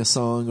announcing a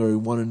song or you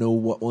want to know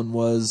what one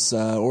was,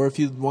 or if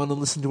you want to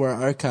listen to our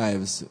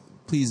archives,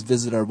 please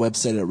visit our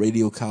website at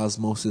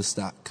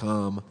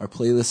radiocosmosis.com. Our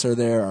playlists are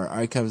there, our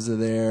archives are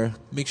there.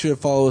 Make sure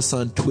to follow us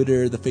on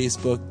Twitter, the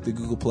Facebook, the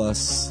Google+.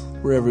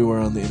 We're everywhere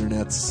on the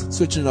internet.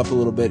 Switching it up a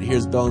little bit,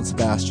 here's Belle and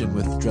Sebastian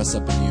with Dress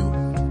Up in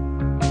You.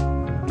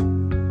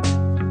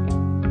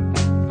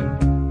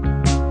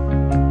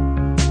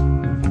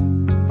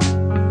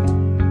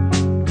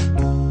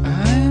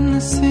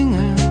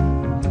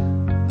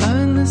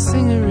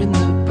 Singer in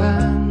the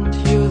band,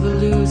 you're the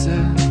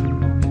loser.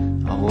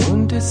 I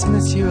won't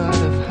dismiss you out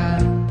of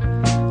hand.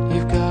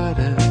 You've got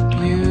a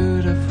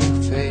beautiful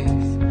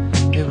face.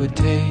 It would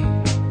take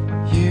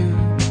you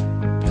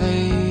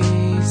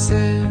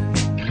places.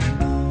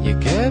 You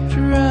kept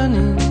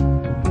running.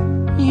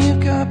 You've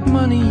got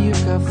money,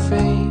 you've got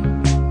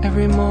fame.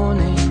 Every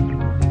morning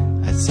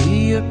I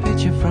see your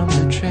picture from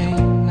the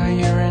train. Now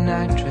you're an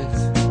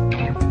actress,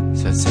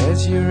 so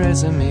says your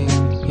resume.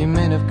 You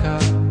may have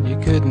caught. You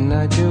couldn't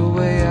hide your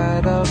way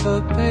out of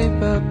a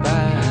paper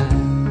bag.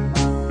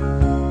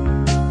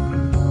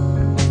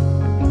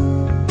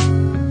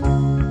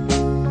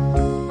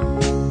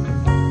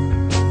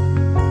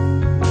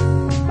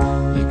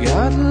 You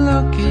got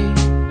lucky.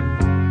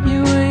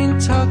 You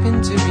ain't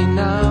talking to me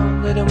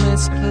now, little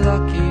Miss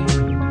Plucky.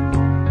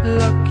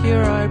 Pluck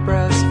your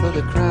eyebrows for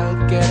the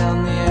crowd, get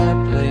on the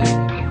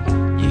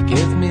airplane. You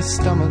give me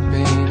stomach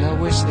pain, I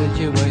wish that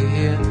you were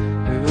here.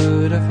 We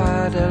would have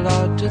had a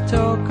lot to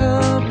talk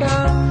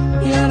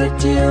about. You had a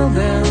deal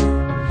then.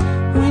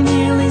 We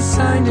nearly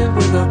signed it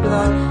with a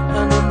blood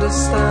and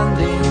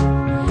understanding.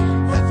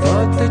 I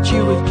thought that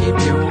you would keep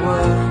your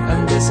word.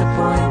 I'm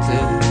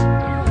disappointed.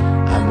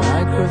 I'm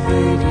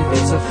aggravated.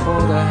 It's a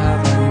fault I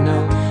have, I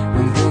know.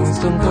 When things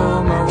don't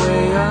go my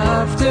way, I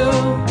have to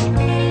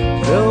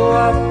blow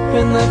up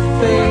in the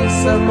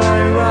face of my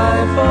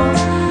rivals.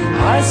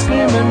 I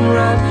scream and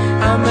run.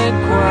 I make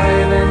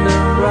quite an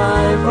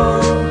arrival.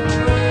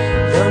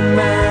 The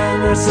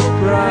men are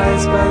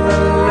surprised by the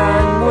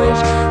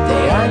language.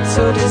 They act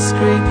so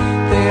discreet.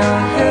 They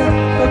are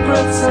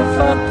hypocrites, so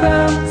fuck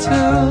them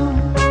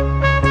too.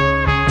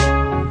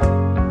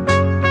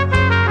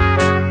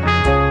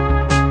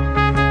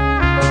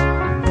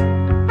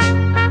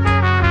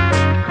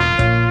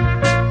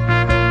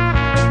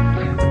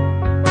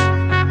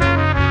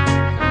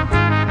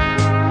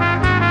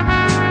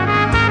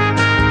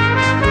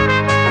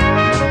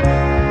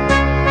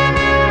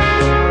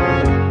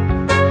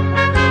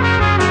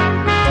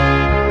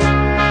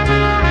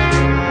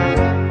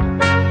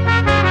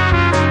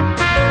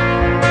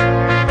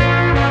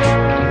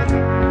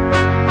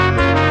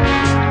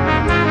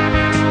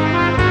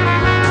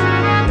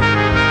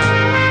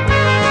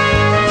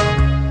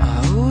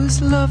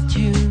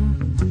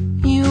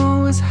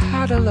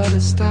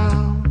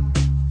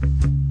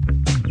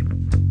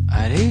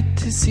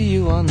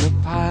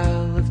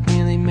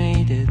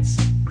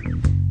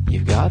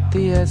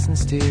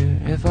 Dear,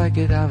 if I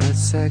could have a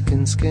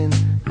second skin,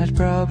 I'd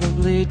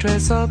probably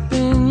dress up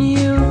in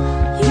you.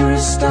 You're a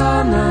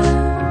star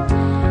now.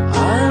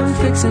 I'm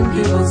fixing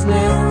people's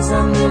nails,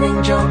 I'm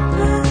knitting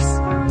jumpers.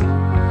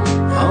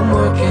 I'm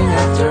working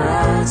after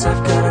hours,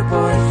 I've got a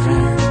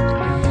boyfriend.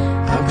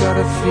 I've got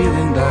a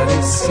feeling that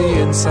he's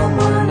seeing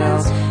someone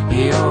else.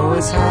 He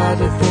always had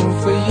a thing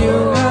for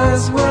you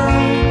as well.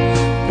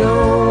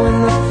 Though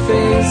in the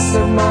face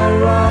of my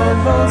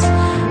rivals,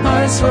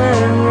 I swear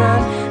and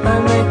run, I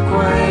make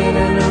quite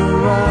an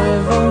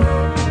arrival.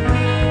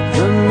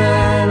 The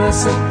men are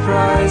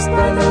surprised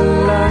by the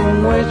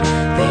language.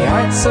 They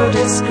act so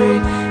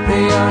discreet.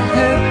 They are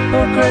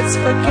hypocrites,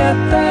 forget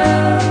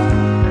them.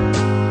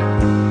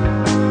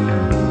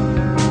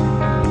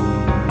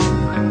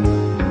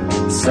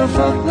 So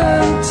fuck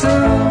them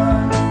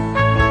too.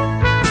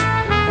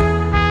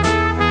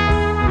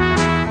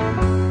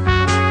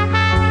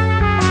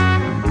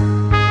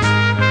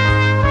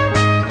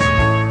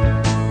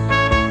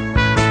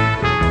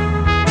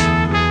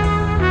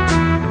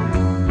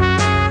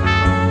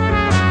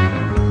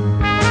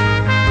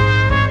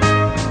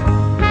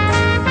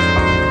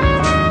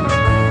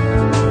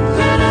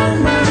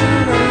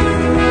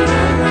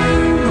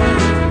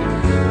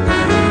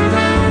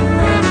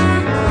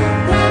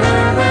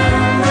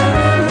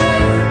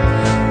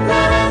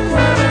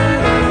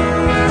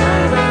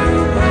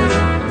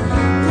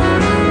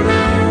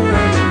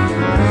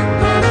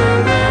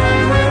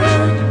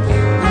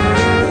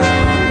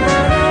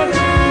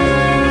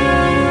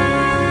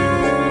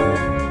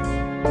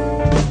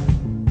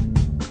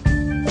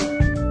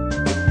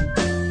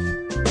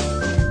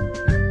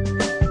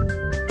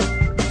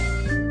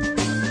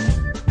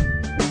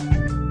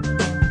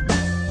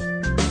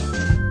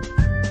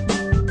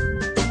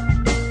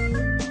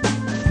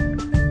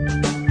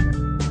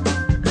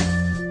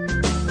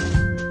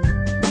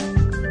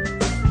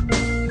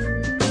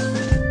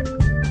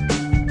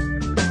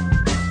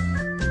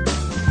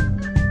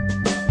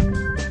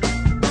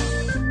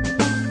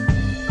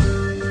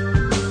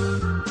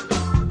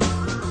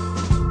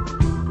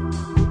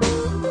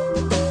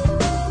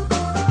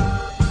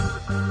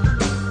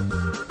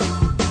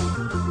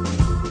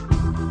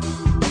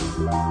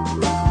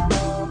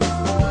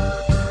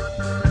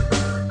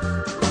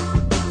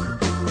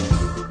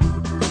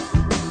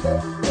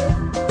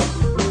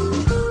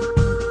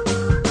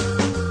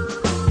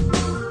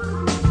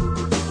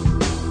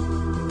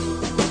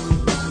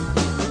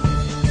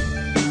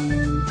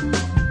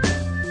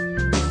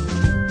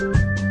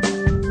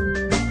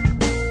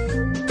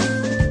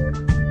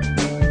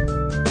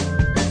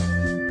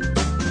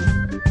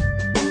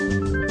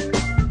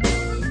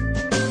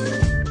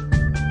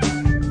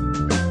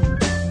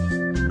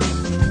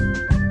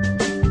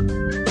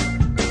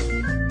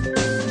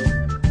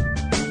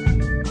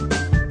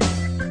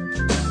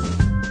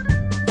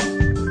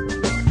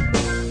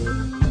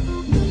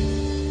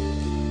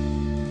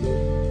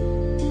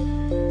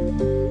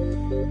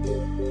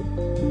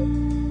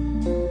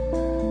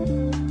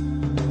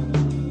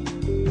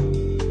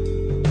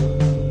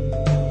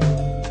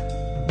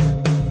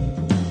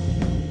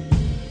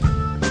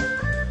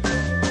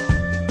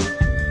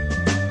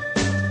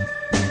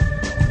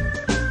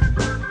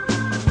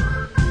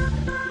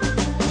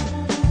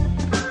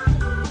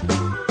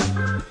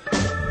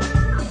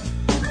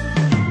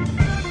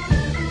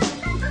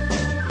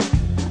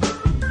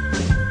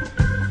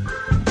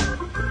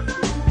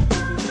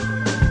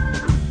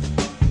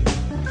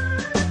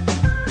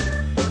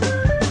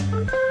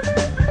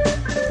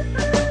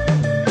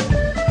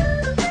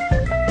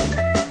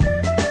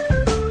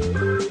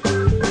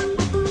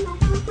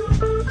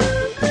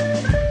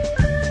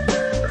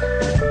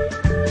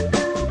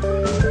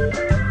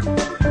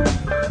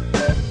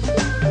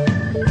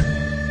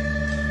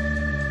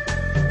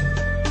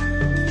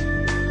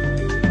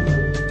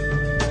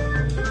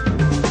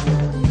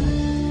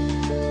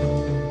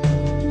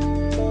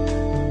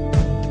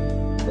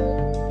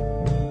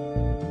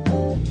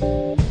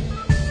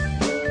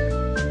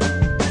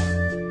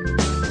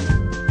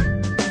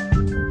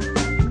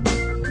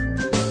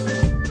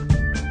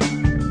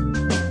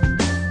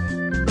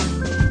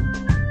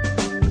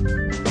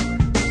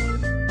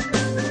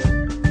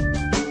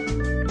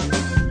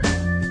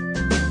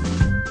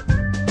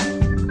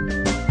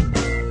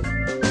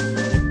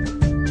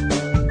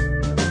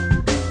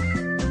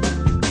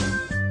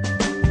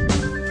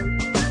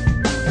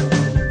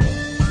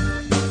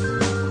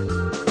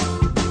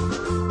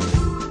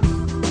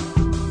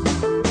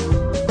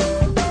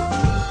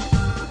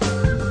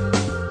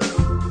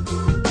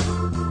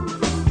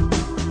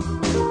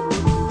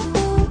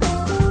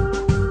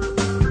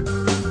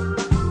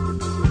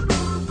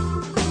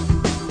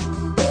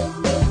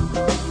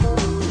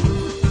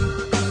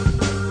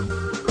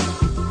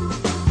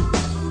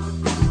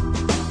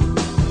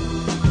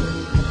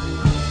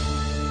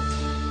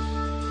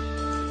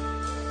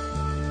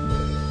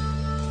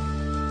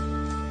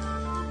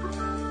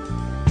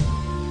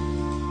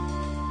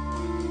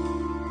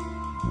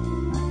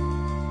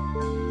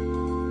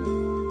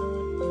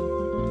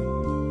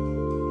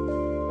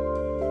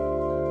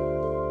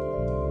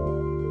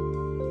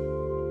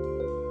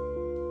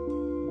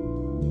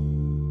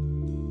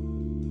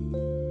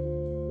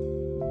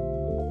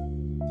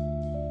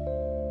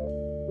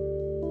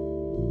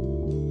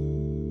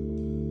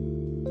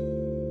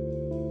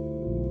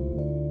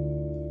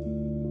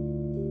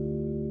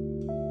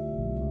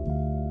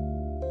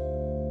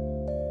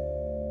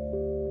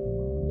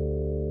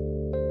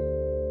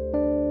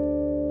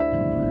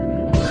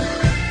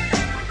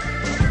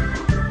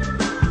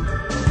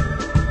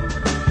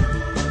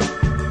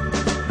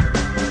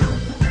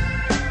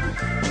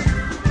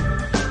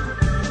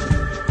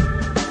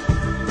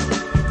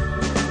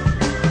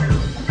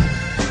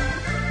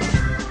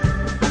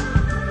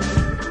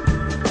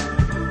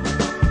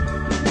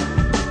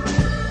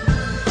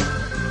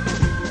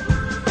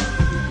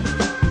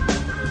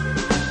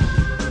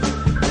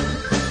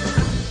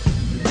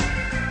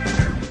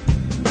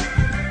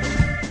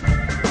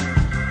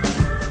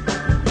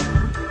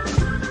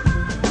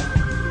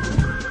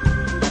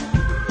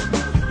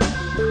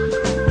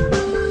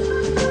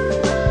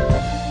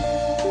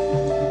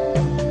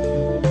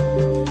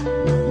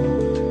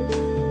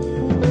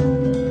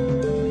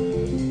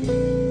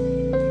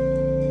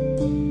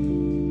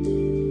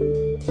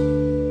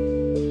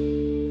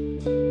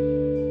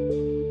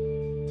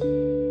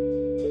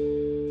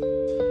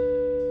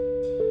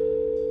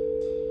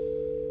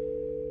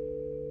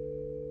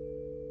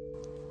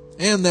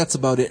 And that's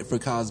about it for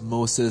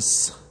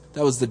Cosmosis.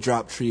 That was the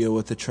Drop Trio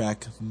with the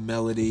track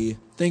Melody.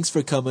 Thanks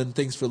for coming.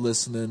 Thanks for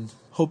listening.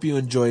 Hope you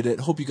enjoyed it.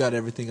 Hope you got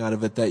everything out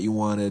of it that you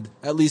wanted.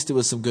 At least it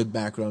was some good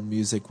background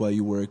music while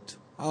you worked.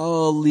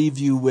 I'll leave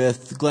you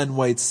with Glenn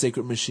White's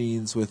Sacred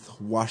Machines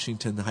with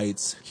Washington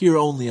Heights, here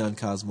only on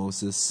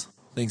Cosmosis.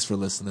 Thanks for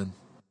listening.